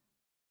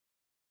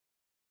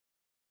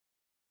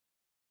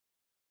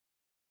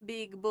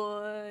 Big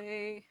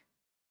boy.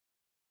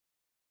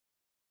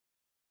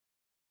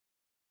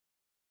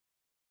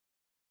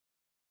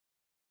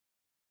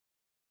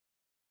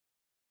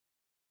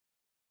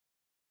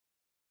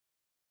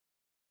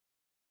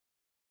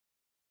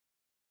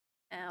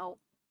 Ow.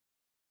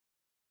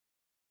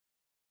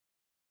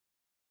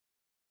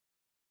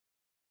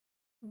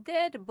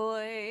 Dead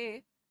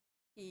boy.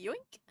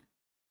 Yoink!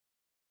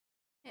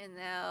 And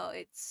now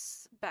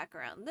it's back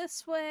around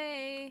this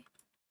way.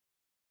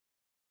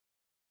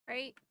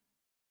 Right?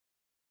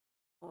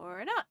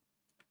 Or not.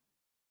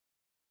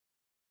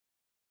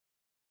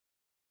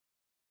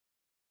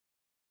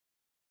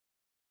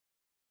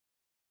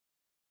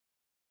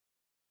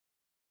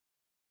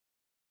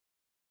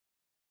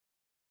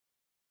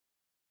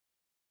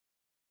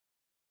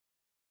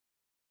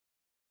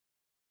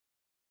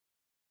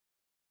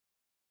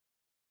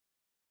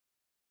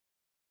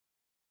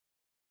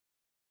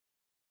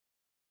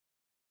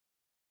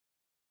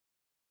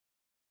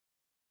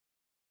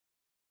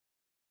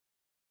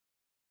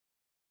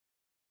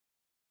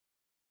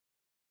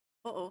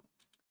 Uh-oh.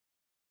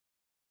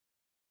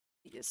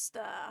 You just,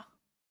 there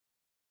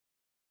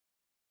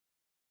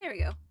we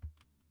go.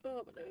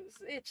 Oh, my nose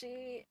is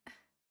itchy.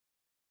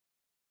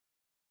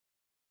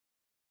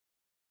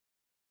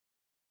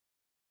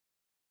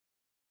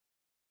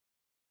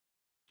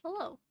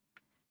 Hello.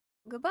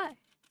 Goodbye.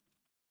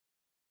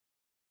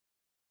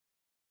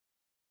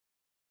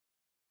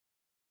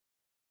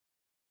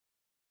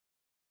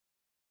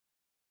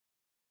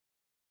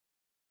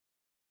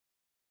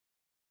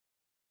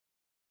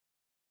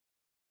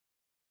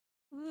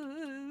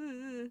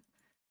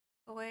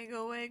 Go away,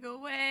 go away, go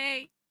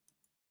away.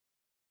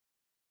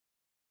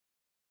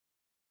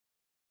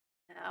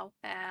 Ow,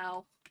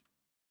 ow.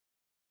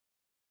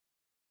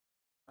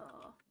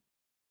 Oh,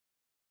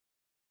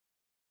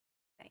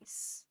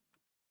 nice.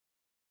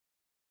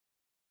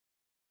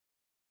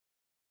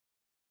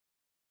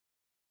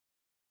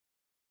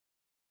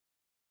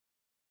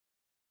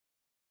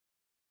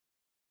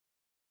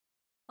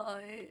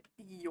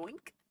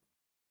 Yoink.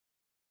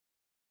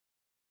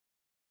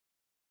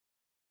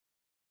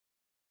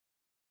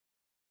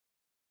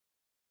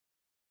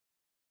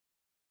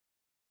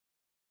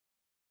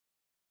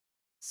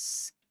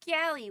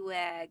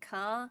 Scallywag,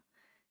 huh?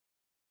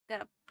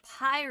 Got a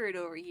pirate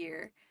over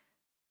here.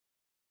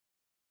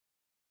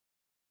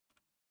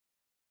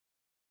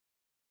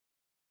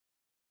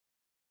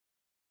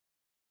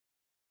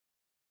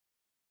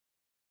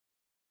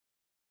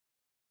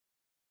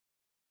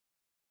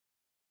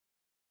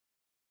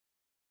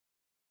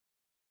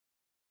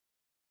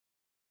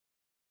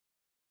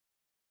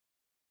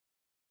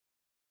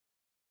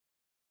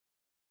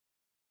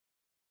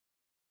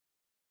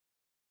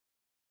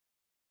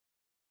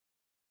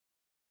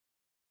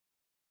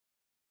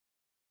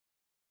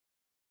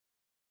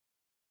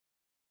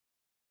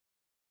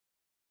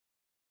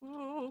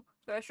 Ooh,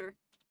 pressure.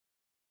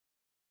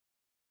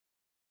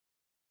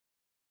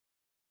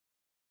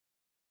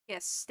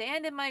 Yes,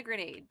 stand in my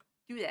grenade.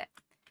 Do that.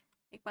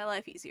 Make my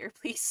life easier,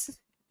 please.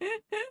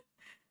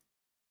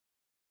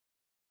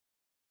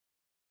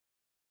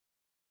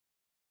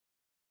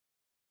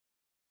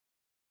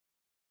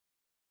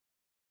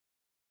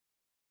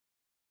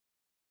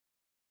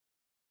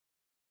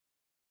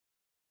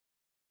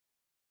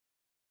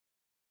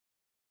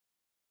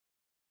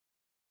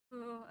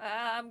 Ooh,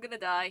 I'm gonna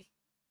die.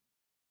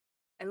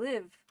 I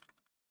live.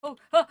 Oh,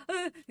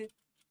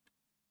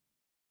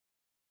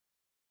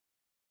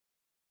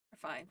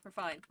 fine. We're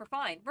fine. We're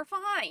fine. We're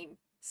fine.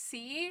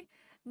 See?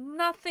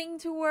 Nothing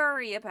to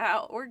worry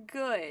about. We're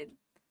good.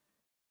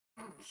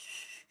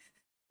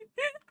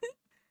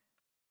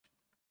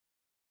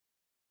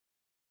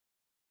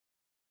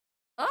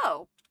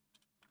 Oh.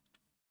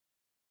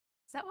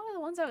 Is that one of the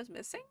ones I was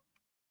missing?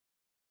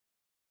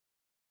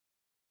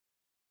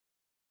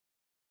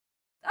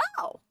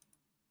 Oh.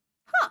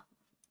 Huh.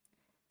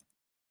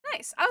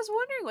 Nice. I was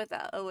wondering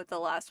what the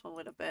last one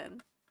would have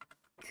been.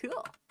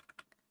 Cool.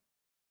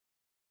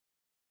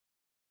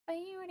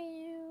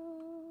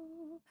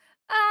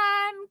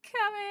 I'm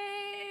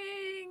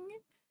coming.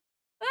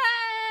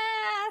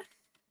 Ah!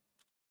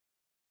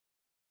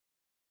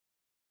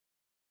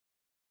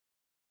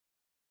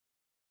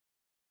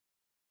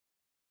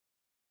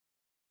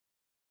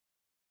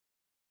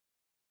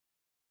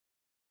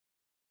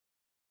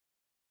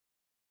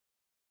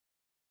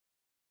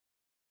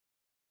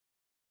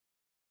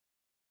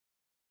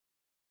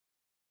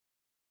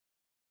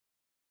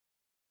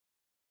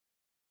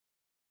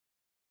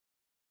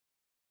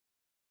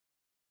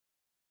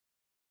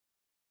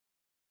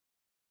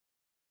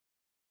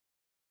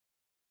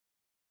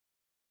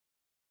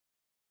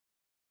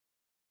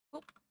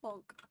 Oh,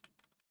 bonk.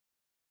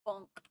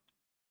 Bonk.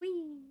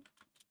 Wee.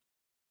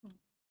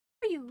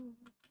 Pew.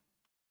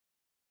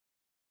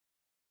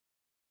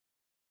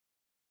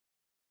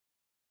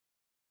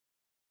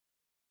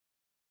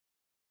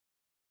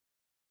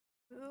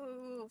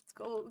 Ooh, let's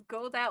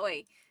go that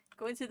way.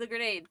 Go into the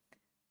grenade.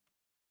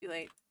 Too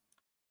late.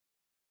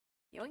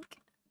 Yoink.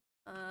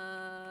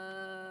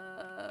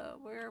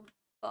 Where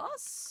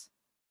boss?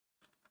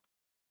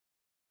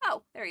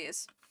 Oh, there he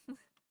is.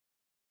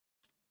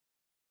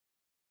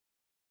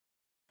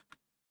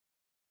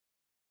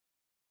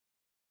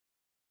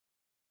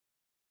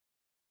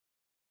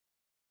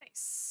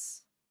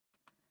 Nice.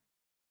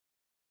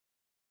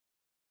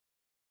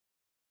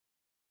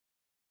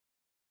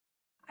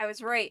 I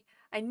was right.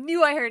 I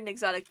knew I heard an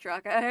exotic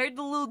truck. I heard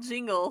the little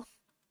jingle.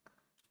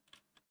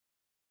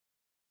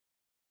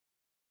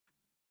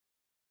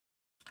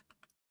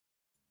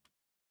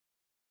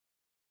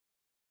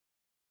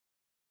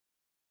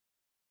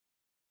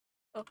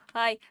 Oh,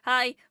 hi,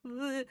 hi.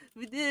 No.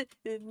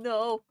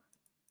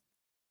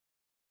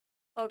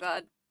 Oh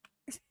god.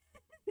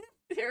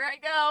 Here I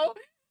go.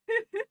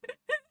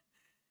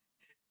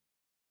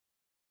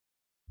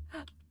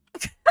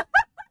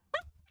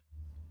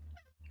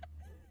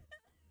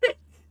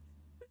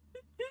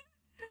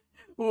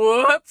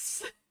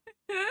 Whoops.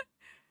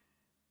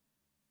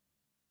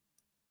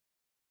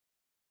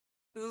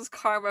 This is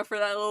karma for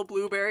that little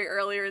blueberry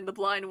earlier in the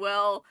blind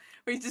well,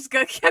 where he just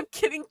kept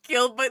getting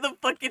killed by the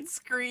fucking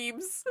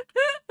screams.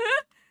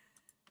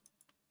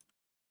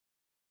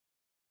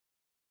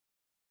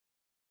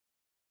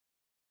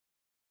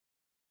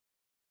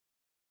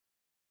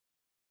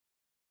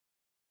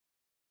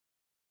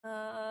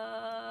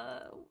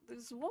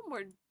 There's one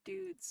more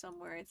dude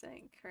somewhere, I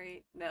think,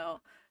 right?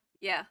 No.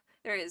 Yeah,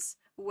 there is.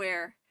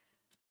 Where?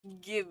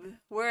 Gib.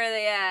 Where are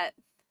they at?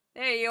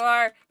 There you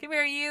are. Come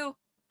here, you.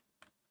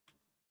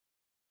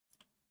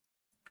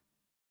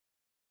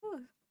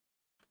 Ooh,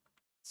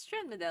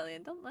 strand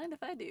medallion. Don't mind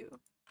if I do.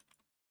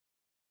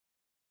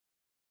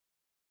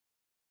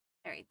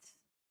 Alright.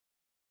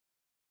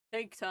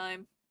 Tank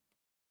time.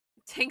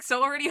 Tank's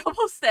already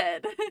almost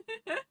dead.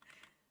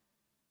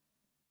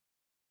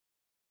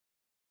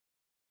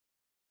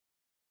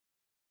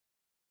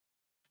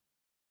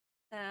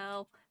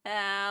 Ow.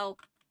 Ow.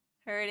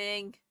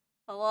 Hurting.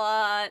 A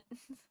lot.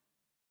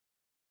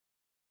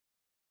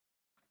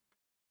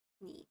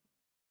 Neat.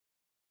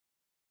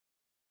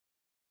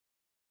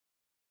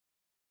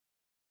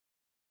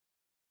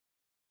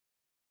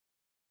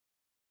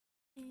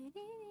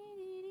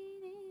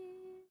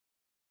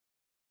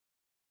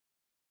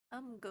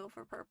 I'm gonna go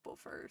for purple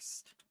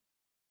first.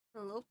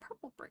 A little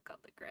purple brick on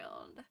the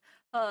ground.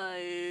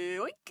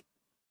 Oink!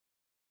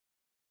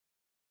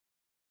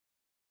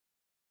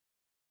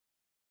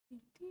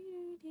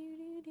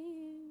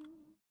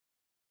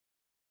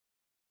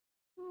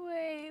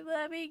 Wait,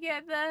 let me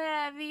get the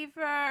heavy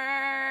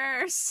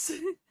first.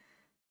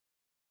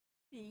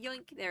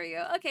 Yoink, there we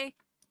go. Okay.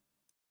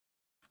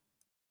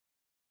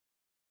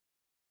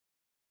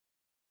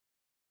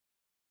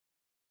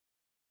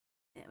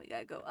 And we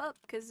gotta go up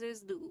because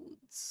there's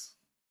dudes.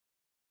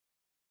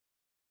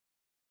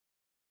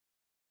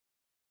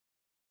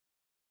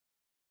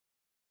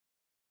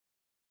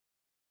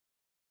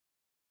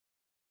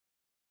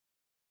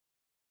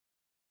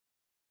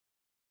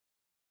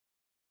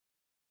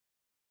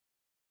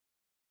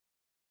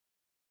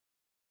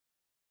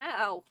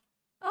 Ow.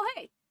 Oh,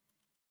 hey.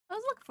 I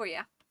was looking for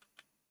you.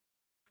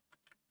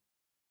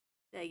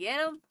 Did I get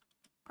him?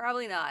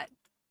 Probably not.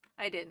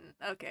 I didn't.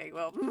 Okay,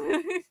 well.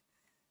 Alright,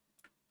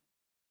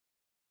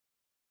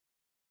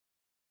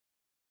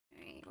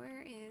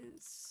 where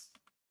is...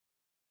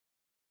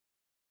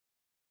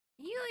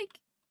 Can you, like,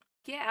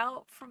 get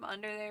out from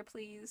under there,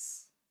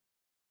 please?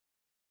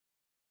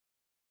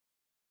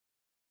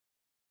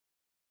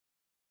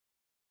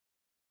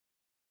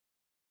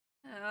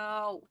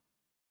 Oh.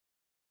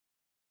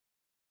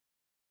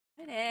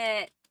 Quit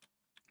it.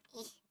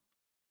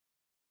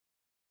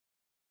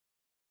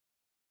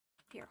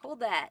 Here,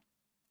 hold that.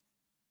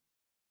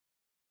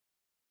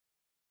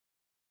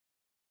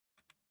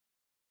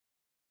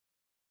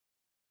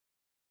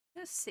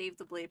 I'm gonna save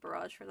the Blade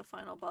Barrage for the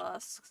final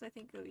boss, because I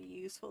think it'll be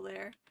useful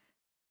there.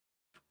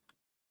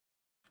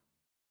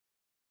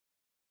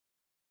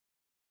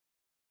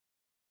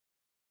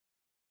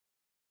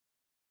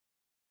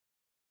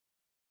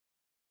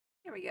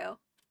 Here we go.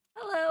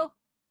 Hello!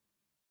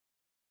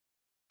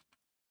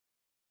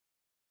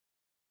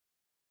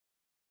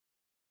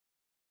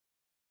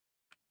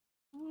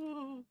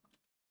 Ooh.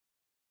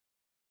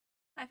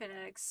 Hi,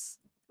 Phoenix.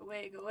 Go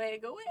away, go away,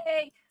 go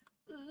away!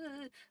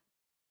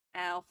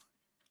 Ow.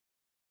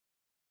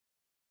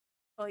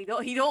 Oh,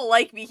 he don't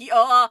like me.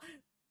 Ah!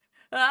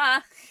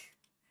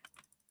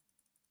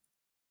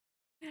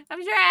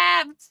 I'm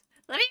trapped!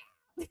 Let me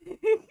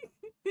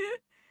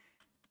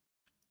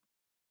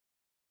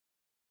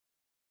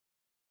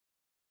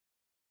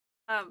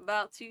I'm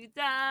about to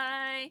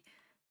die.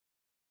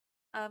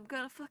 I'm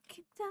gonna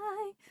fucking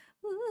die.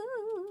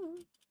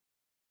 Ooh.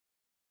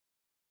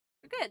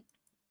 We're good.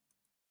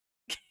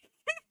 I've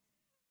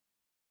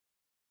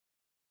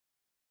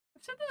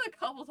said that a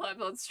couple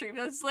times on stream.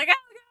 I was like, oh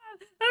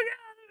god, oh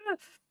god.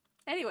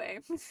 Anyway.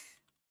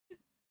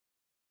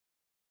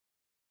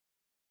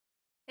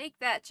 Take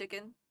that,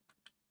 chicken.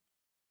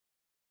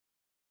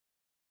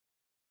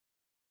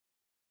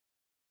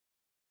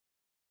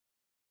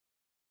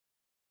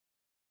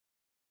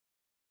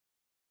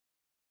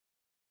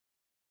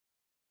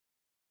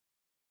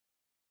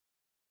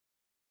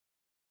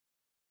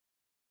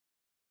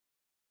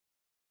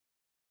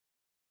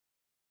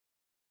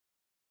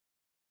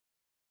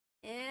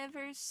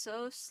 Ever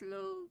so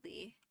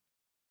slowly.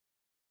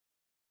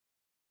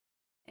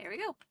 There we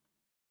go.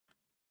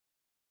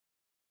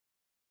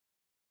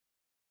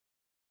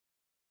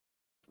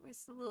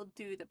 Where's the little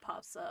dude that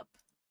pops up?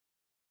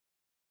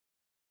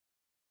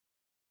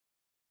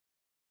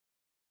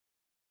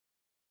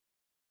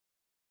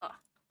 Oh,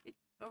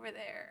 over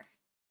there.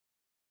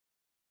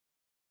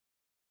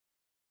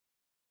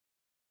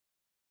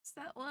 It's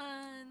that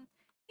one.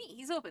 Hey,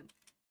 he's open.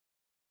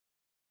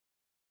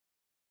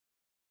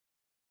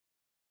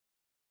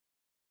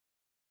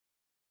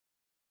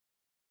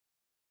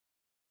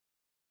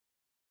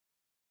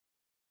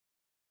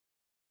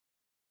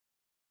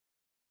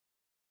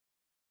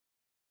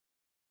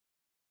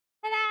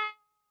 Ta-da!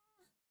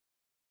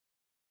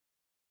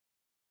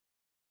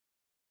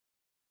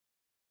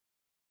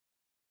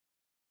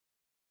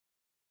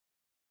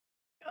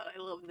 God, I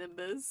love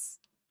Nimbus.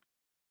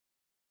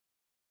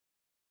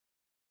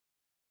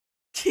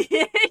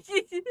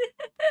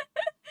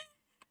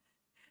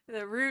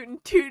 The rootin'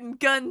 tootin'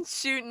 gun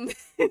shooting.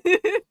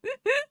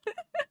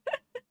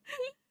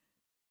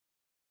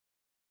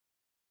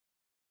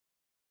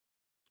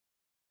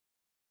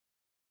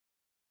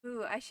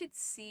 Ooh, I should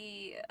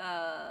see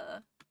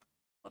what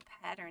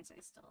patterns I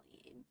still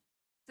need.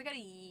 I gotta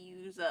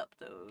use up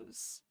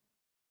those.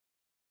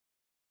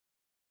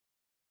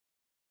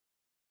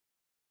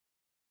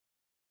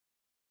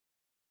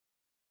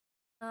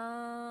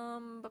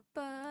 I'm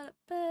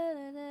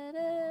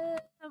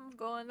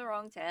going the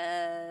wrong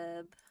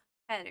tab.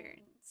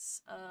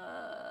 Patterns.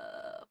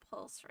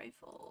 Pulse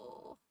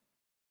rifle.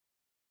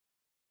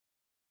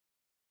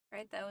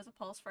 Right, that was a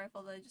pulse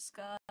rifle that I just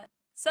got.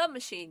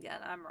 Submachine gun,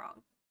 I'm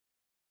wrong.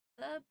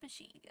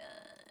 Submachine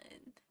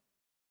gun.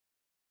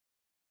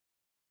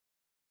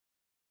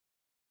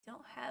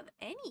 Don't have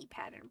any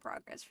pattern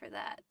progress for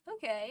that.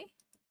 Okay.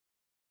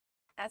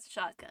 That's a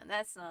shotgun.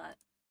 That's not.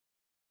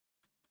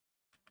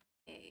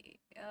 Okay.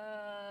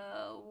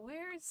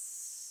 Where's.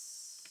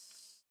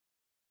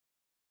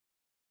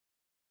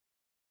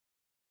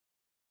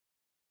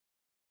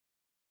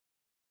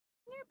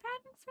 Is there a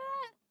pattern for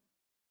that?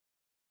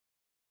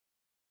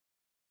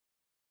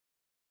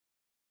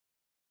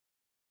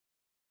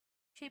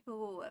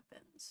 Shapeable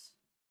weapons.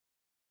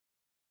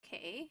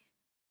 Okay.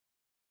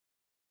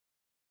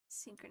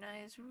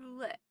 Synchronized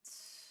roulette.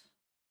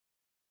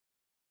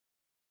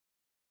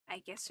 I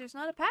guess there's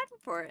not a pattern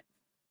for it.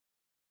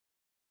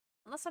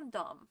 Unless I'm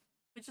dumb.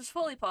 Which is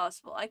fully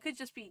possible. I could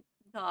just be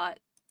not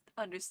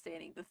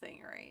understanding the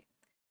thing right.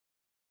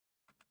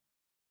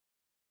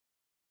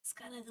 It's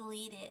gonna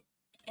delete it.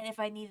 And if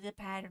I needed a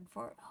pattern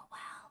for it, oh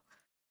wow.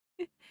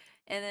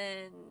 And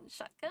then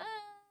shotgun.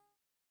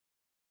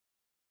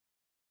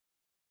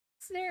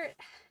 Is there...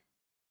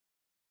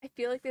 I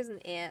feel like there's an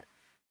ant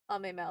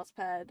on my mouse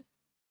pad.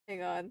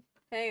 Hang on.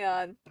 Hang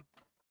on.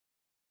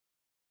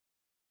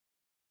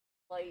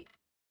 Light.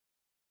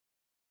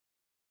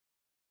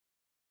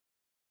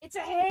 It's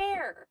a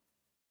hair!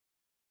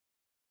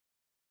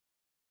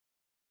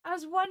 I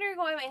was wondering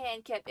why my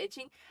hand kept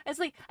itching. It's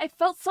like, I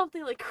felt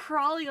something like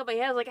crawling on my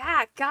hand. I was like,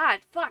 ah, god,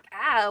 fuck,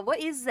 what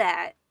is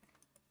that?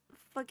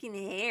 Fucking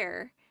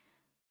hair.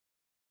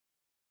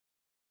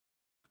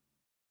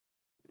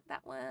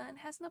 That one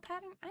has no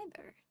pattern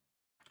either.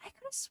 I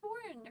could have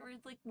sworn there were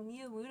like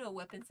Miyamoto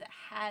weapons that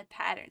had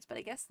patterns, but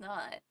I guess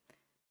not.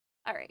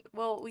 Alright,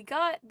 well, we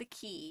got the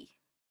key.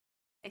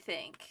 I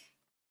think.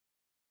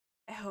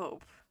 I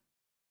hope.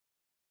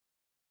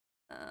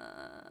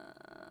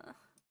 Uh,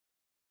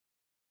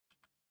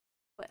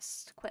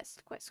 quest.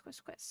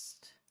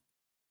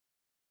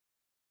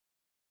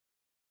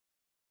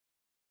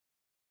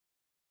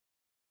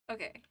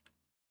 Okay.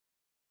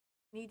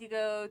 Need to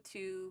go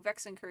to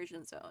Vex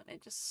Incursion Zone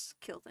and just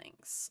kill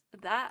things.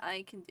 That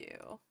I can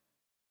do.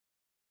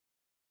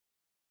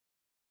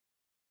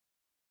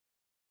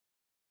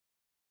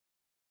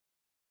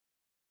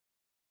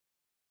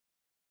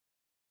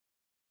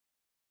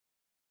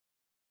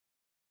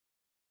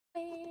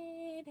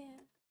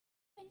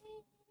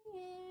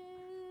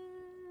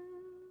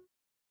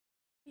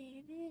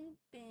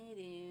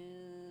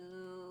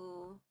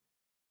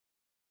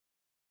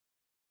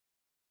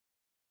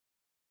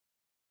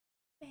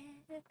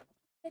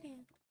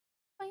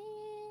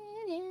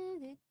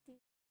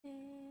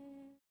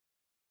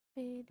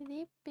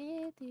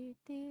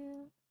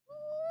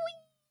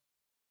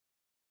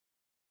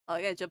 Oh,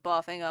 I gotta jump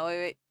off. Hang on,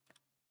 wait.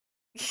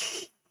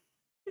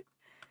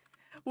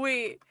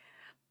 Wait.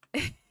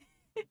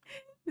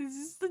 This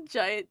is the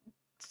giant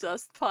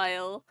dust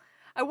pile.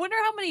 I wonder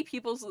how many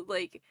people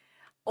like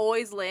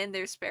always land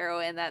their sparrow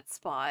in that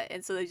spot,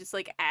 and so they just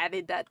like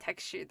added that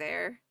texture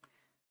there.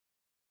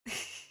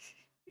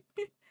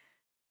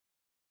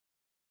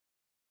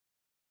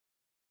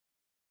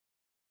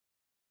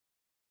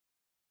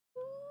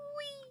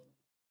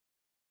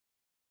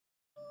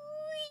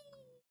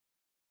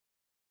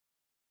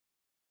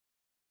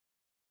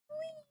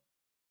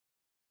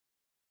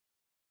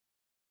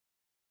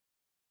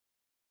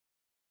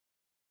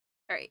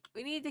 Alright,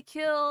 we need to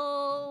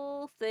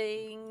kill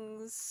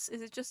things. Is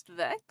it just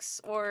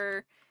Vex,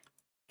 or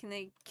can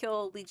they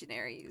kill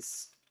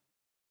legionaries?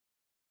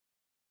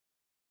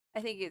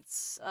 I think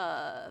it's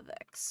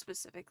Vex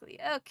specifically.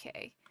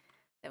 Okay.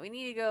 Then we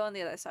need to go on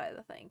the other side of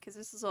the thing, because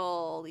this is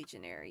all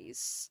legionaries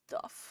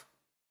stuff.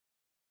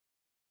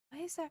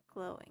 Why is that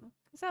glowing?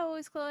 Is that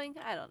always glowing?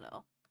 I don't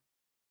know.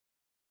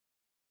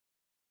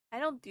 I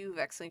don't do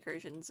Vex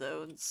incursion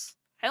zones.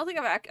 I don't think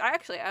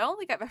I don't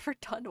think I've ever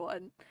done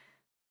one.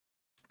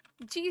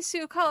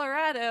 Jisoo,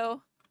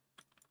 Colorado.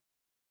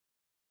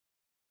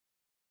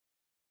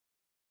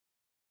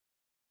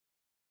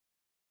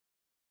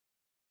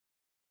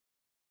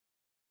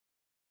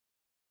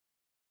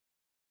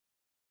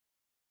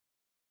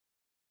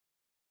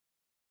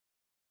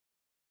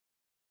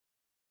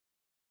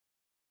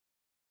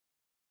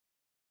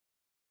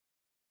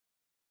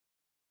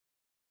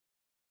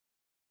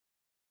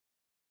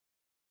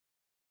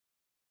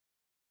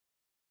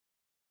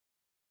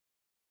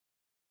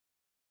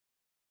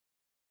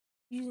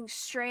 Using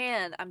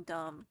Strand. I'm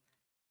dumb.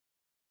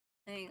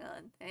 Hang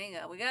on.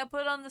 We gotta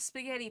put on the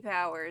spaghetti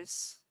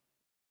powers.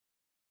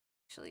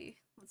 Actually,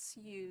 let's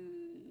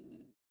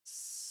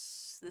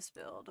use this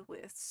build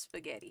with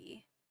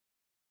spaghetti.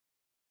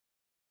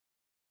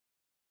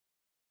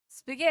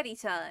 Spaghetti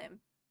time.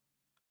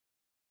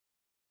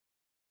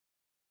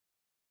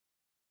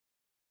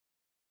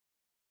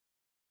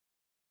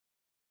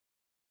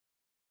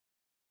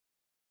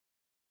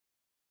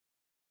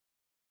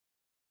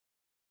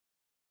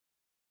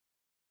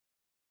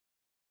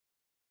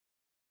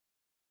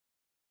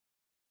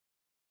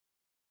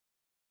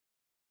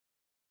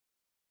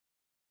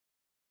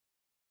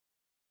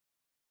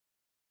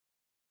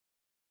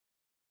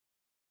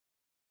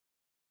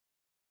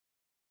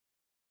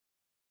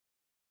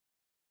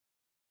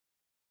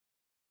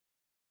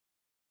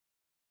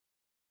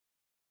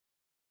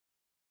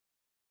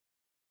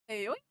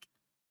 Hey, yoink.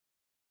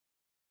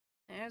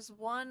 There's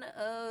one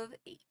of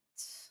 8.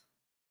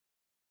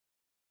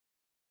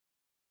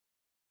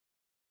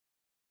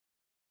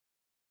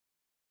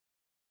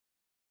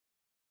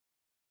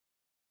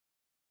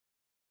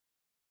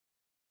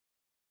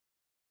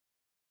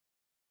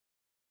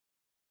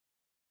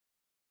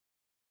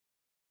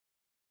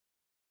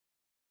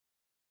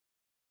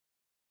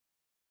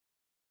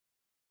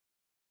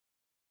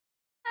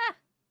 Ah!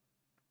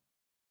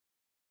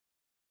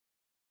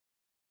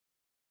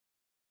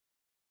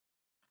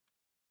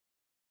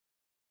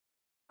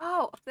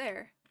 Oh, up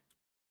there.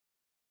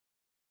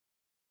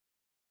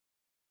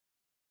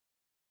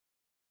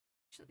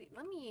 Actually,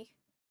 let me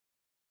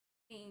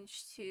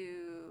change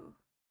to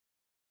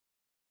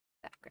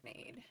that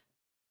grenade.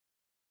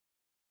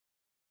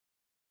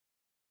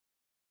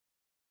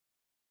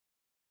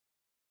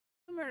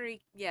 Someone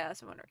already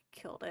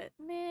killed it.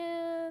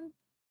 Man.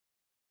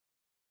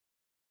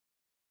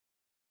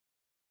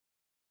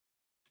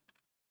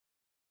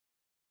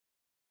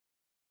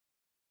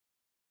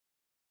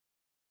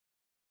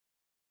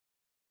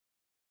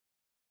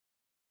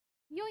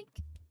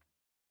 Yoink.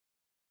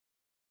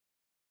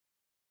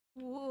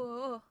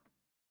 Whoa.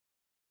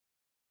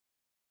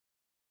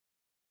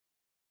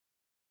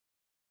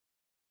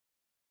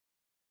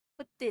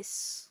 What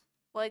this?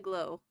 Why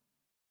glow?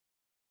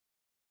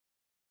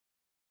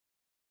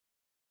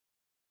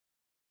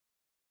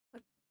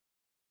 What?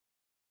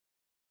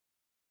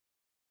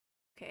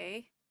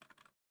 Okay.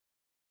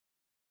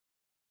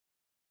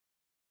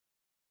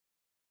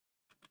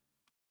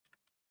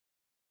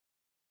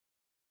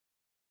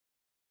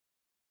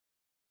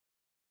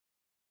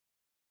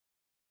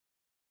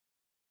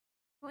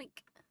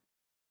 Like,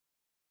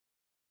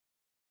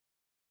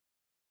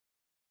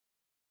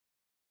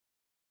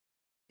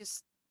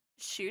 just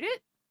shoot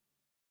it?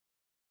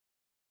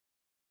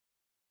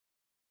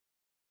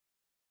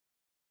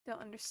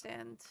 Don't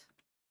understand.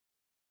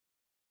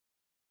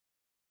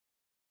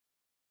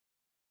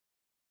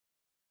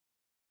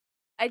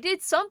 I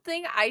did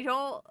something. I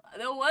don't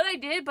know what I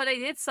did, but I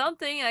did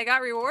something. I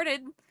got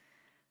rewarded.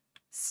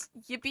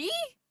 Yippee?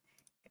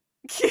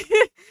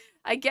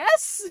 I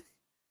guess?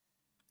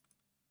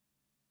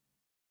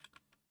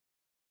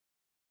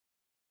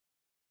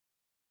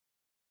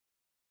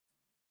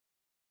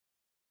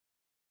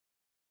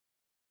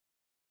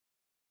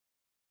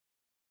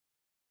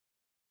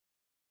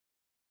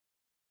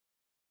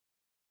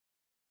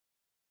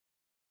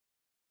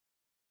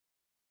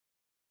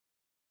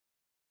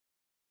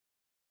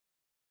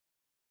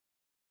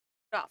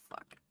 Oh,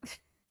 fuck.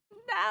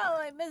 No,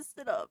 I messed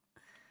it up.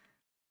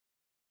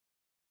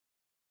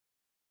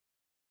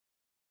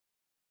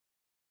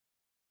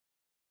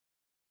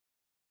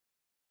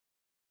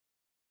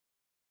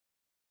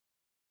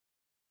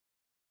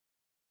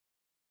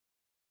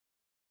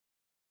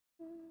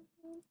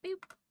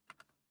 Boop.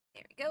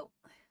 There we go.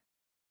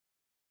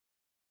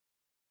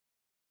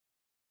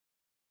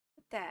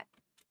 That.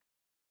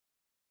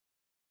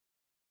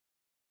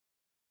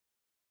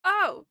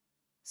 Oh!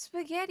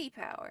 Spaghetti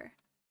power.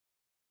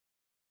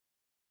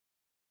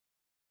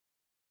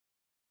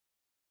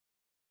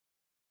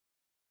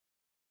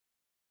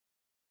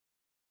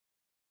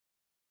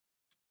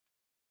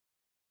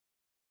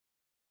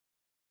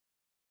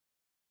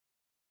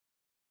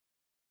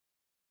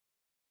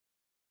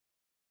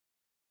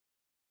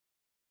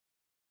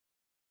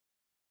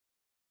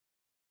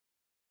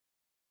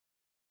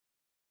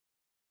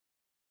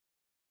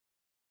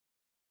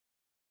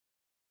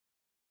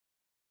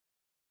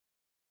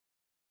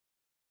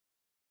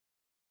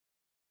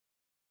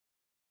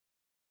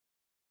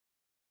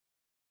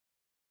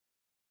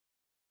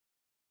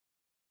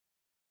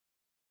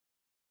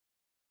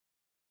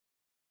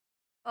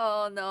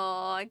 Oh no,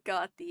 I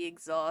got the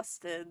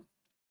exhausted.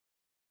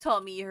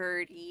 Tummy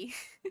hurty.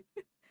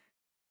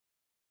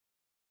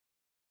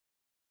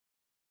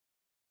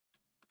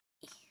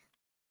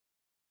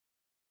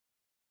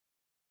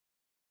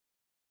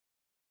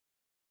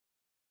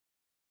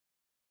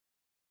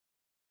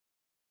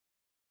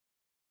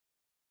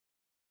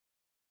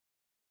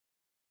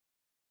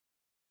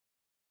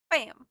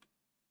 Bam.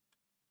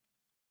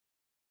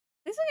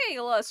 At least I'm getting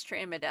a lot of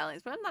strand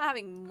medallions, but I'm not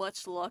having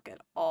much luck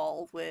at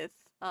all with,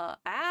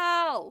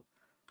 ow!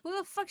 Who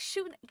the fuck's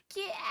shooting?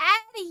 Get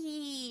out of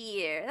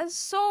here! That's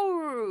so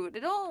rude. I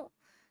don't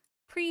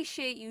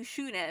appreciate you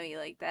shooting at me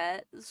like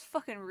that. It's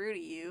fucking rude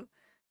of you.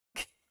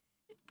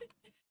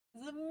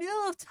 In the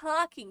middle of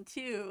talking,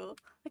 too.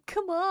 Like,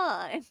 come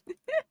on.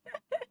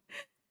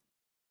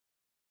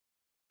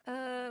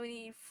 We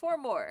need 4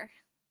 more.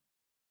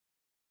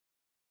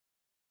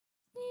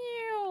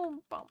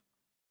 Bump.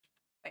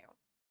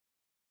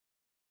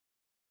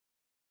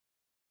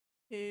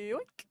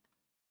 Yoink.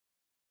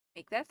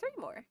 Make that 3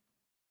 more.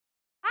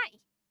 Hi.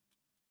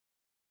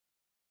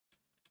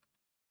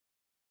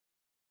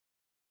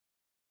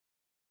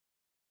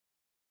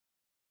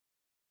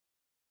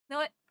 Know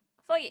what?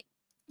 Fuck it.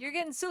 You're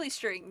getting silly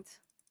stringed.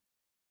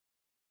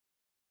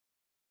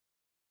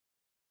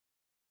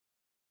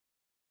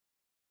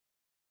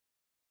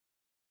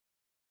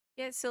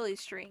 Get silly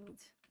stringed.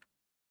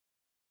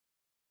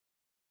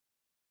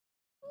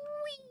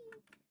 Whee!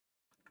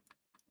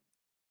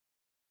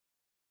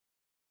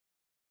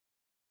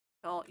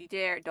 Don't you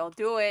dare. Don't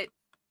do it.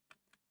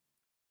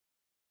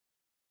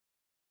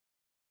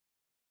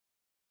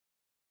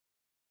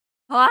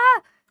 Ah!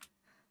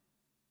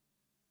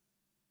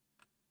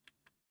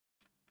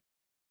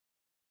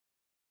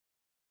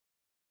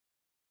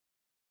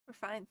 We're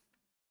fine.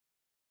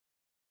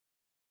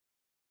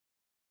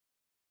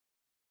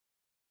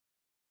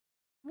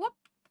 Whoop.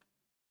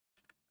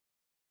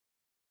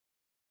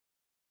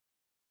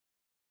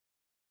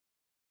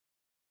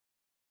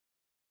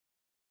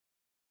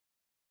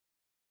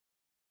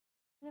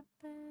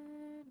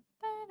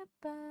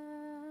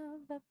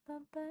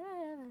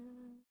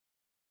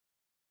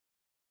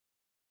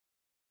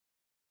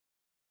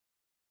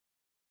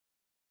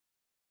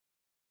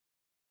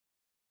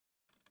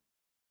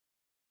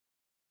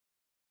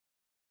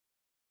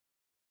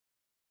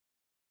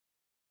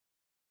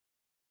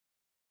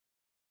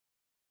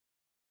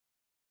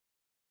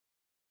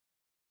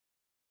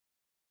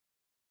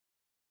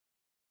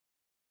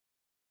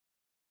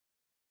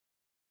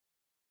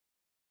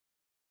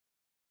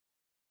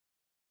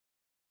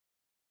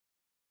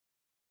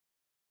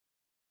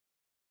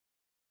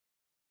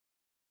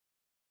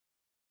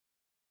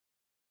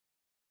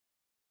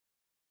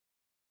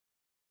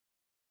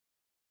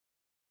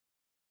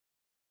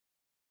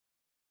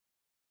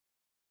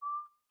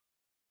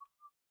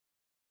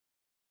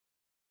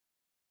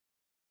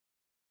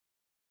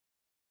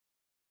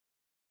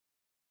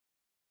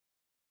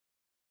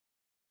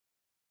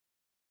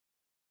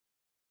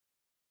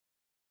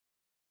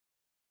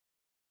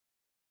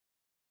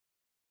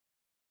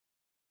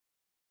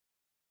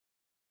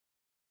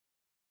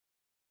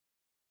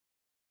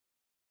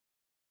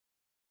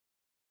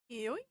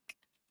 Yoink.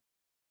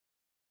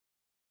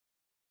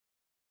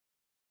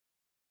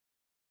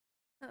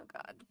 Oh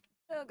god.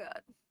 Oh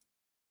god.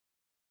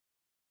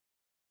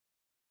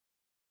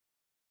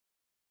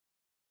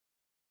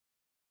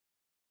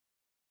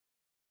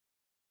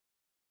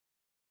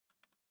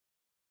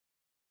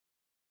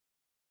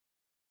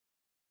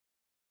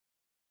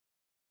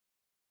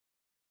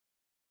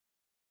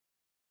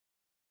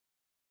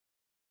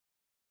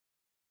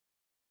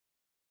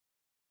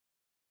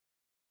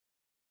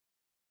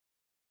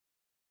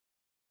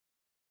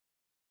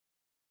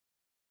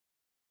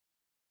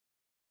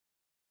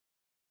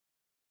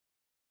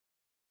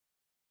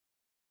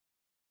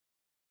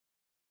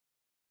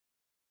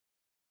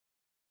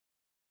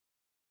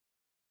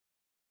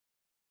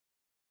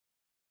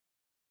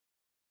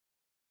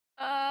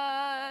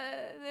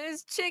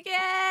 There's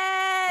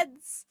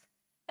chickens!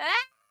 Ah!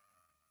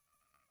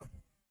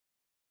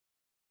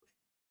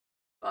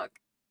 Fuck.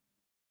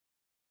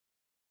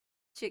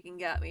 Chicken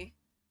got me.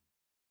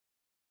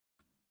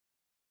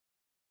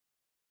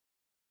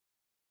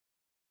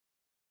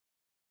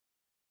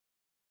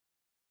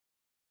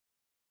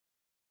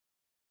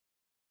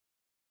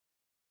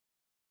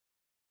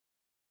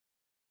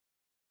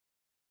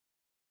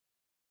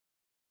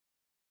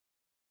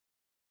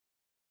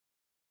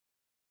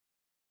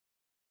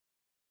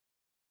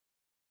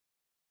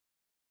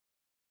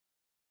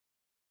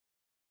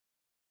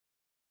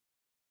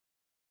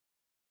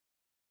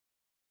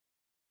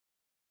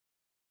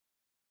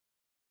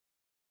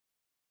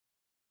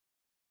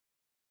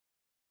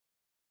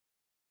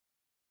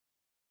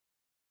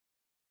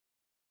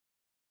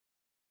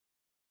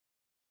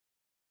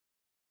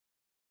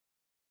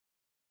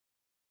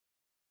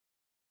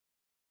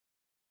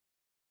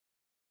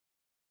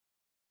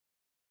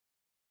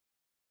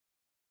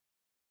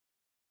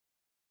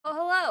 Oh,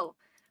 hello!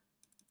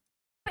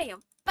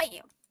 Bam!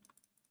 Bam!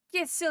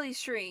 Get silly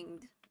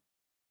stringed!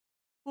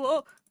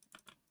 Whoa!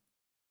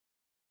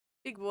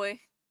 Big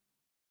boy.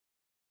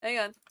 Hang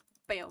on.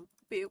 Bam!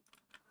 Boop.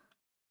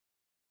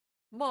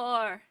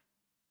 More!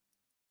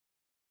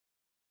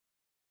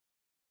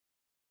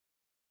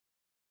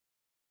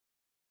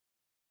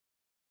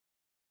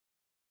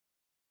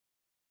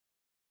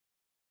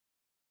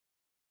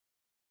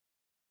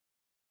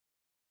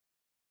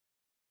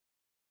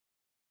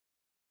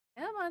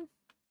 Come on.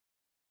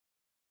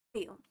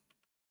 Bam.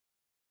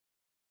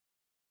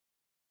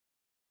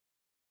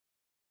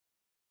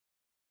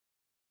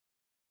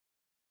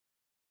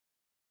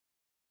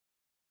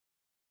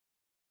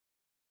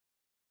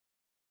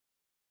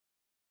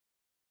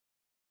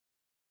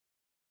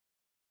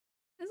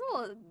 There's a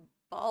lot of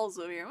balls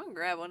over here. I'm gonna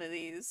grab one of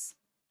these.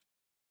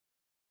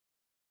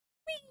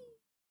 Whee!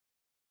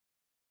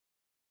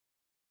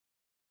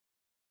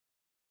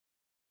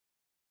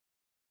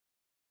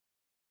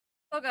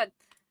 Oh god.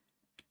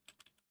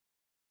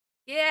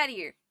 Get out of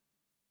here.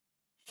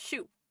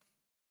 Shoot.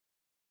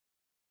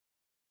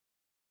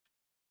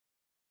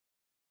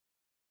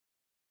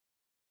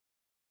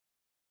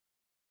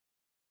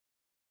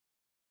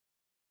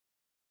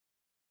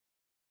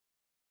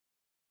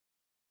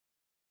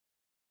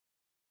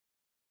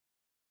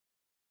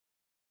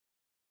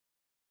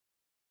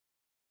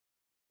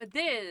 I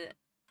did it.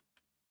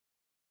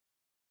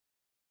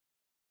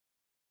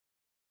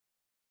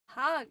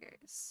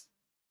 Hoggers.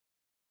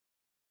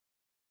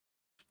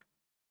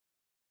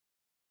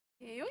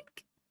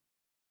 Yoink.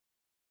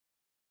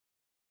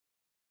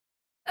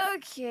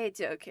 Okay,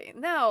 okay.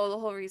 Now the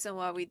whole reason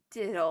why we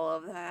did all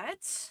of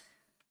that.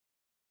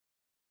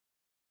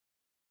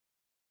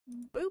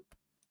 Boop.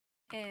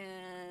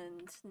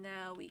 And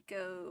now we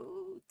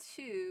go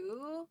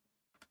to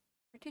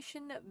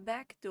partition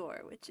back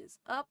door, which is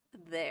up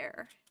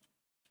there.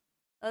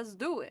 Let's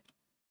do it.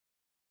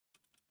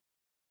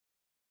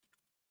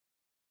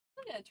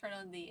 I'm gonna turn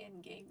on the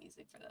in-game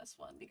music for this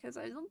one because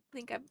I don't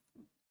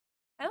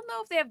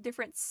know if they have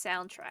different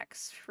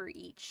soundtracks for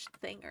each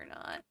thing or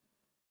not.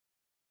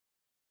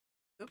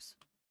 Oops.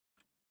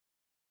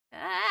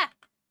 Ah!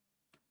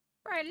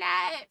 For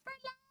light! For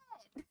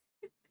light!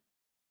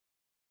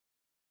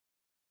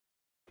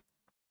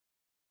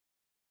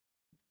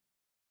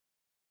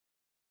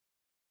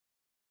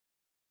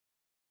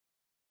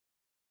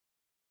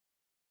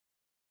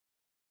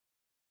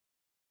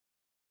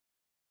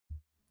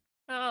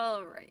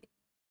 Alright.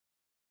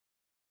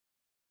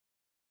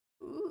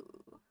 Ooh.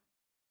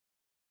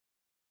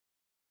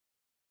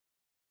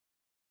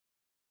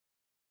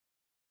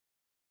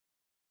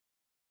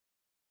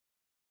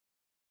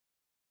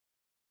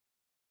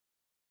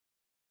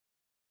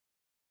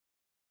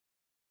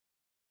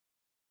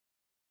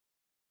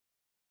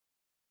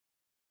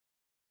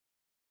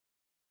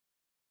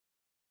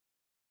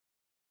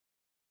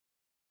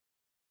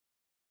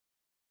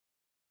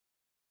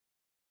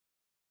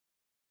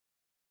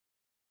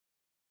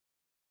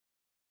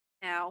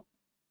 Ow.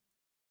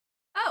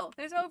 Oh,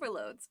 there's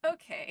overloads.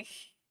 Okay.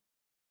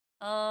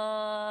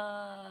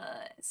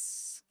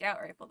 Scout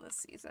rifle this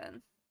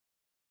season.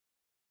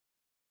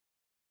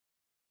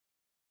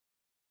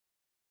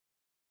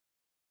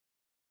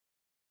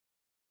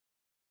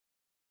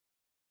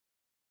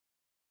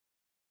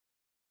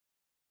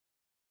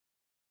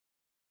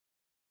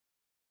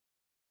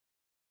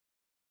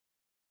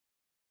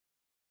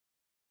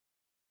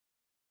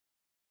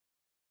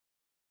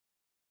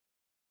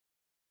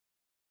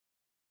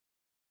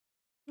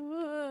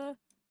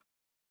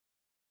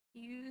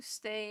 You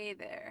stay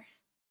there.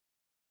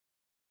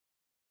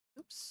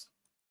 Oops.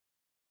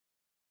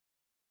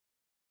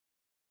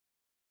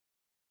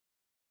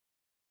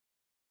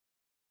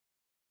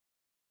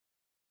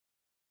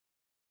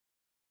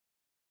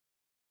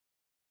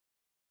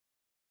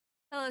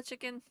 Hello,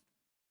 chicken.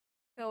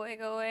 Go away,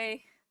 go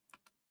away.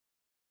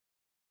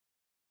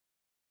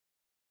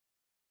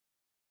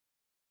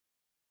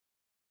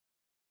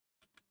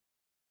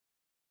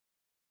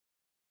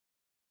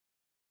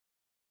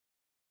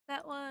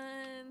 That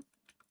one.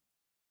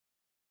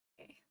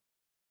 Okay.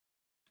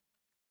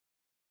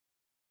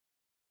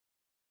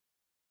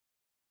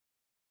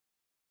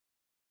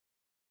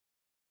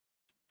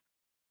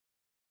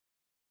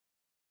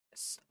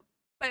 So,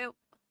 oh,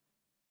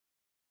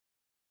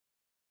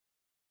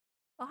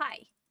 oh,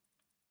 hi.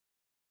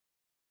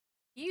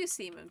 You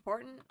seem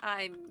important.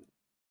 It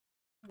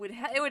would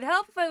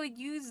help if I would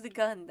use the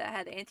gun that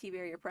had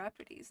anti-barrier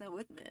properties, now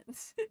wouldn't it?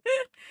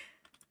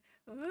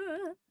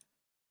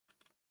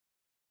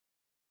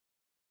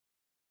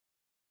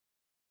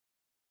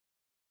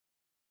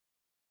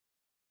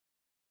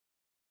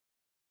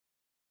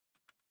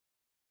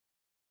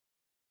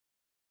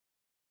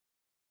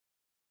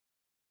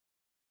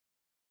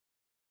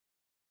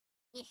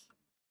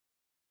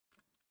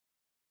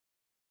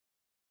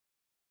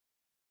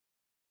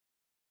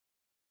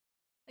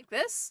 Like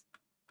this?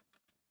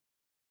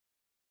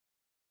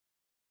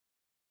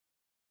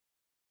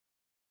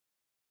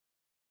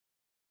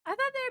 I thought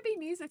there'd be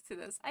music to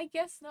this. I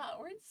guess not.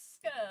 We're just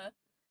gonna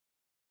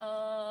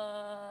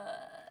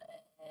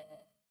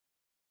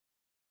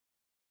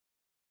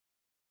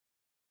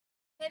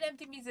hit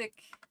empty music.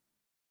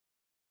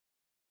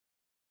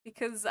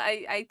 Because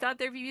I thought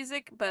there'd be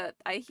music, but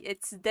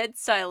it's dead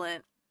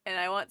silent and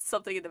I want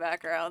something in the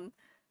background.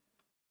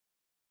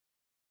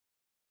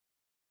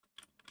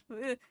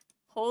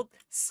 Hold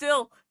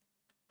still.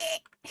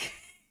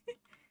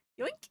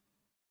 Yoink.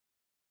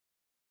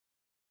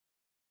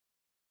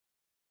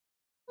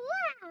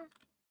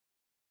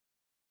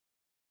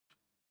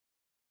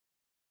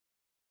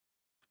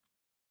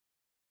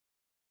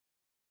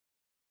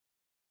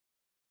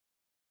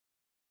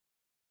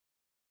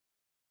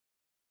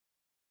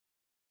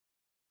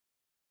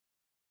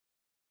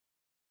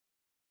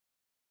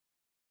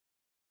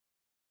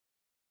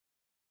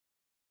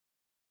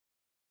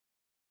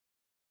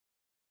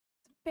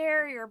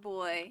 Barrier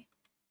boy.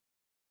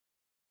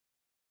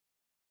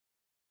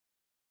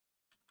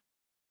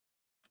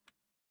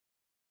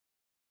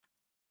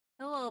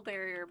 Hello,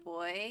 barrier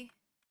boy.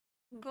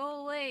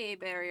 Go away,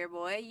 barrier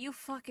boy. You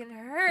fucking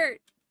hurt.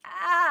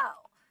 Ow.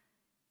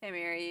 Come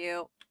here,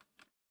 you.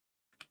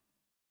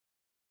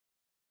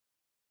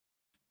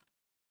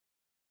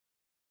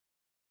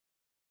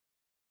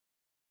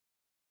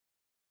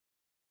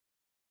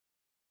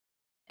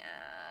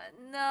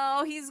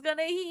 No, he's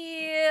gonna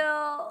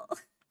heal.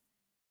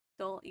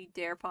 Don't you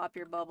dare pop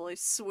your bubble, I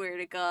swear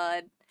to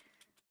God.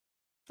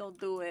 Don't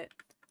do it.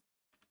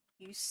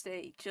 You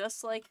stay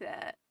just like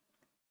that.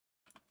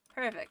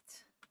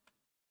 Perfect.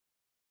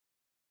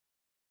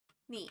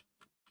 Neat.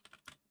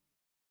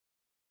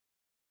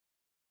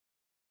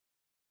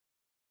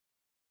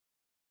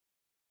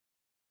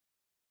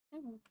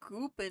 I'm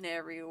gooping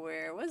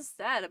everywhere. What's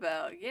that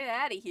about? Get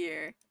out of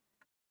here.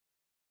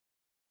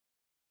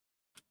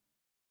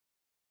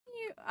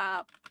 You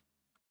bam.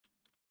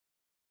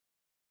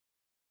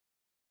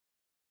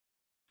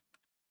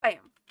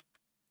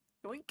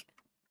 Yoink.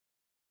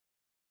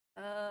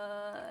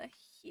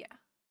 Yeah.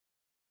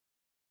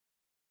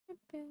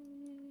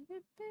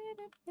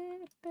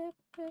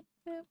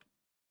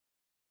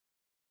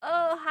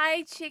 Oh,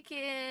 hi,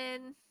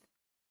 chicken.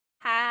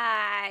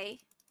 Hi.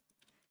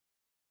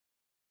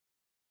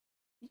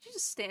 You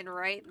just stand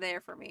right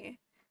there for me.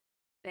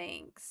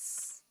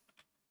 Thanks.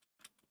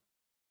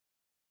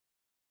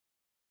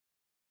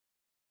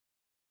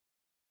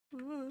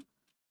 Ooh.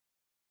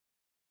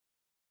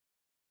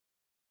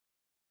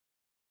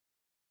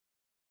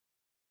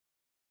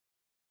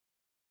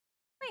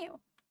 Meow.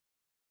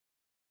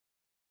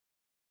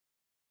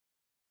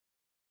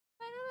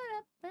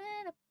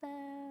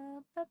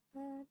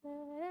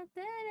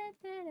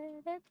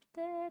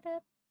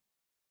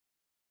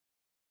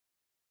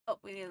 Oh,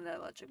 we need another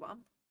electric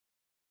bomb.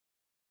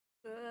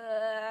 Go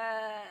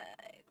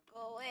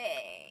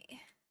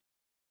away.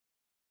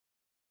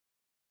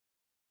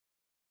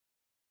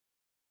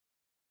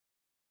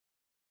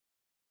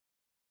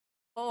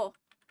 Oh,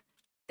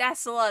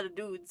 that's a lot of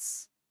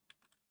dudes.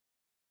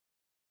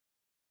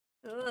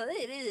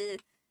 It is.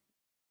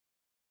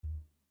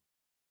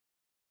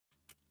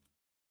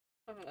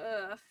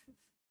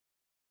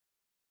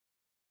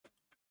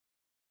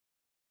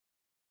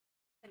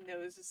 My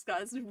nose just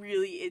got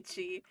really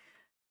itchy.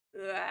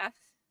 Ugh.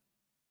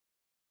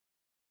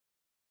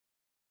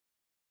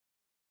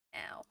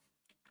 Ow.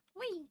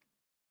 Wee.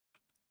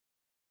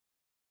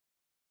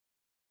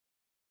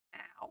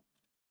 Ow.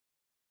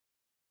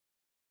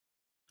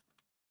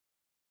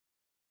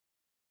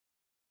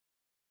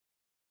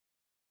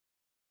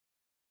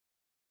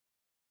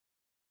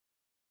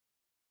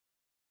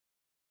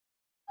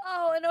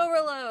 Oh, an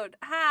overload.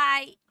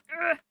 Hi.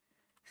 Ugh.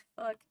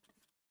 Fuck.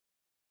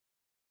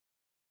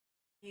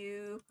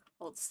 You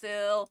hold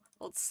still.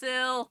 Hold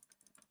still.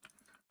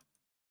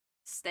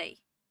 Stay.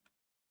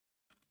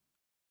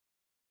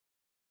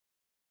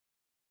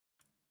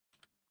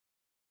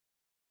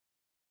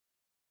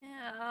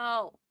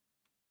 Ow.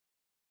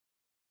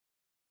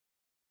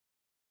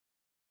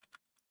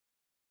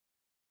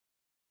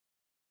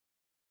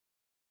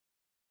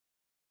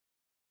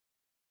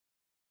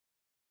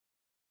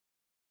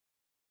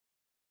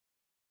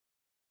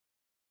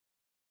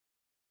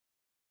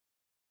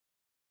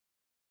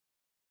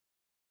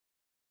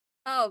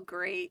 Oh,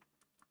 great.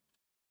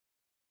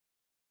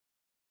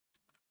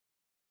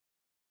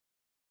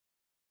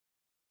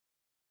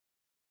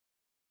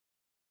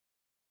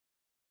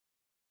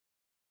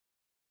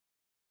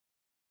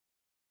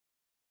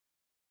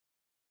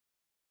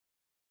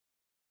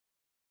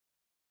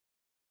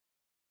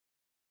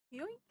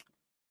 Yoink.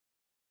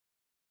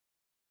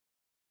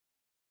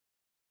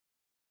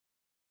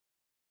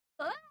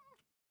 Ah,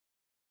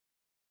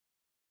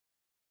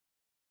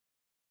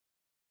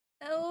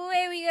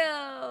 away we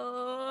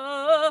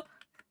go.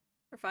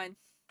 We're fine.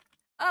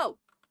 Oh,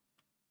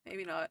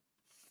 maybe not.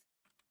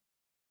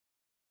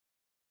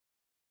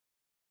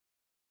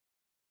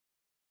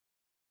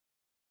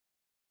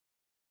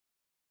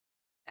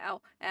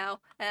 Ow, ow,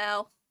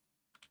 ow.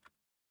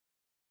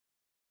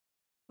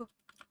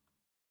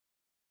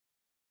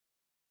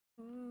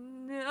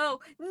 No,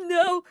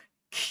 no.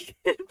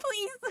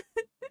 Please.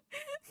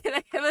 Can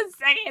I have a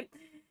second?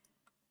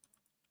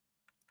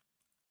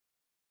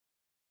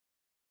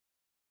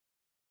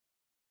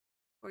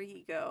 Where'd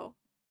he go?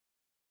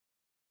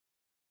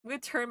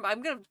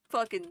 I'm gonna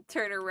fucking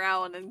turn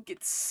around and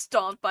get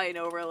stomped by an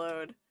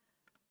overload.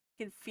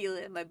 I can feel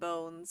it in my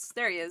bones.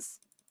 There he is.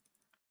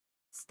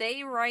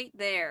 Stay right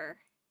there.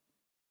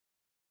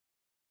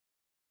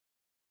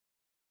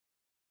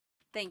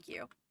 Thank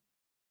you.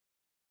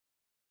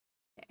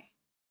 Okay.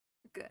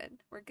 We're good.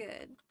 We're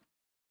good.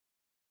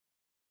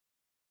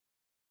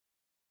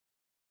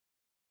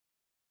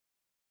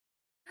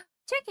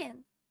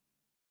 Chicken!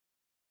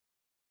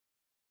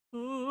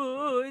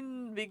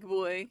 Oh, big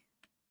boy.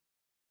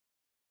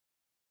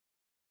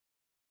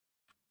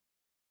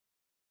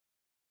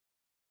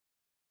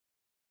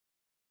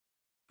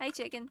 Hi,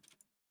 chicken.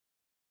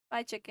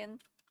 Bye, chicken.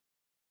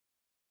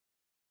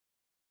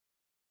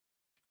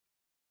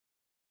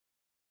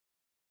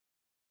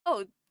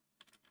 Oh,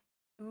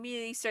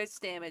 immediately starts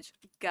damage.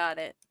 Got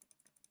it.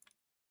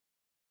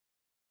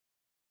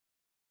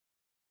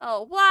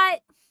 Oh,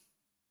 what?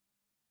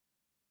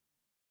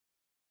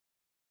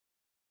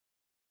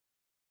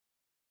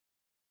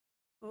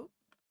 Oh,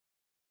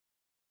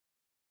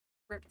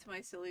 ripped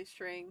my silly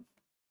string.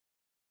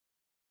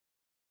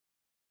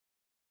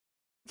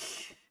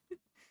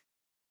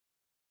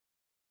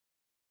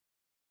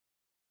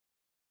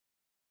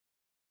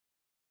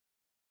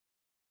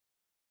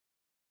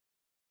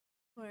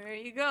 Where are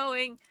you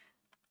going?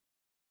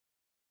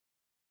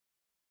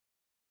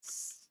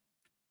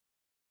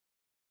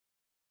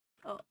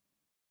 Oh,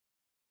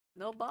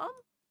 no bomb?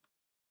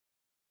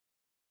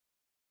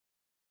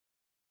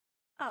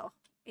 Oh,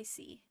 I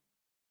see.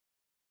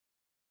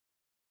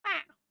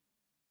 Ah.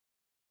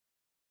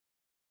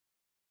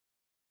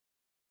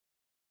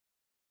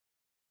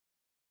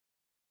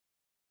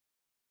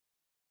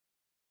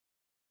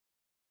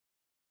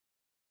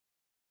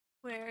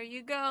 Where are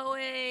you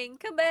going?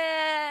 Come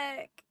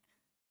back!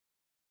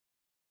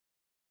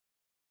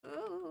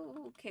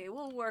 Ooh, okay,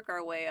 we'll work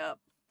our way up.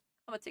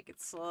 I'm gonna take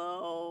it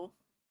slow.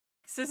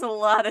 This is a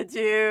lot of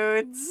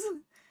dudes.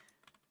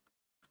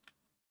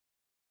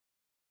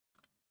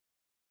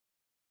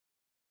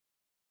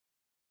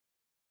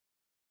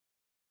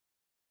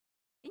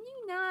 Can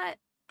you not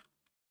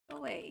go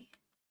away?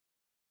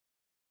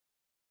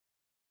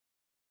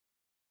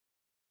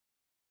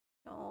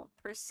 Don't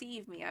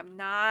perceive me. I'm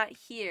not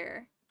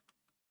here.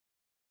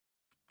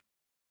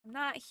 I'm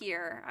not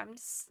here. I'm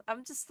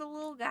just a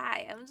little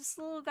guy. I'm just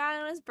a little guy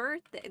on his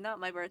birthday. Not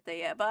my birthday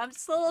yet, but I'm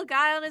just a little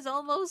guy on his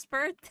almost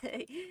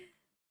birthday.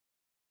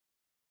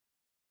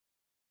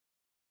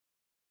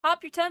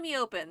 Pop your tummy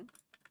open.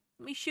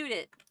 Let me shoot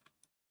it.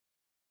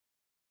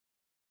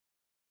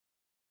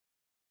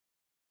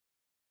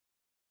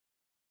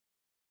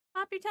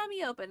 Pop your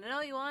tummy open. I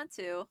know you want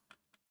to.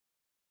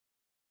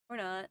 Or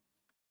not.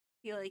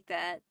 You like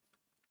that.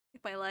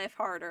 Make my life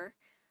harder.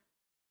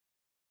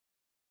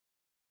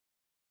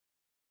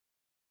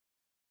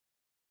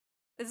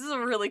 This is a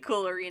really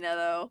cool arena,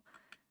 though.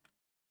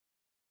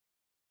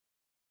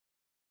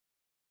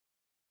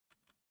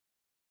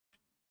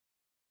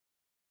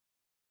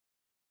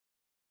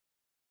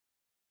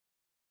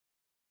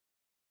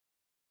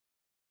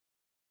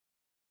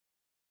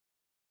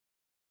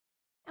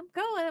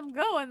 I'm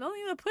going. Don't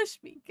even push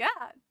me. God.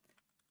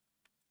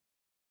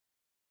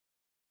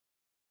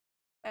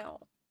 Ow.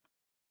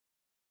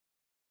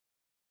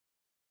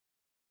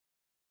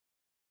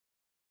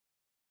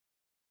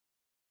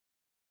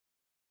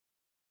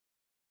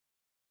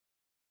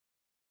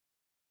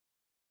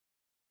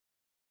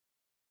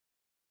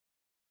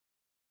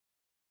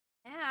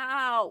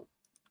 Ow!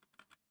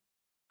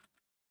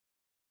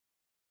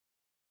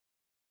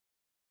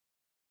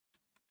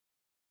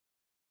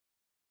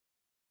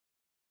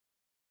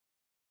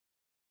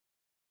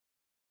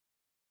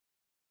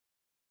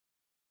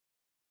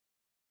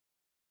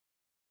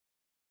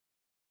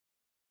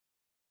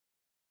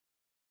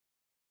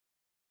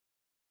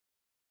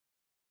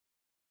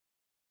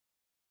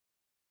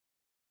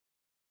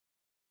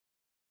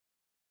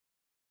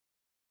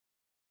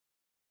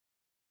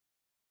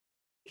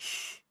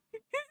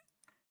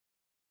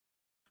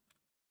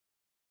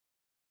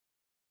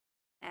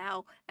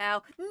 Ow!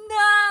 Ow!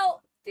 No!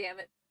 Damn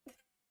it!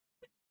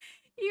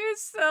 You're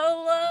so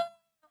low.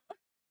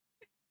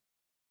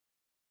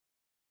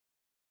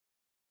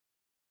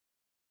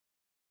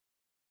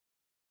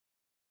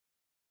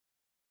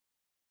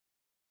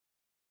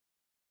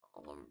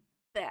 I'm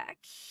back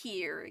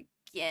here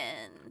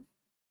again.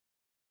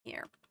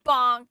 Here,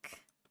 bonk.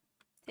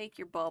 Take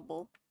your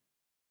bubble.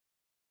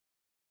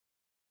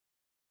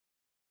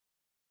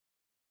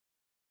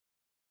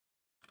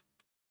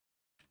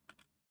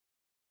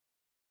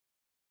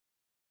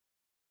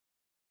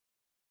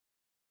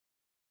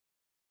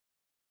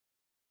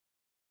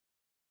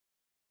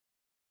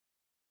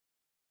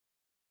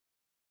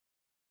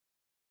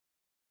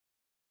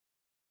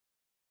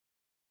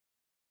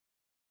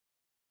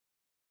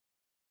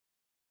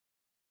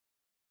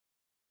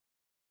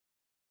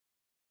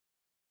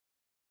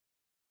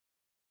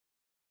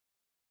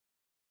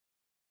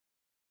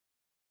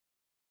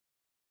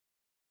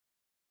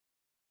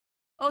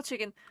 Oh,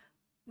 chicken.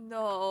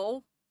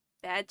 No.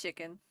 Bad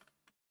chicken.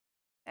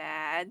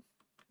 Bad.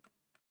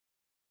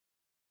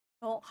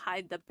 Don't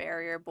hide the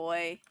barrier,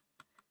 boy.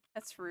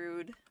 That's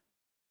rude.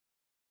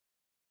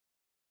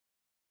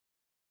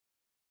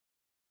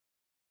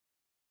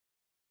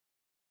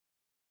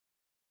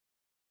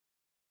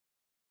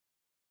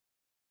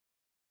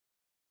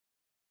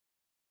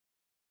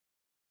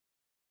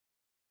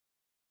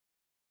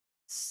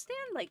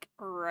 Stand, like,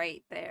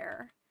 right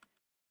there.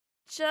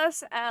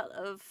 Just out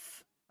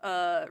of,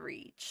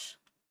 reach.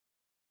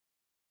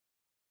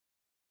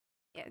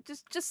 Yeah,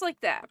 just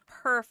like that.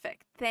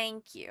 Perfect.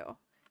 Thank you.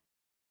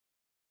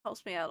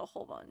 Helps me out a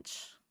whole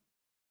bunch.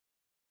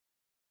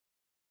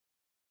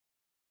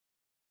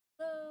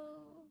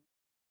 Oh.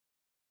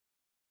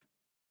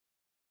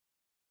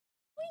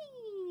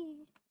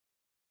 Whee!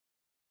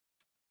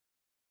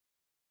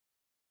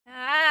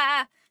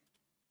 Ah!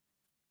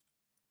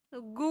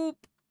 The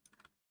goop.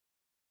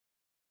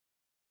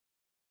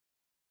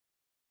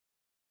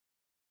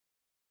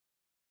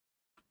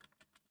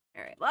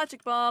 Alright,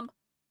 logic bomb.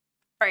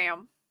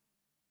 Bam.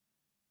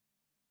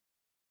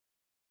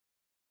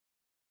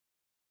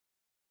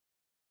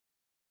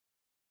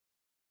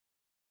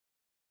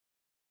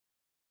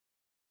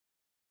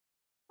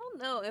 I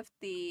don't know if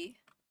they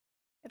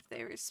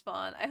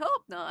respawn. I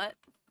hope not.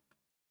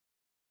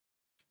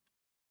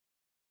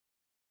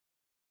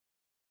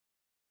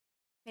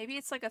 Maybe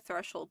it's like a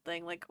threshold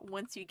thing, like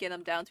once you get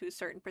them down to a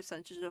certain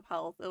percentage of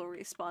health, it'll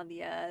respawn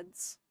the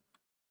ads.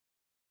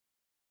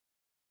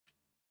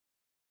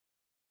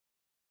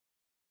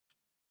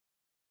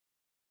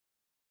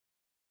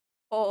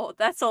 Oh,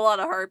 that's a lot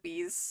of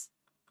harpies.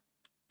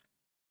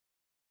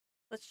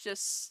 Let's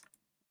just...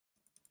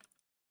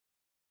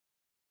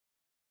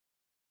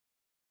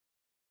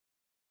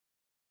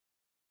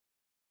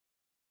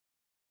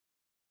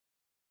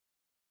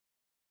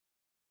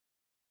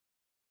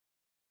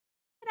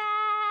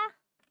 Ta-da!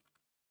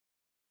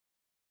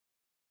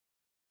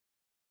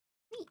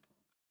 Neat.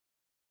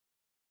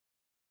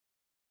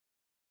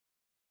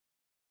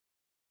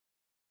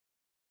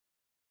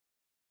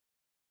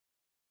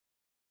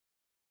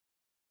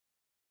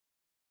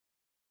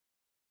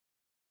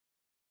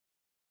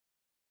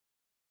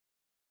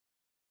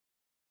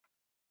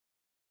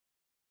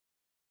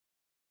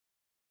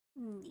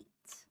 Neat.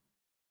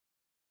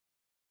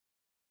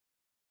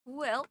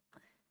 Well,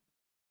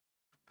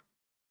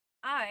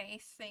 I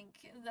think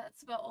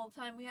that's about all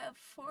the time we have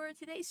for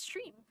today's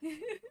stream.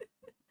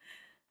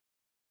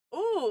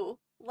 Ooh,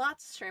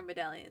 lots of string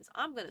medallions.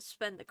 I'm gonna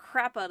spend the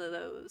crap out of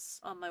those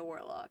on my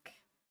warlock.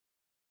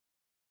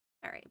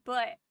 Alright,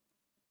 but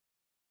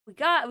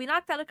we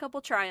knocked out a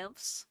couple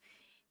triumphs.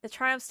 The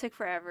triumphs take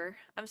forever.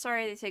 I'm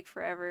sorry they take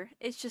forever.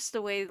 It's just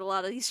the way a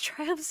lot of these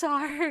triumphs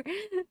are.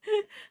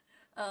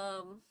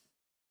 um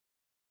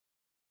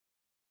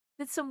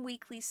did some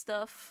weekly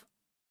stuff.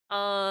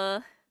 Uh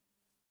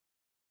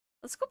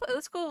let's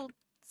go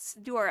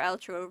do our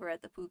outro over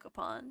at the Puka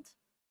Pond.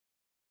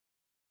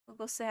 We'll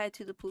go say hi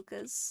to the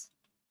Pukas.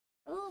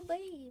 Oh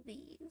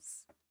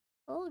babies.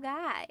 Oh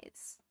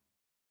guys.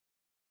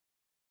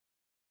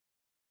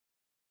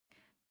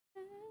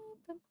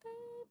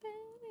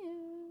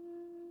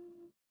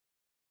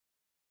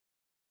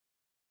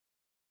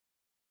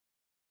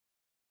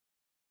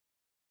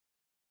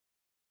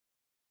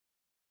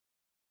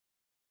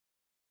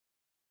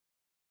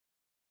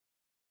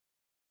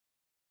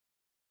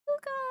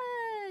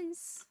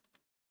 Pukas!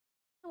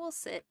 We'll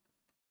sit.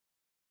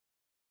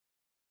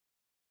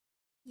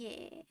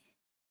 Yeah.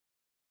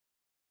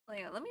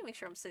 Hang on, let me make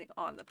sure I'm sitting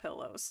on the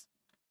pillows.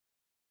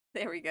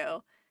 There we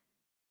go.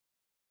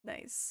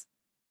 Nice.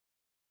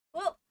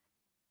 Well,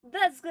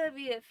 that's gonna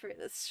be it for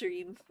this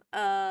stream.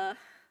 I'm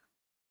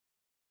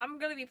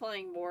gonna be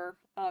playing more,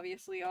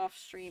 obviously, off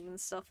stream and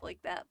stuff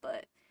like that,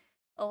 but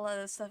a lot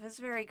of stuff is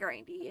very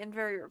grindy and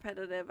very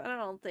repetitive, and I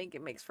don't think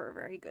it makes for a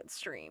very good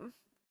stream.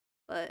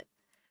 But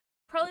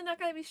probably not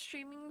gonna be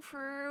streaming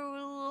for a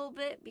little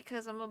bit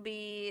because I'm gonna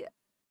be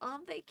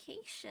on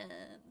vacation.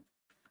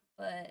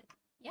 But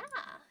yeah,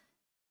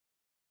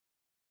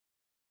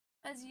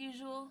 as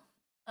usual,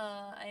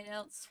 I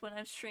announce when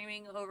I'm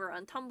streaming over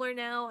on Tumblr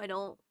now. I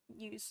don't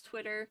use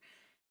Twitter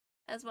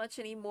as much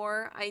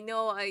anymore. I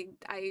know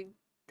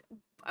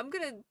I'm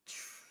gonna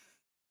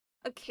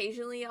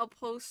occasionally I'll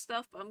post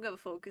stuff, but I'm gonna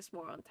focus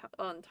more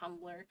on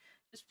Tumblr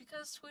just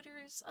because Twitter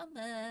is a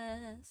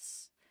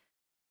mess.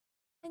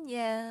 And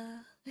yeah.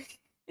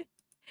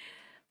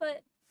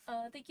 But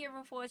thank you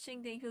everyone for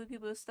watching. Thank you to the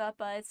people who stopped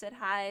by and said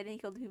hi.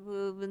 Thank you to the people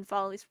who've been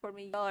following, supporting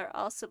me. Y'all are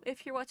awesome.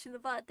 If you're watching the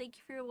VOD, thank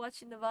you for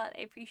watching the VOD.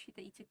 I appreciate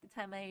that you took the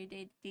time out of your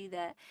day to do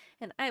that.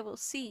 And I will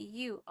see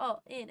you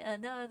all in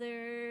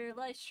another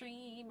live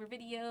stream or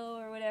video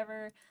or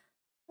whatever.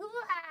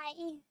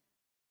 Bye.